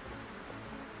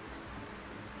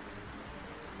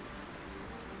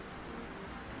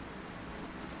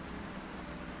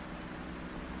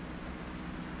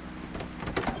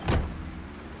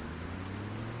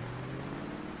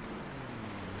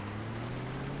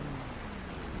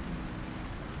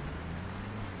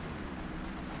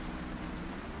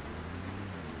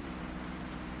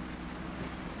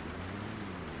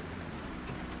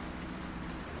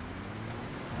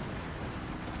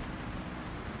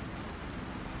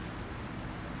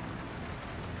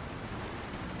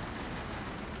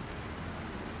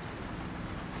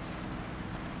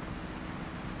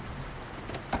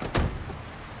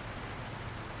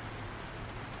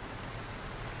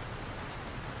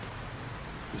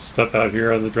 Stuff out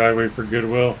here on the driveway for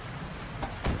Goodwill.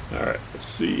 Alright, let's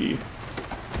see.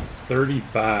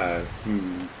 35.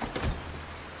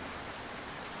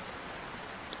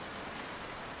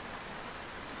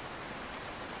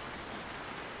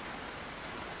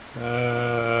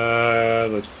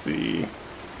 Let's see.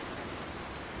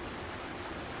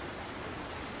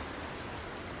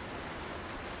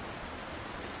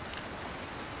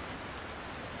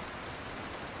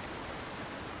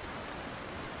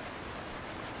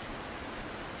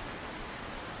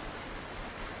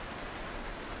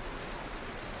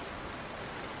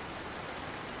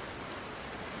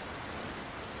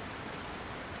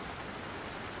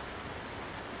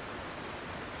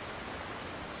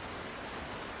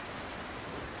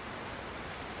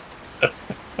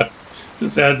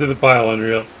 Just add to the pile,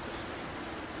 Unreal.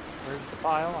 Where's the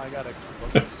pile? I got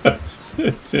extra books.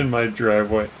 It's in my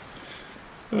driveway.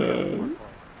 Let's work for it.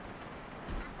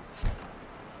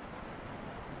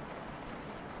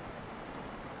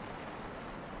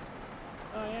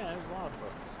 Oh yeah, there's a lot of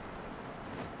books.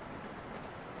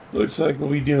 Looks like we'll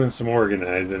be doing some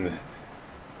organizing.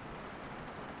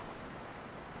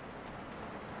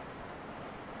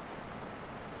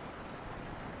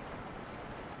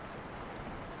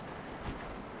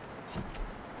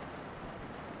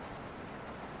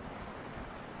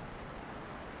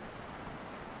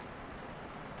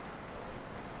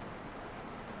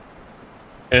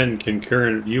 and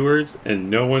concurrent viewers, and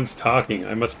no one's talking.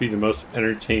 I must be the most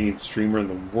entertaining streamer in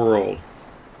the world.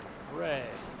 Hooray.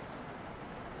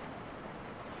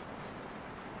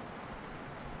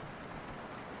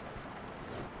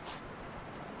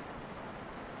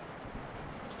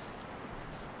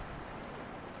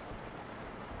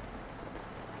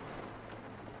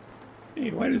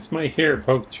 Hey, why does my hair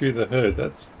poke through the hood?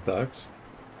 That sucks.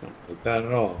 Don't like that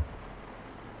at all.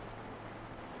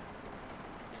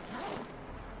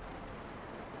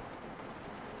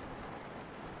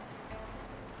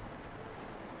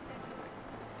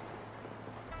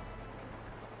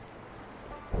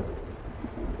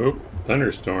 Oop,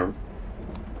 thunderstorm.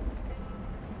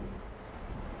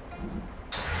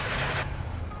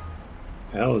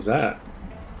 The hell is that?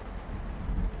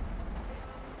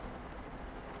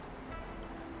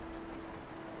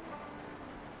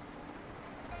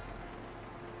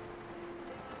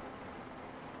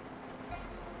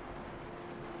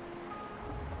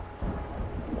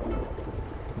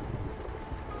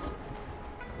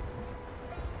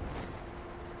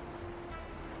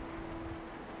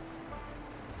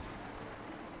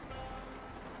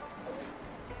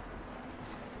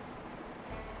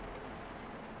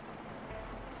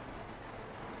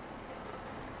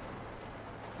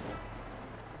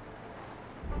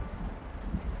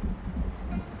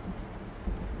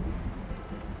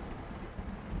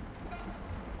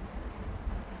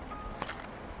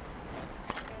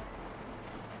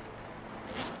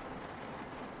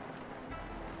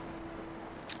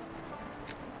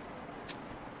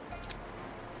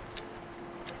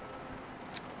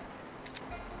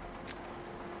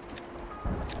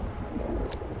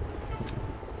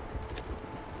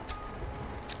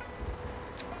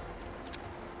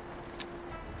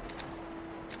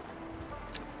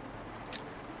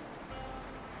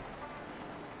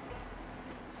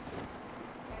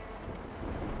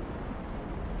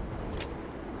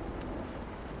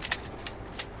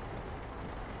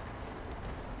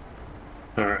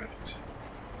 All right.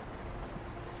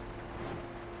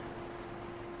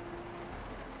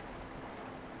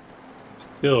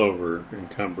 Still over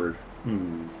encumbered.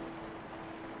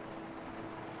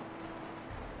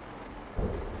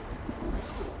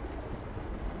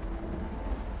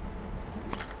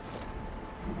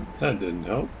 That didn't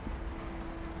help.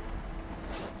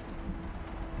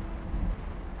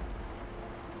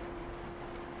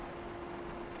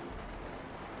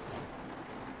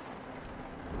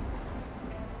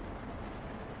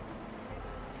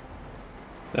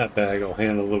 That bag will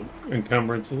handle the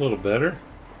encumbrance a little better.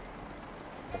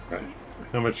 All right.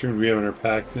 How much room do we have in our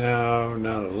pack now?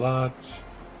 Not a lot.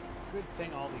 Good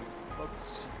thing all these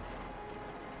books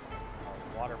are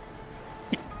waterproof.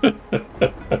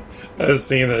 I was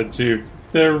seeing that too.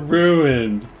 They're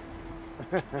ruined.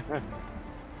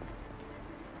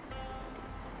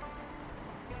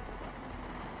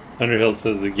 Underhill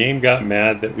says the game got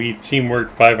mad that we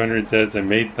teamworked 500 sets and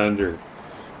made thunder.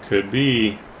 Could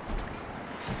be.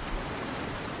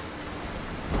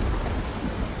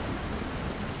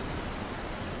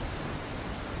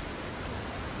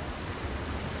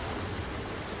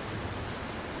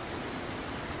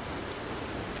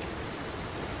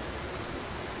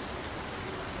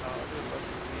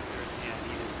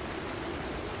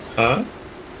 Huh?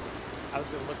 I was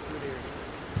going to look through there to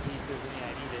see if there's any I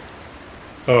needed.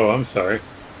 Oh, I'm sorry.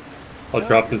 I'll No,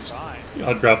 drop you're this. fine.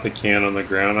 I'll drop the can on the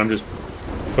ground. I'm just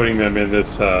putting them in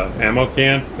this ammo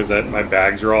can because my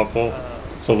bags are all full.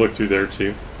 So look through there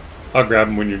too. I'll grab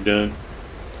them when you're done.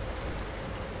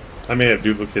 I may have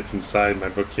duplicates inside my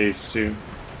bookcase too.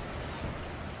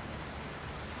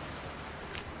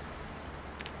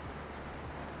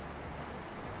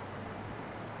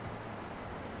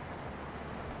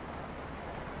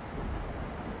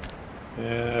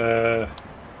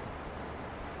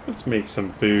 Let's make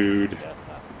some food. Yes,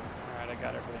 alright, I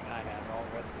got everything I have. All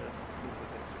the rest of this is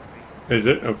duplicates for me. Is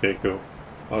it? Okay, cool.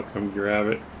 I'll come grab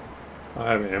it.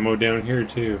 I have ammo down here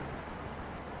too.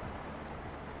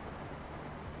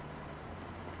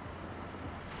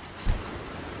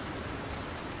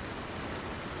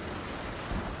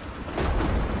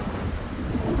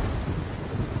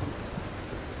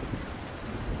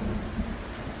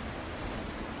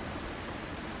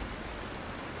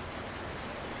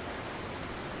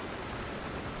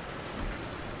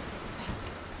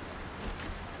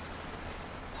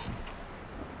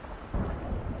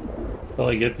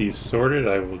 Until I get these sorted,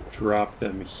 I will drop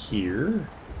them here.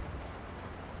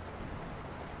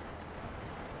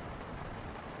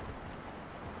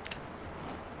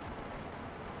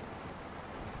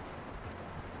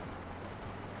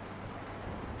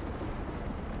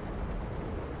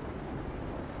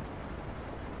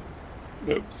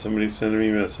 Nope, somebody's sending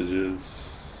me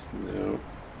messages. No.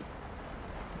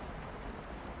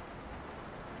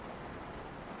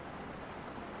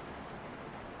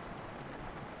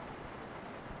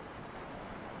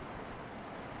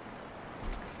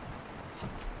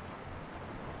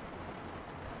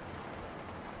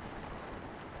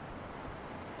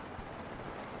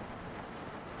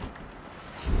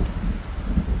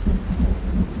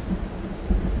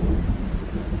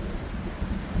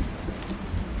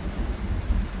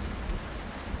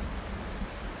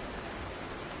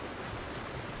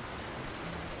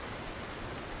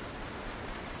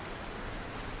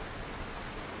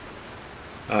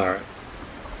 All right.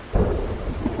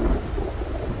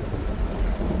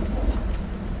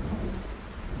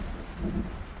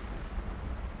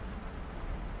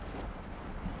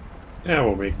 Now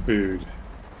we'll make food.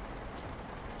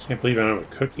 Can't believe I don't have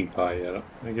a cooking pot yet.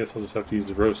 I guess I'll just have to use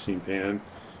the roasting pan.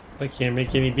 I can't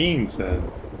make any beans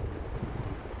then.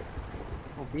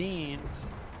 Well, beans.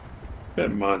 I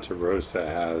bet Monte Rosa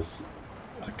has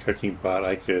a cooking pot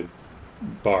I could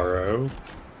borrow.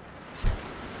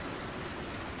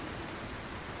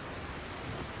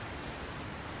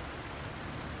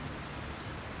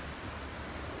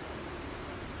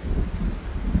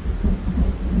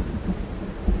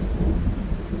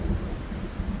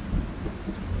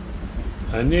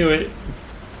 I knew it.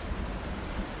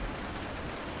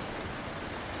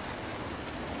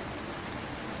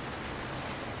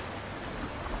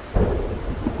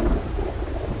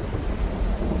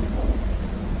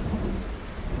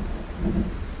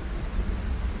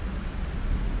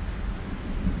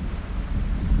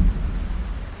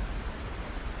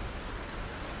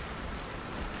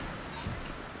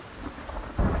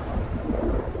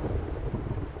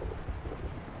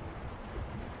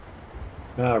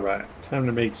 All right, time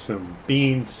to make some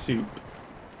bean soup.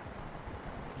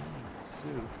 Bean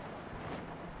soup.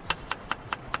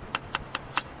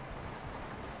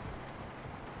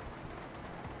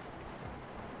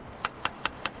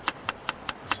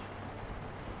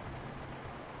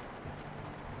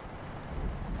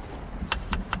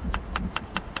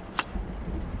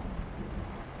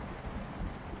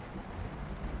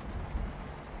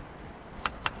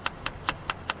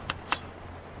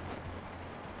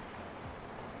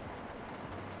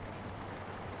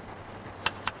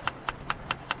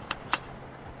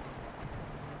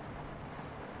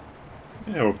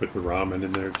 Yeah, we'll put the ramen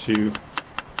in there too.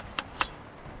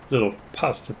 Little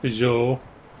pasta fagioli.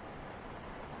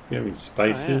 You have any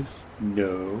spices?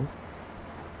 No.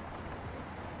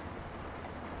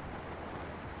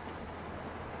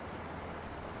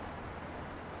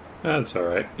 That's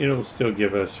alright. It'll still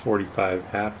give us 45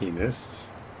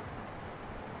 happiness.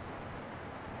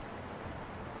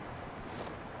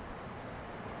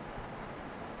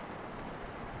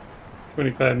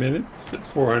 "25 minutes at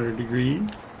 400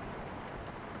 degrees.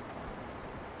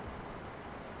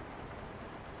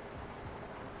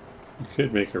 You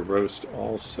could make a roast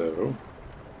also.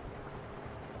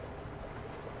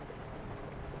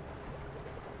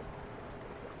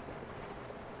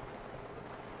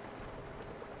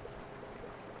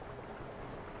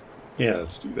 Yeah,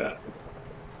 let's do that.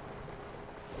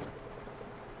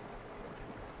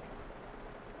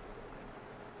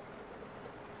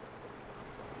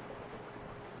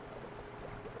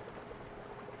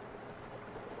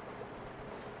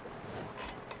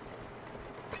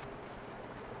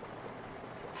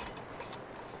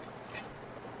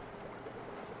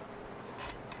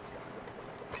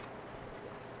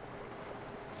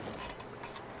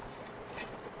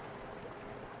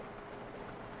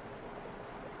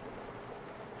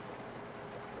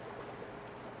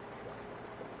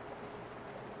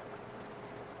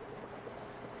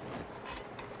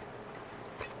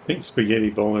 I think spaghetti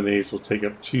bolognese will take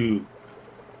up two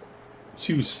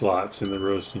slots in the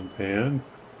roasting pan.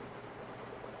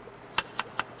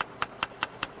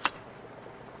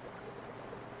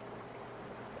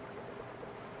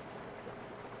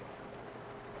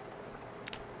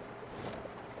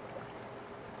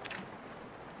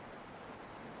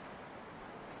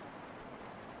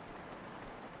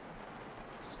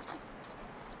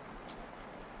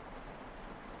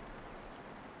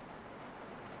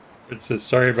 It says,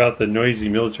 "Sorry about the noisy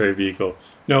military vehicle."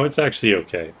 No, it's actually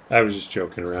okay. I was just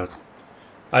joking around.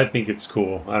 I think it's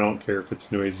cool. I don't care if it's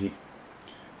noisy.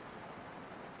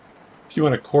 If you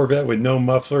want a Corvette with no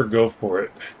muffler, go for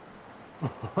it.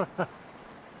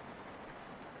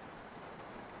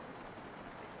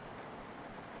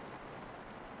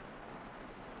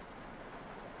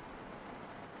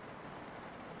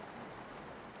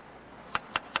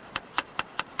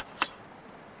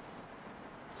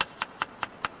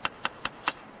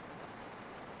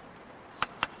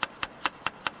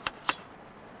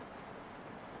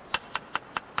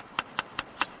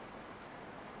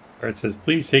 Alright, it says,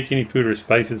 please take any food or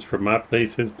spices from my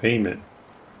place as payment.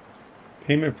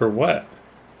 Payment for what?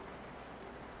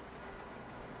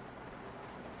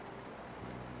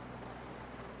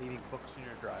 Leaving books in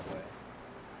your driveway.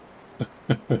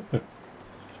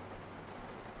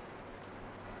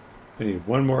 I need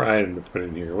one more item to put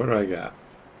in here. What do I got?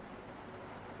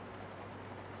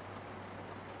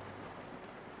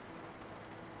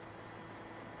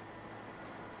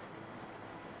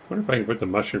 I wonder if I can put the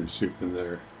mushroom soup in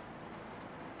there.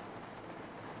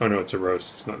 Oh no, it's a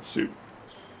roast. It's not soup.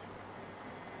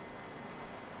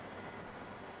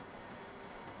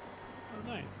 Oh,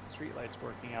 nice. The street light's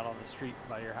working out on the street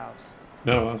by your house.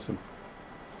 No, awesome.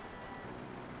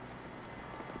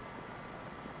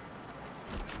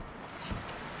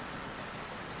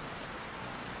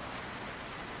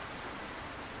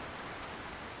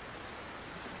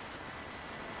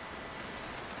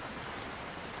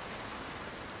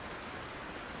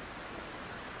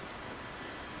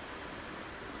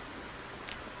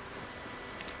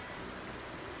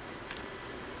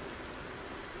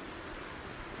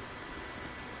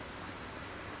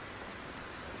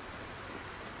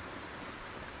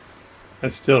 I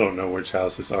still don't know which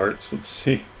house is Art's. Let's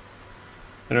see.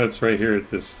 I know it's right here at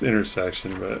this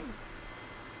intersection, but...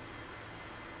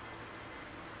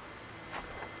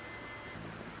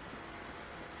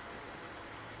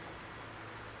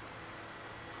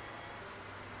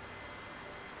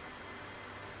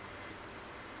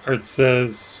 Art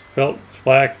says, felt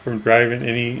flack from driving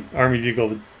any army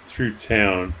vehicle through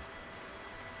town.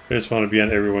 I just want to be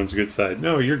on everyone's good side.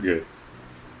 No, you're good.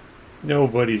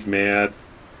 Nobody's mad.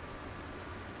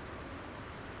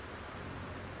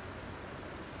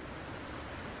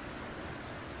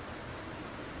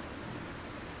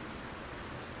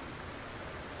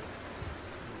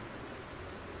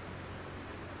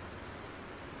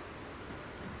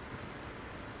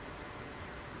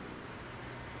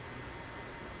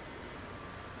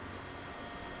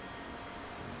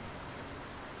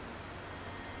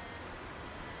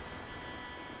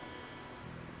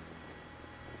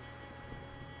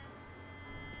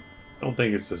 I don't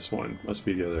think it's this one. Must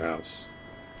be the other house.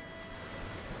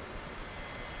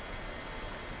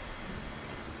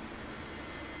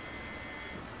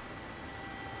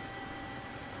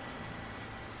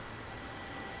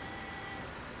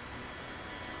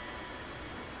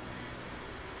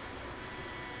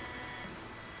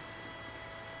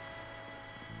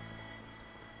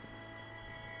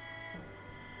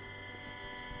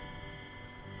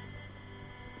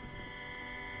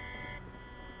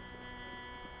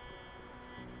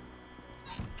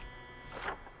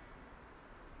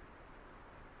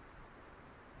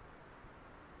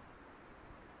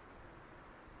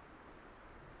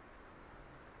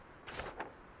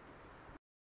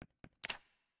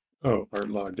 Oh, Art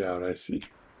logged out, I see.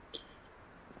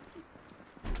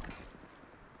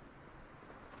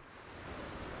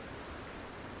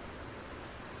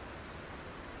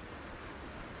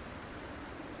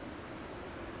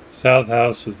 South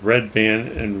house with red van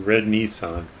and red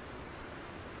Nissan.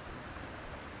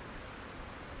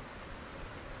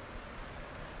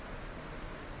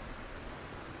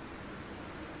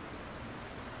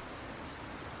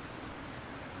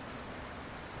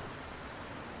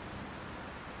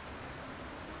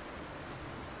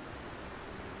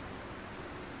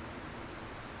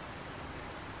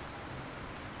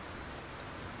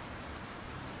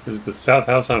 Is it the South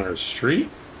house on our street?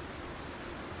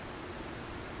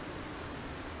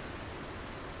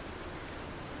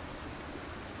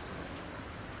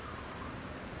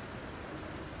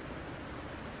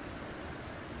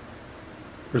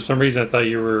 For some reason I thought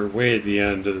you were way at the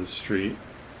end of the street.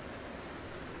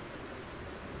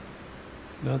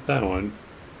 Not that one.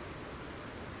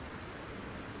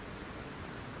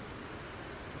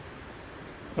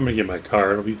 I'm gonna get my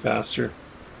car, it'll be faster.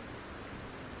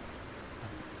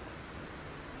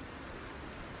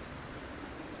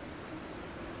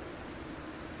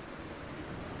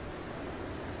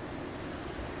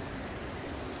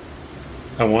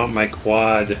 I want my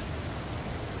quad.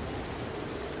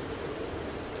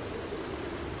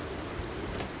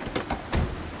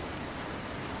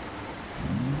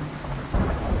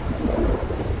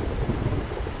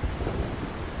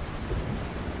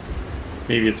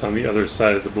 Maybe it's on the other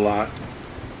side of the block.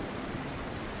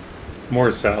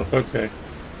 More south, okay.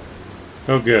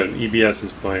 Oh good, EBS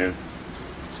is playing.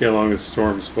 See how long this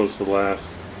storm's supposed to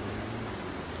last.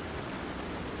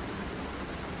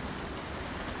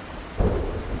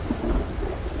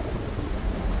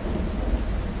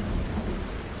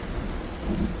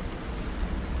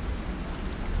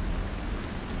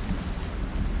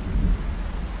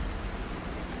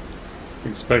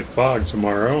 Expect fog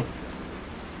tomorrow.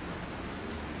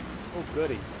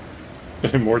 Goody.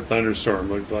 More thunderstorm,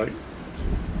 looks like.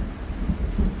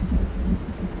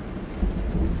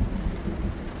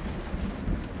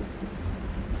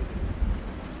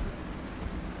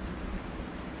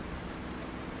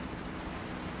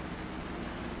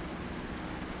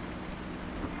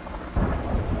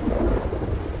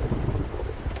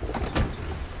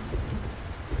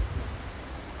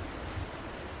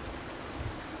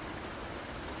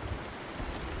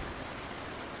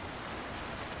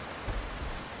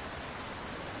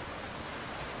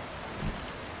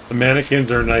 The mannequins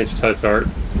are a nice touch art.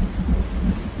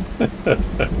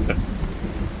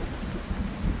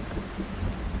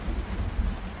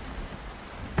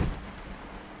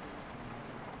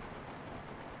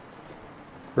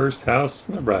 First house,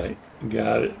 right.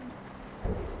 Got it.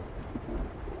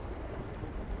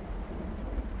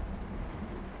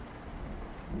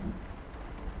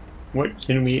 What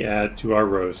can we add to our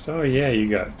roast? Oh yeah, you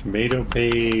got tomato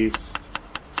paste,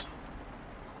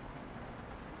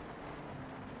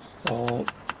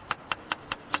 salt,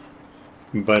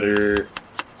 butter.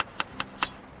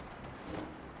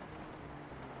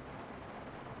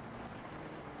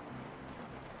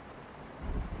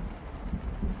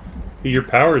 Your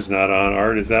power's not on,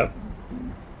 Art. Is that,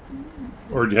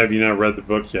 or have you not read the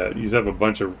book yet? You just have a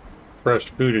bunch of fresh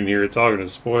food in here. It's all going to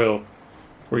spoil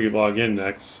before you log in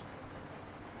next.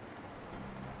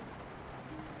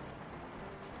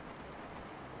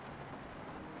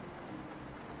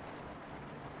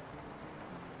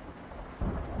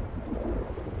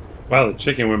 Wow, the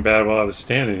chicken went bad while I was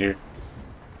standing here.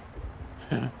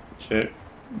 Okay.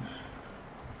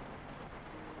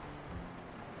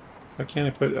 Why can't I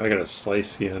put... I gotta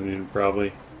slice the onion,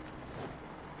 probably.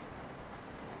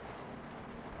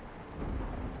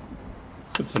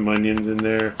 Put some onions in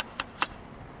there.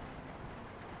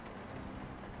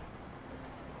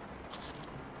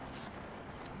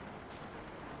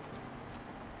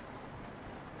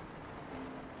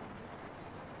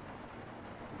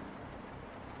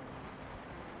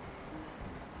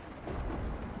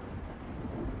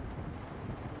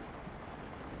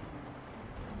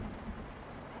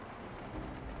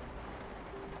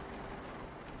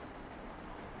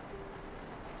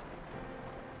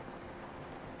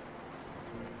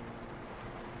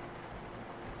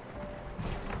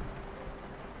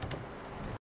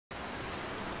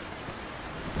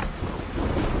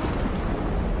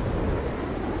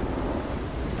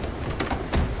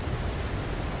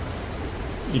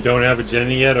 You don't have a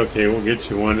Jenny yet? Okay, we'll get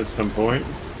you one at some point.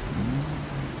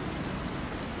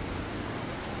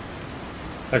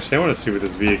 Actually, I want to see what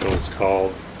this vehicle is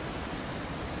called.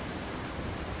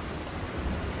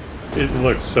 It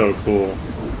looks so cool.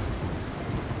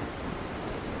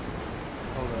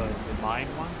 Oh, the mine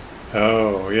one?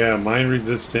 Oh, yeah, mine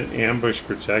resistant, ambush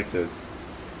protected.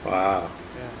 Wow.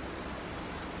 Yeah.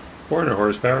 400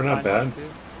 horsepower, not bad.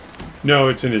 No,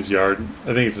 it's in his yard.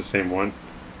 I think it's the same one.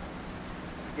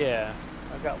 Yeah,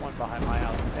 I've got one behind my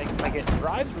house. Like it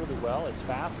drives really well, it's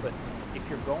fast, but if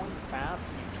you're going fast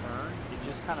and you turn, it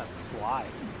just kind of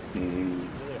slides. It's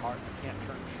really hard. You can't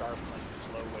turn sharp unless you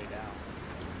slow way down.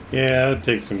 Yeah, it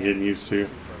takes some getting used to.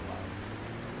 Super light.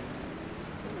 It's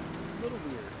a little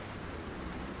weird.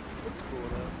 Looks cool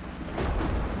though.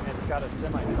 And it's got a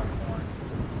semi-truck horn.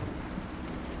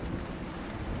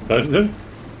 Does it?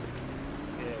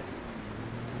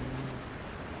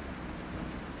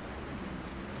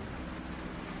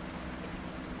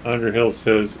 Underhill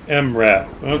says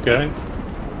MRAP. Okay.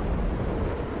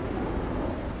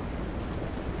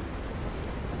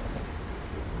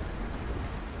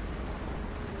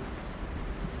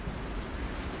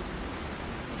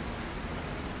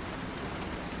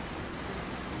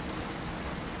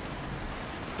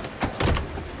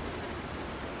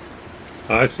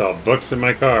 I saw books in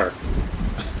my car.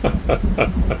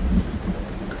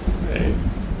 Hey.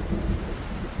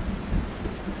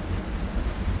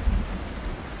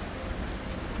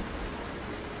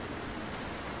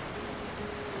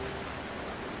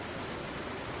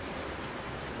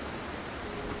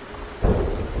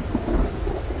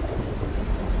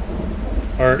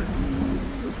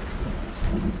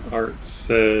 Art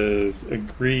says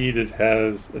agreed. It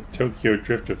has a Tokyo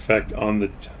drift effect on the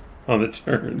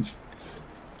turns.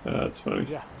 That's funny.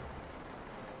 Yeah,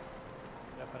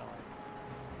 definitely.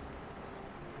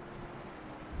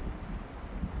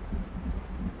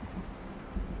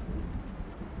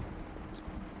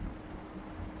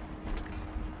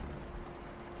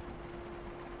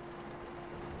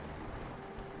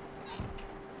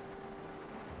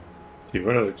 See,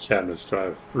 what other cabinets do I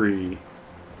have free?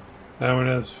 That one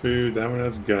has food, that one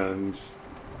has guns.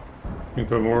 You can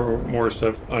put more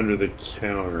stuff under the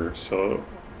counter, so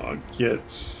I'll get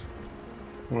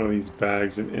one of these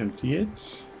bags and empty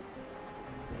it.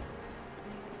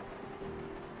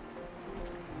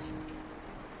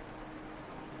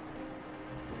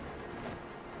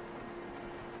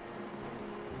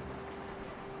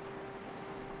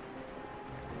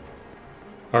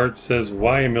 Art says,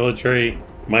 why a military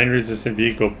mine-resistant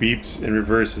vehicle beeps and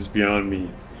reverses beyond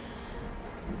me?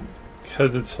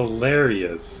 Because it's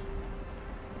hilarious.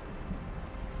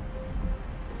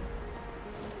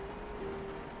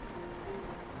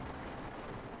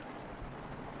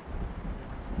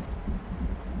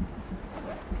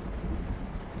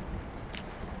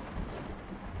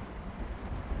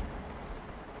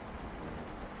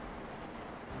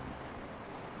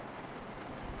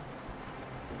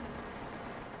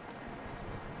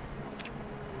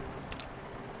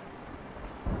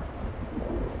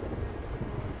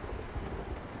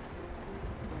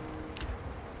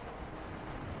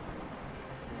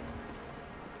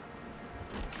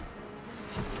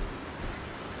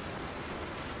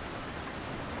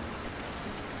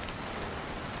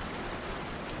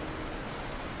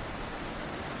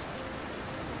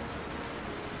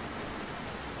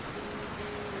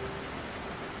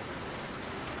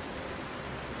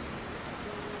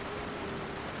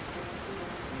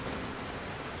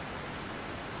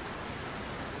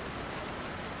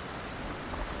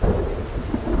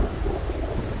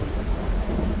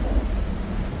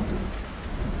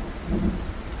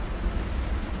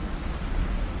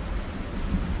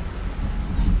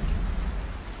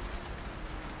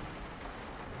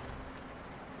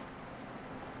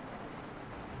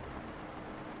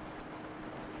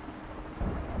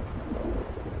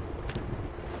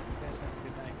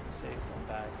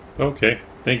 Okay,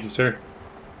 thank you, sir.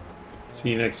 See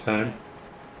you next time.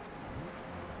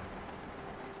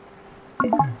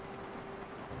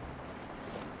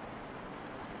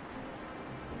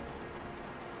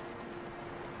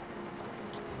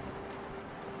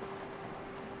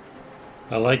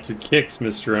 I like your kicks,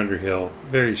 Mr. Underhill.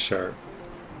 Very sharp.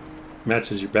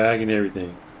 Matches your bag and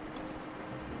everything.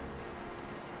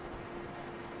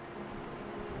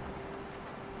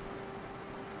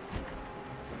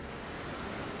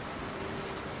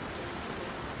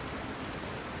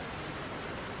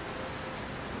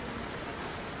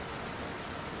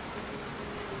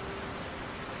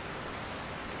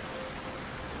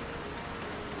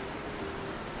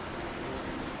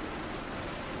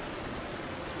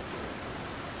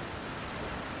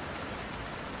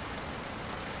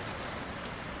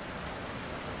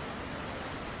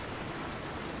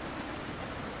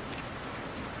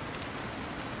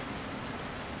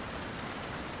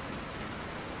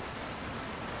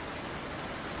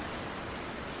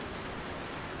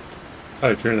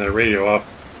 Probably turn that radio off.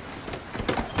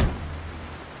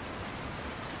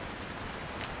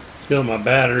 Kill my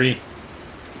battery.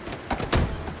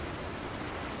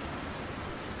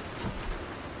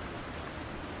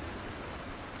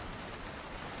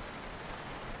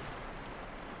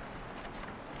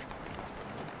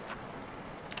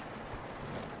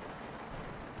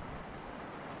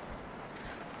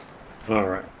 All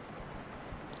right.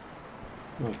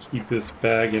 I'll keep this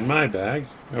bag in my bag.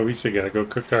 Oh, we still gotta go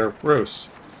cook our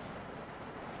roast.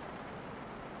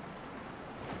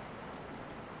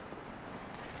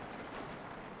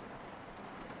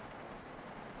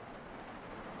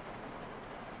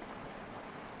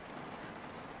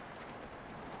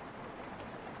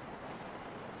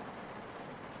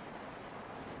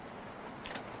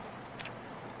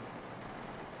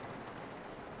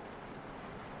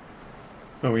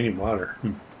 Oh, we need water.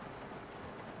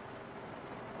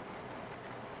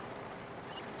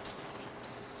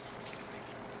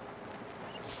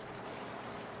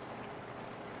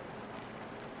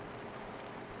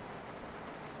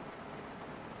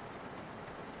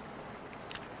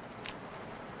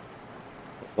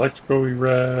 Electrical we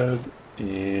read,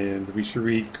 and we should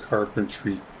read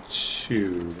carpentry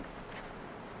 2.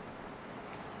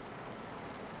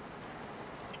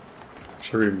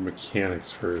 Should read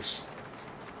mechanics first.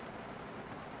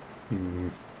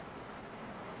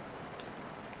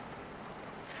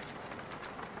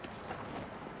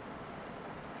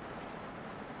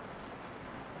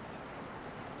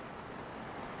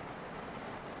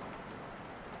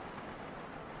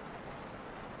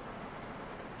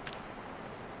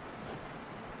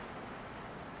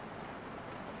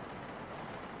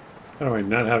 How do I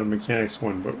not have a mechanics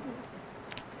 1, but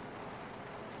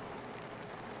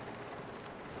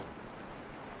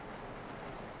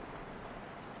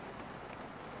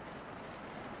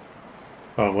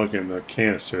oh, I'm looking at the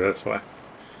canister, that's why.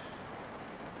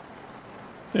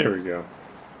 There we go.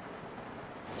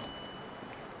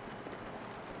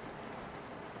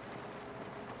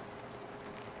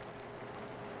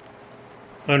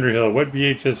 Underhill, what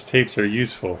VHS tapes are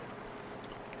useful?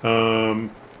 Any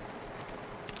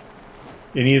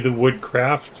of the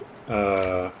Woodcraft,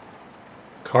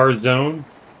 Car Zone.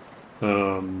 Why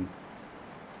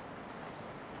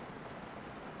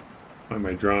am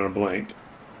I drawing a blank?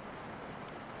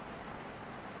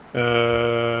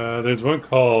 There's one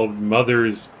called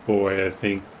Mother's Boy, I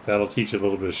think. That'll teach you a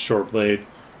little bit of short blade.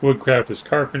 Woodcraft is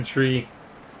carpentry.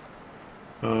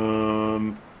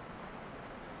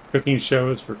 Cooking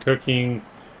shows for cooking.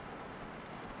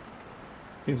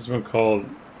 I think there's one called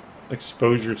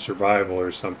Exposure Survival or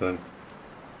something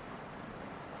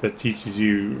that teaches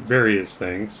you various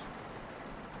things.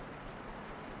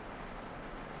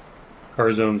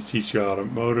 Car zones teach you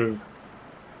automotive.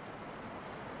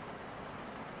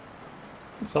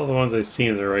 That's all the ones I see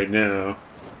in there right now.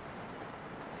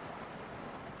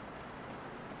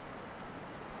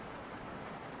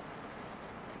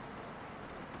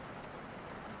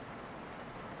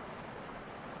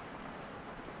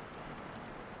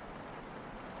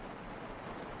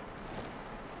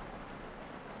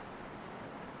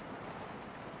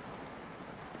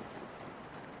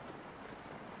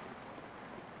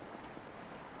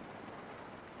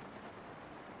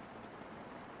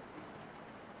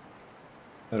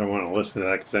 I don't want to listen to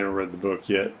that because I haven't read the book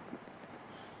yet.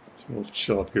 So we'll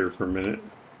chill up here for a minute.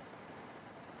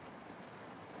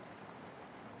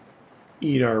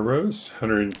 Eat our roast,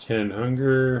 110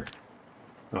 hunger.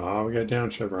 Oh, we got down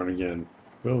chevron again.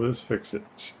 Will this fix it?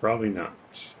 Probably not.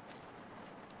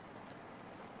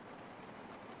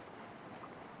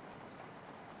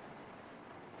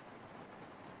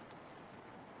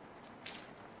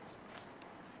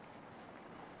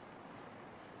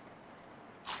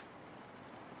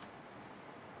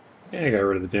 Yeah, I got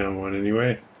rid of the down one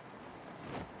anyway.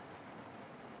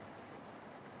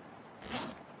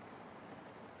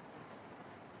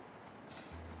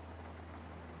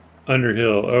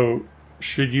 Underhill. Oh,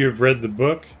 should you have read the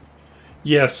book?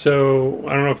 Yeah, so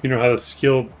I don't know if you know how the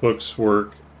skill books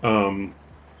work.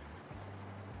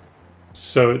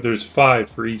 So there's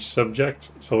 5 for each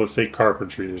subject. So let's say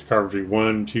carpentry. There's carpentry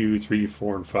 1, 2, 3,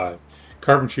 4, and 5.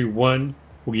 Carpentry 1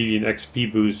 will give you an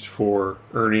XP boost for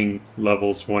earning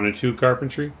levels 1 and 2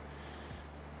 carpentry.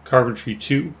 Carpentry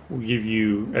 2 will give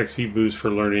you XP boost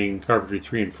for learning carpentry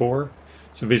 3 and 4.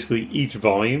 So basically each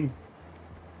volume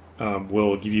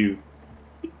will give you,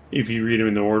 if you read them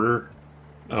in the order,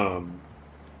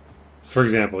 for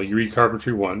example, you read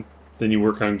carpentry 1, then you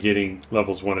work on getting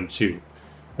levels 1 and 2.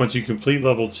 Once you complete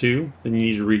level 2, then you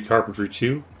need to read carpentry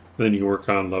 2, and then you work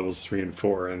on levels 3 and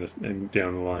 4 and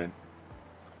down the line.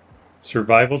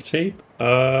 Survival tape?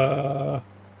 Well,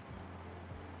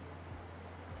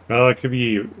 it could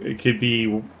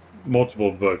be multiple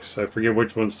books. I forget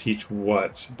which ones teach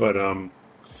what, but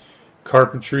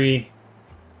carpentry,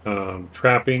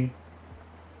 trapping,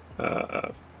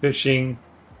 fishing,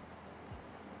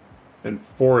 and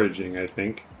foraging, I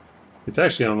think. It's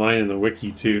actually online in the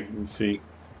wiki too. You can see.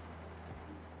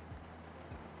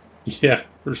 Yeah,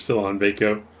 we're still on,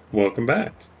 Vaco. Welcome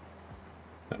back.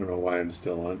 I don't know why I'm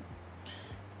still on.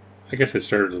 I guess I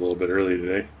started a little bit early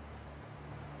today.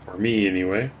 For me,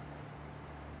 anyway.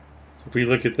 So if we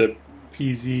look at the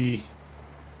PZ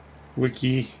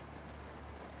wiki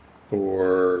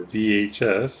or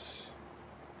VHS,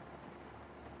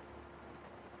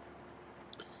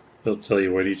 they'll tell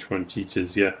you what each one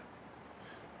teaches. Yeah.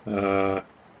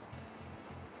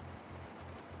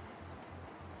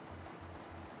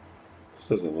 This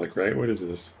doesn't look right. What is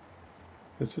this?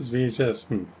 This is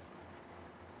VHS.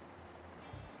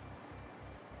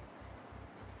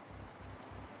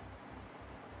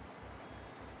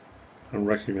 I don't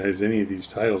recognize any of these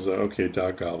titles. Okay,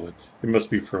 Dog Goblin. It must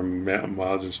be from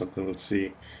mods or something. Let's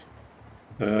see.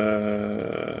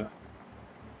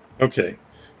 Okay.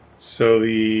 So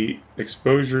the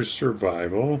exposure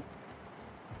survival.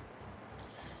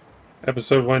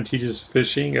 Episode 1 teaches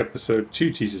fishing. Episode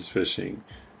 2 teaches fishing.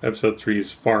 Episode 3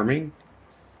 is farming.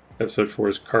 Episode 4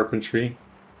 is carpentry.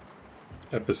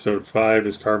 Episode 5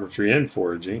 is carpentry and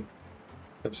foraging.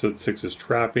 Episode 6 is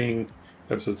trapping.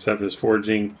 Episode 7 is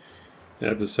foraging. And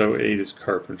episode 8 is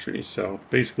carpentry. So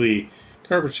basically,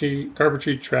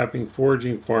 carpentry, trapping,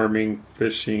 foraging, farming,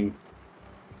 fishing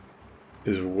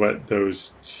is what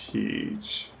those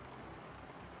teach.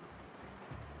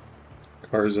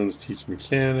 Car zones teach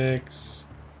mechanics.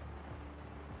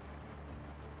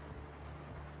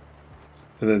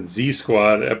 And then Z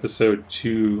Squad episode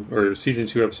 2 or season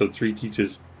 2 episode 3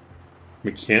 teaches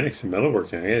mechanics and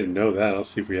metalworking. I didn't know that. I'll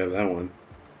see if we have that one.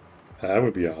 That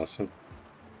would be awesome.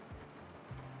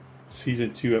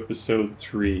 Season 2 episode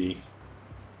 3.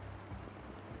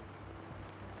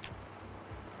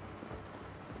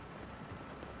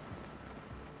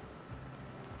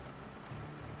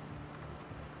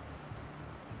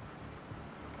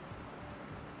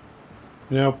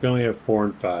 Nope, we only have 4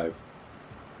 and 5.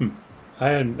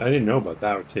 I didn't know about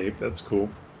that tape. That's cool.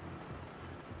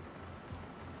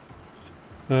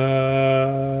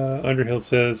 Underhill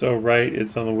says, "Oh right,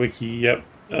 it's on the wiki." Yep.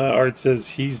 Art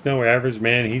says he's no average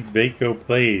man. He's Vaco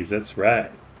plays. That's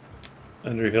right.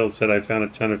 Underhill said, "I found a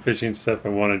ton of fishing stuff. I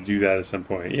want to do that at some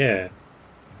point." Yeah.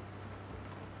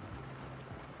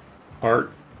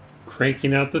 Art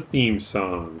cranking out the theme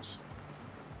songs.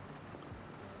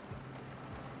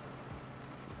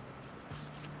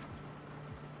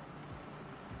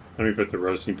 Let me put the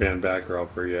roasting pan back, or I'll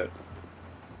forget.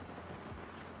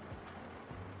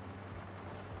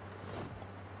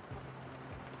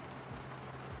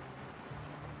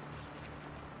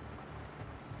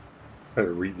 Try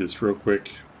to read this real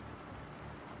quick.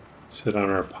 Sit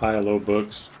on our pile of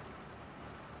books.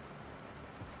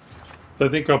 I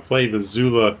think I'll play the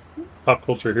Zula Pop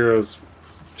Culture Heroes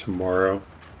tomorrow.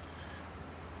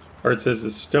 Art says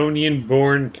Estonian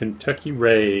born, Kentucky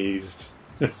raised.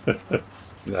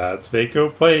 That's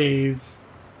Vaco Plays.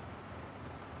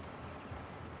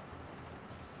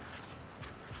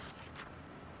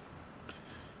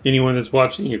 Anyone that's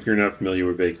watching, if you're not familiar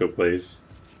with Vaco Plays,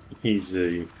 he's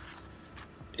an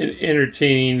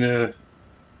entertaining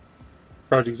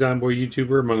Project Zomboid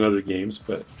YouTuber, among other games,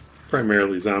 but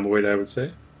primarily Zomboid, I would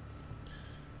say.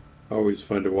 Always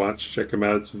fun to watch. Check him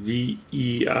out. It's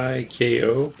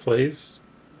VEIKO Plays.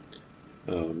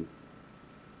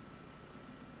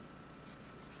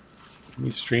 He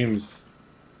streams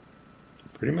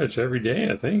pretty much every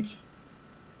day, I think.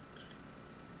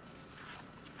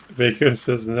 Vaco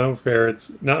says, "No fair,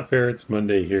 it's not fair, it's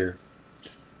Monday here."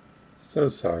 So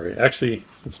sorry. Actually,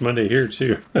 it's Monday here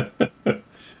too.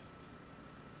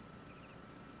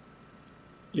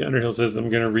 Yeah, Underhill says, "I'm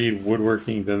going to read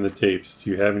Woodworking, then the tapes. Do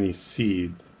you have any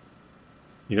seeds?"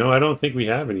 You know, I don't think we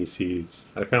have any seeds.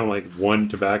 I found like one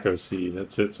tobacco seed.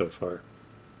 That's it so far.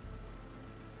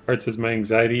 Art says, "My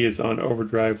anxiety is on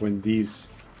overdrive with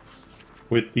these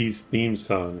theme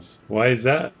songs." Why is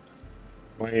that?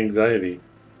 Why anxiety?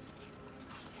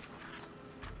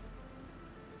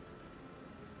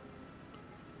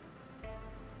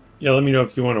 Yeah, let me know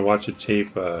if you want to watch a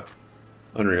tape,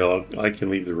 Underhill. I can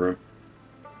leave the room.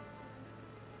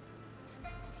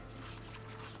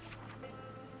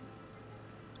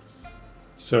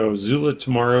 So, Zula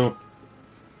tomorrow.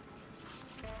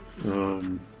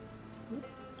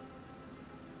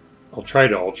 I'll try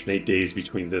to alternate days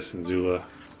between this and Zula.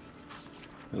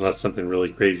 Unless something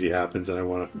really crazy happens and I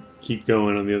want to keep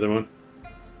going on the other one.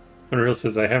 Unreal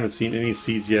says, "I haven't seen any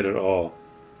seeds yet at all."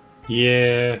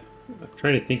 Yeah, I'm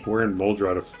trying to think where in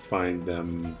Moldra to find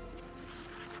them.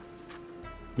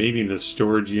 Maybe in the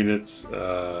storage units.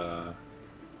 I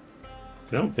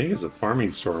don't think it's a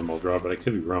farming store in Moldra, but I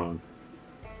could be wrong.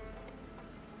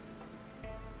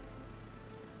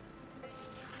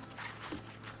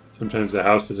 Sometimes the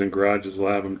houses and garages will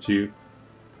have them too.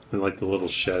 And like the little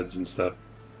sheds and stuff.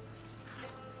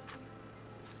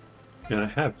 And I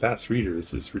have fast readers.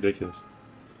 This is ridiculous.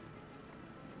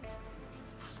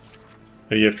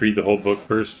 Oh, you have to read the whole book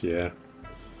first? Yeah.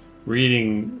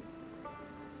 Reading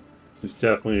is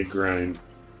definitely a grind.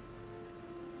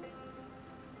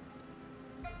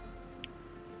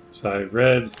 So I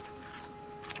read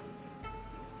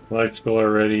electrical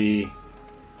already.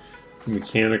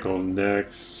 Mechanical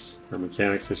next. Or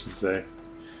mechanics, I should say.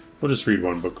 We'll just read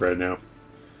one book right now.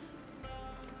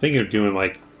 Thinking of doing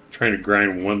like trying to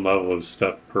grind one level of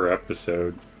stuff per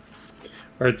episode.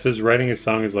 Alright, it says writing a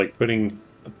song is like putting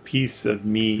a piece of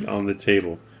me on the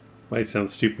table. Might sound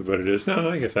stupid, but it is. No,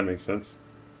 I guess that makes sense.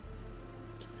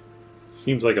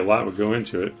 Seems like a lot would go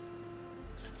into it.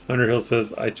 Underhill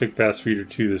says, "I took Fast Reader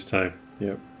 2 this time."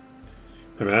 Yep.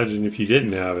 Imagine if you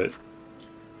didn't have it.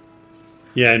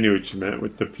 Yeah, I knew what you meant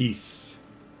with the piece.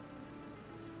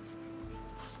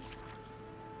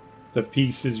 The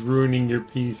piece is ruining your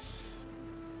peace.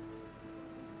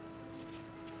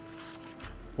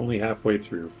 Only halfway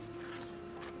through.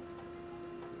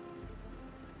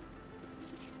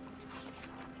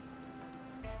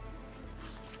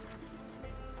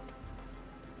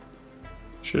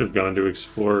 Should have gone to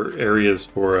explore areas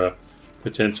for a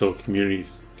potential community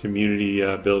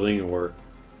building or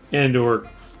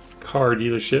car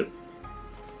dealership.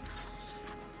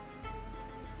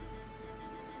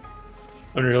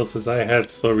 Underhill says, "I had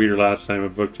slow reader last time. A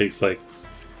book takes like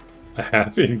a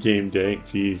half in-game day."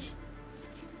 Jeez.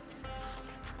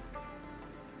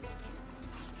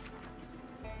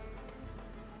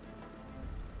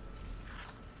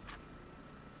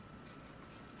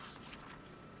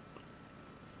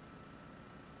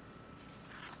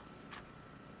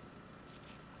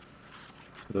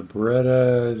 So the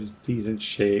Beretta is decent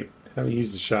shape. Haven't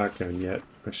used the shotgun yet.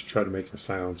 I should try to make a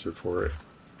silencer for it.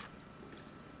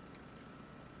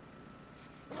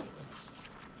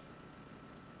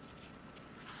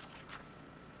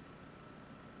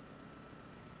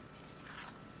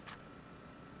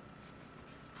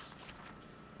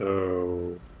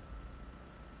 So,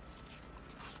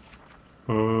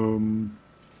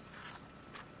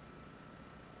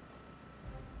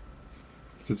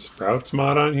 is it Sprouts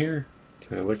mod on here?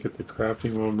 Can I look at the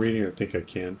crafting while I'm reading? I think I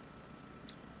can.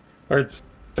 Art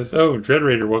says, "Oh, Dread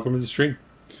Raider, welcome to the stream.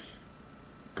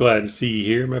 Glad to see you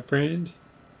here, my friend."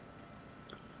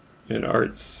 And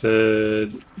Art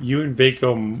said, "You and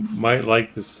Vaco might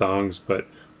like the songs, but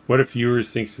what if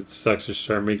viewers thinks it sucks or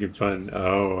start making fun?"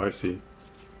 Oh, I see.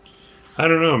 I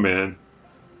don't know, man.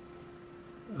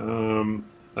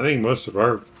 I think most of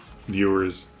our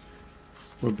viewers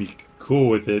would be cool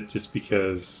with it just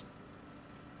because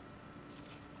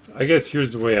I guess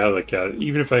here's the way I look at it.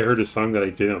 Even if I heard a song that I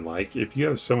didn't like, if you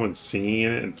have someone singing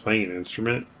it and playing an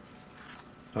instrument,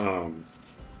 I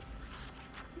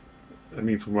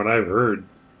mean, from what I've heard,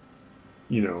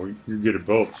 you know, you're good at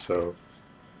both. So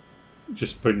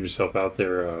just putting yourself out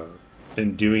there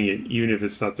and doing it, even if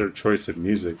it's not their choice of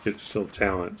music, it's still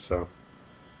talent. So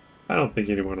I don't think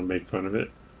anyone will make fun of it.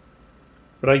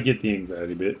 But I get the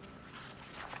anxiety bit.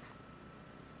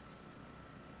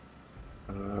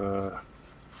 I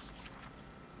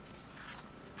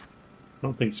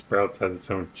don't think Sprouts has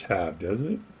its own tab, does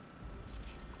it?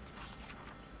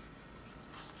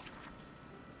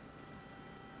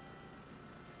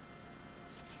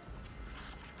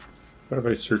 What if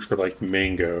I search for like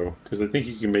mango? Because I think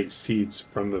you can make seeds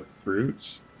from the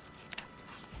fruit.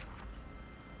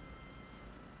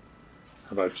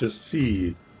 How about just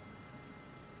seed?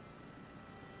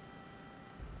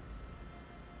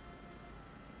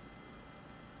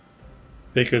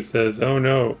 Nico says, "Oh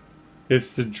no,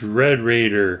 it's the Dread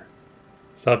Raider.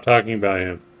 Stop talking about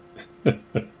him."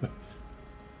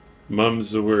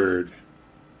 Mum's the word.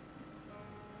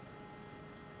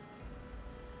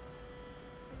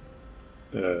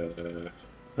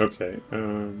 Okay.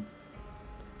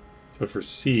 So for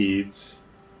seeds,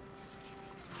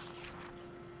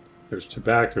 there's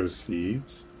tobacco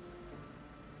seeds,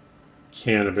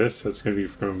 cannabis. That's going to be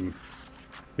from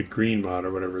the green mod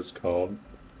or whatever it's called.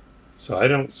 So I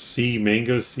don't see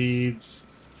mango seeds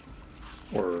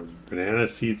or banana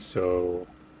seeds. So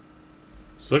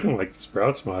it's looking like the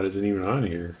Sprouts mod isn't even on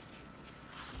here.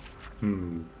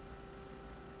 I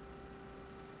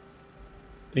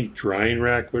think drying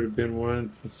rack would have been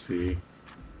one. Let's see.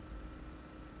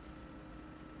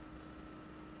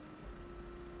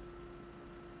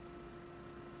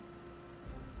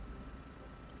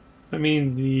 I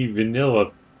mean, the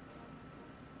vanilla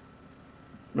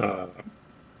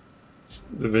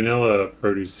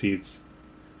produce seeds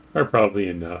are probably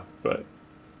enough, but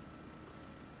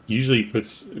usually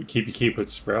KPK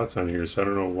puts Sprouts on here, so I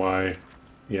don't know why.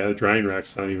 Yeah, the drying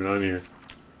rack's not even on here.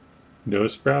 No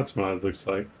Sprouts mod, looks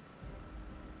like.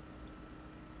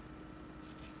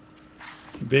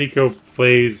 Vaco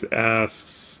Plays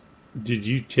asks, "Did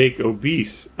you take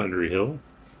Obese, Underhill?"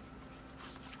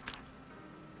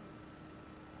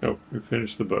 Oh, we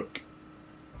finished the book.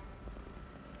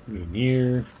 In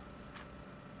here.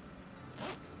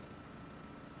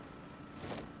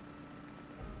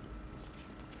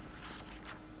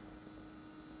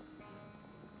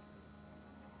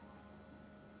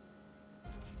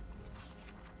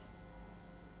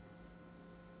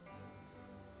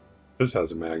 This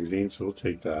has a magazine, so we'll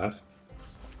take that.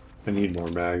 I need more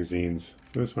magazines.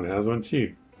 This one has one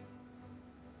too.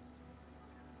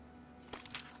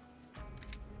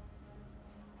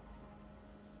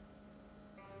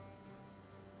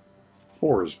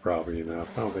 Four is probably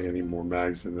enough. I don't think I need more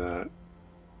mags than that.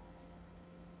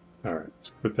 Alright, let's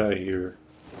put that here.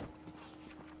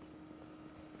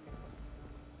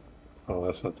 Oh,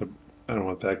 that's not the... I don't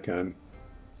want that gun.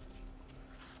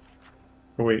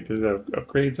 Oh wait, does it have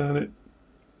upgrades on it?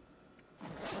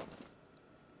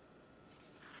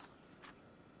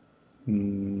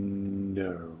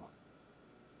 No.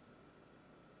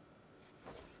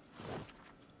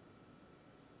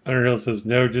 Underhill says,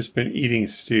 "No, just been eating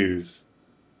stews."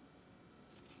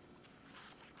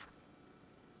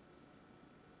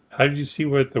 How did you see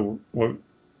what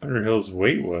Underhill's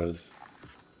weight was?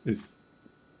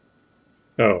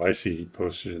 Oh, I see. He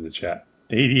posted in the chat.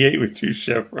 88 with 2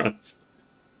 chevrons.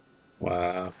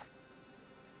 Wow.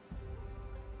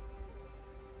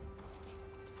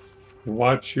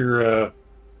 Watch your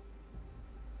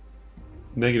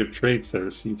negative traits there.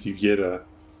 See if you get a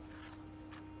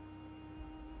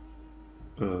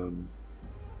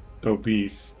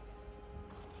obese.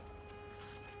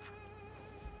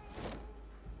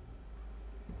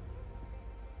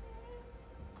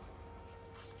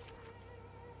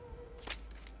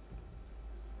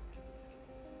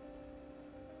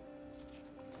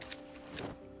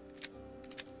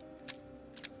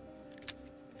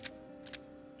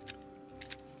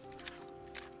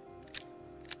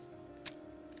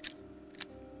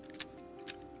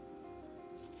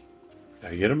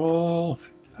 I get them all?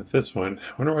 Not this one.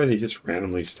 I wonder why they just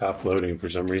randomly stop loading for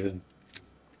some reason.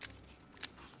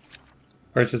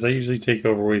 Alright, says I usually take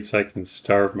overweight so I can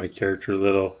starve my character a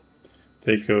little.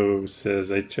 Faco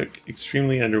says I took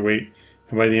extremely underweight,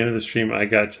 and by the end of the stream I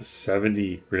got to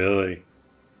 70. Really?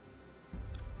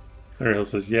 Underhill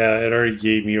says, yeah, it already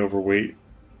gave me overweight.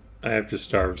 I have to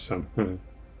starve some.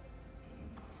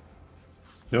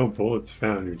 No bullets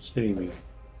found. You're kidding me.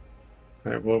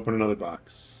 Alright, we'll open another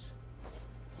box.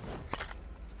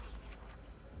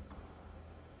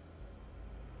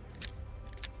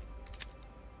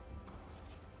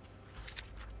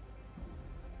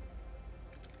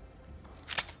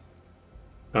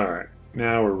 Alright,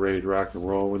 now we're ready to rock and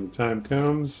roll when the time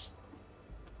comes.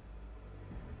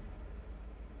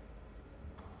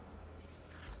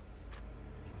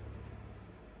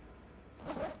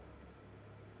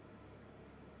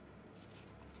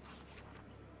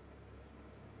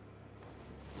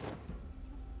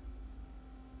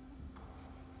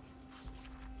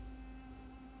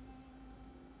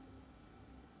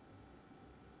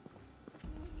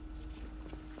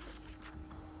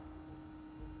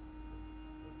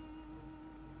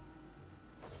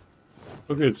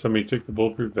 Oh good, somebody took the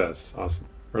bulletproof vest. Awesome.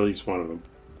 Or at least one of them.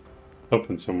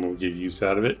 Hoping someone will get use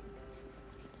out of it.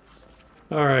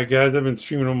 Alright guys, I've been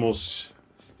streaming almost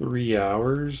 3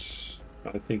 hours.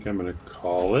 I think I'm going to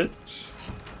call it.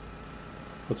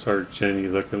 What's our Jenny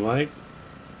looking like?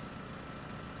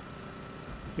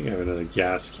 I think I have another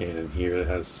gas can here that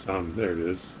has some. There it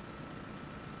is.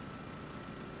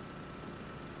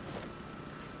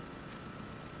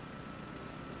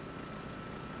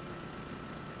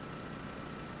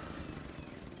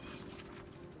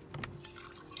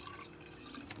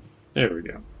 There we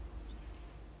go.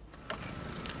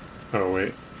 Oh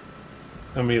wait.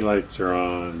 How many lights are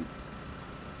on?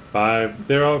 5.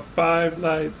 There are 5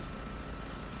 lights.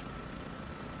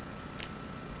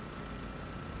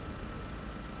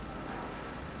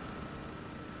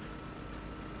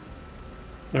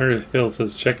 Hill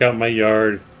says, check out my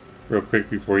yard real quick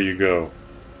before you go.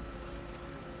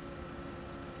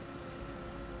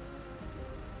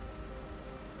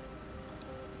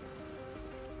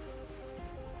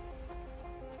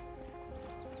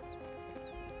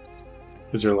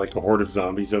 Is there like a horde of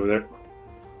zombies over there?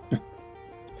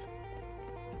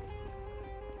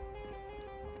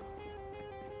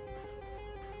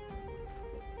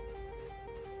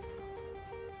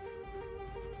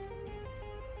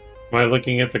 Am I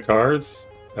looking at the cars?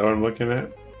 Is that what I'm looking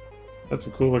at? That's a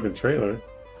cool looking trailer.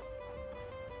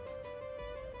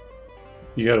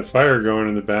 You got a fire going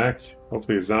in the back.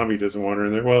 Hopefully a zombie doesn't wander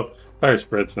in there. Well, fire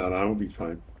spread's not on. We'll be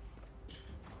fine.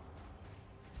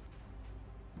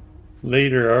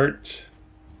 Later, Art.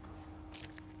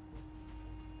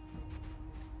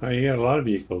 Oh, you got a lot of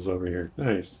vehicles over here.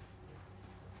 Nice.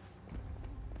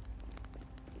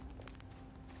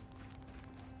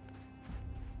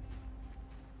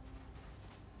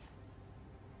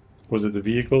 Was it the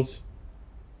vehicles?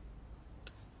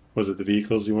 Was it the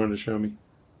vehicles you wanted to show me?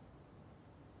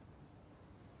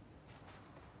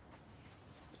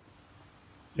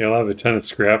 Yeah, I'll have a ton of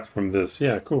scrap from this.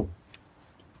 Yeah, cool.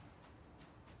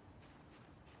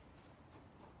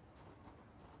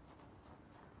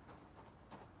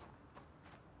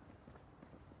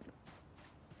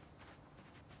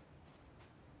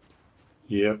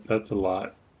 Yep, that's a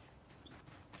lot.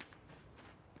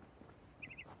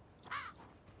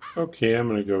 Okay, I'm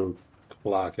gonna go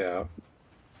clock out.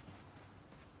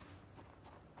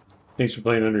 Thanks for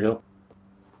playing Underhill.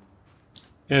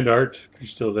 And Art, if you're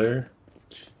still there.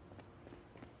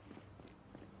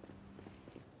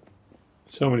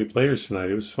 So many players tonight,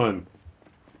 it was fun.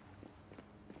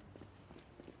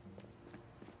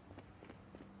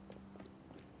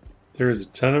 There is a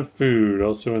ton of food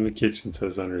also in the kitchen,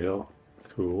 says Underhill.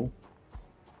 Cool.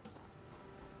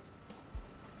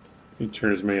 Let me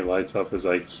turn as many lights off as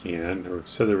I can. Or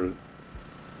said there were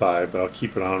 5, but I'll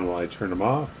keep it on while I turn them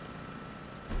off.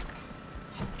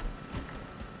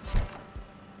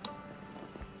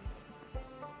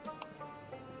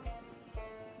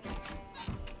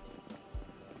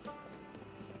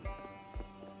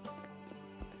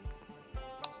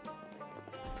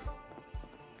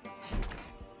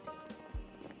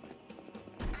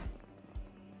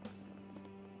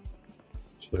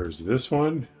 There's this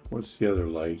one. What's the other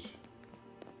light?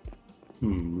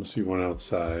 Must be one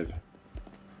outside.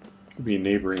 Could be a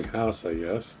neighboring house, I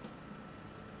guess.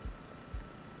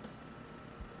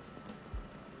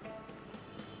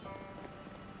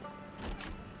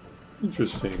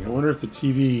 Interesting. I wonder if the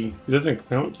TV... It doesn't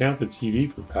count the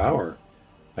TV for power.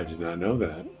 I did not know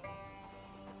that.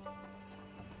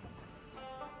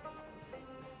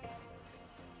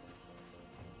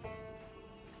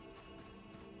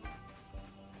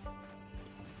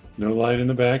 No light in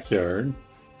the backyard.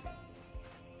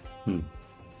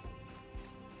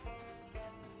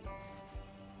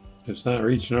 It's not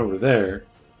reaching over there.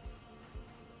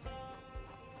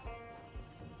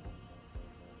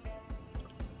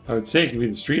 I would say it could be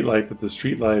the street light, but the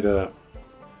street light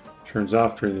turns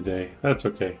off during the day. That's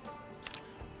okay.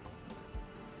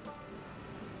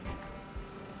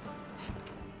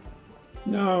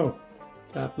 No!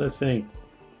 Stop listening.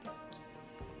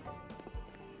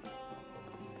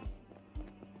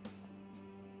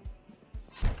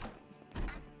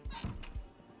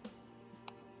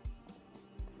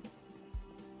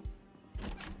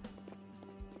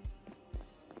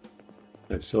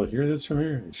 Can I still hear this from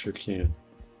here? I sure can.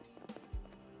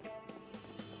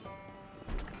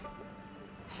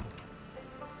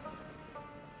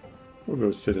 We'll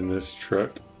go sit in this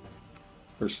truck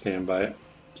or stand by it.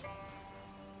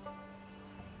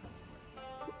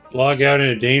 Log out in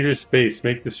a dangerous space.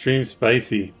 Make the stream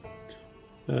spicy.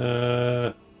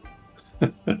 No.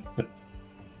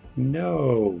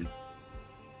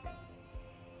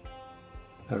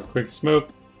 Have a quick smoke.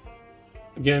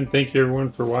 Again, thank you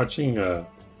everyone for watching.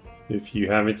 If you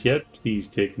haven't yet, please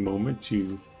take a moment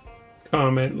to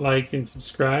comment, like, and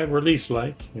subscribe, or at least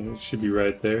like. It should be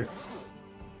right there.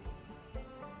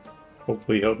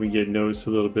 Hopefully help me get noticed a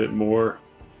little bit more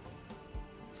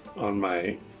on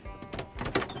my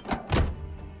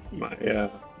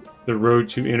the road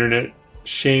to internet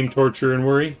shame, torture, and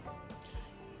worry.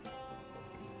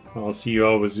 I'll see you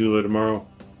all with Zula tomorrow.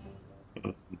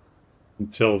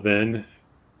 Until then,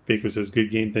 Baco says,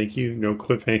 good game, thank you. No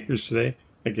cliffhangers today.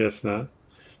 I guess not.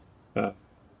 So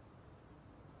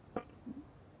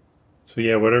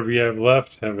yeah, whatever you have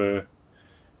left, have a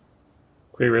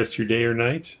great rest of your day or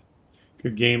night.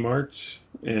 Good game art,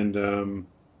 and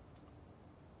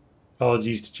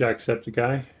apologies to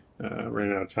Jacksepticeye.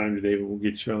 Ran out of time today, but we'll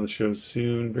get you on the show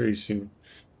soon, very soon.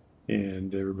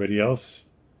 And everybody else,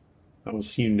 I will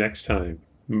see you next time.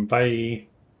 Bye.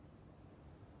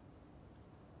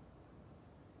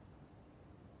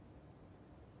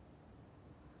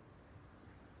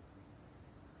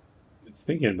 It's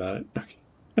thinking about it.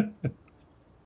 Okay.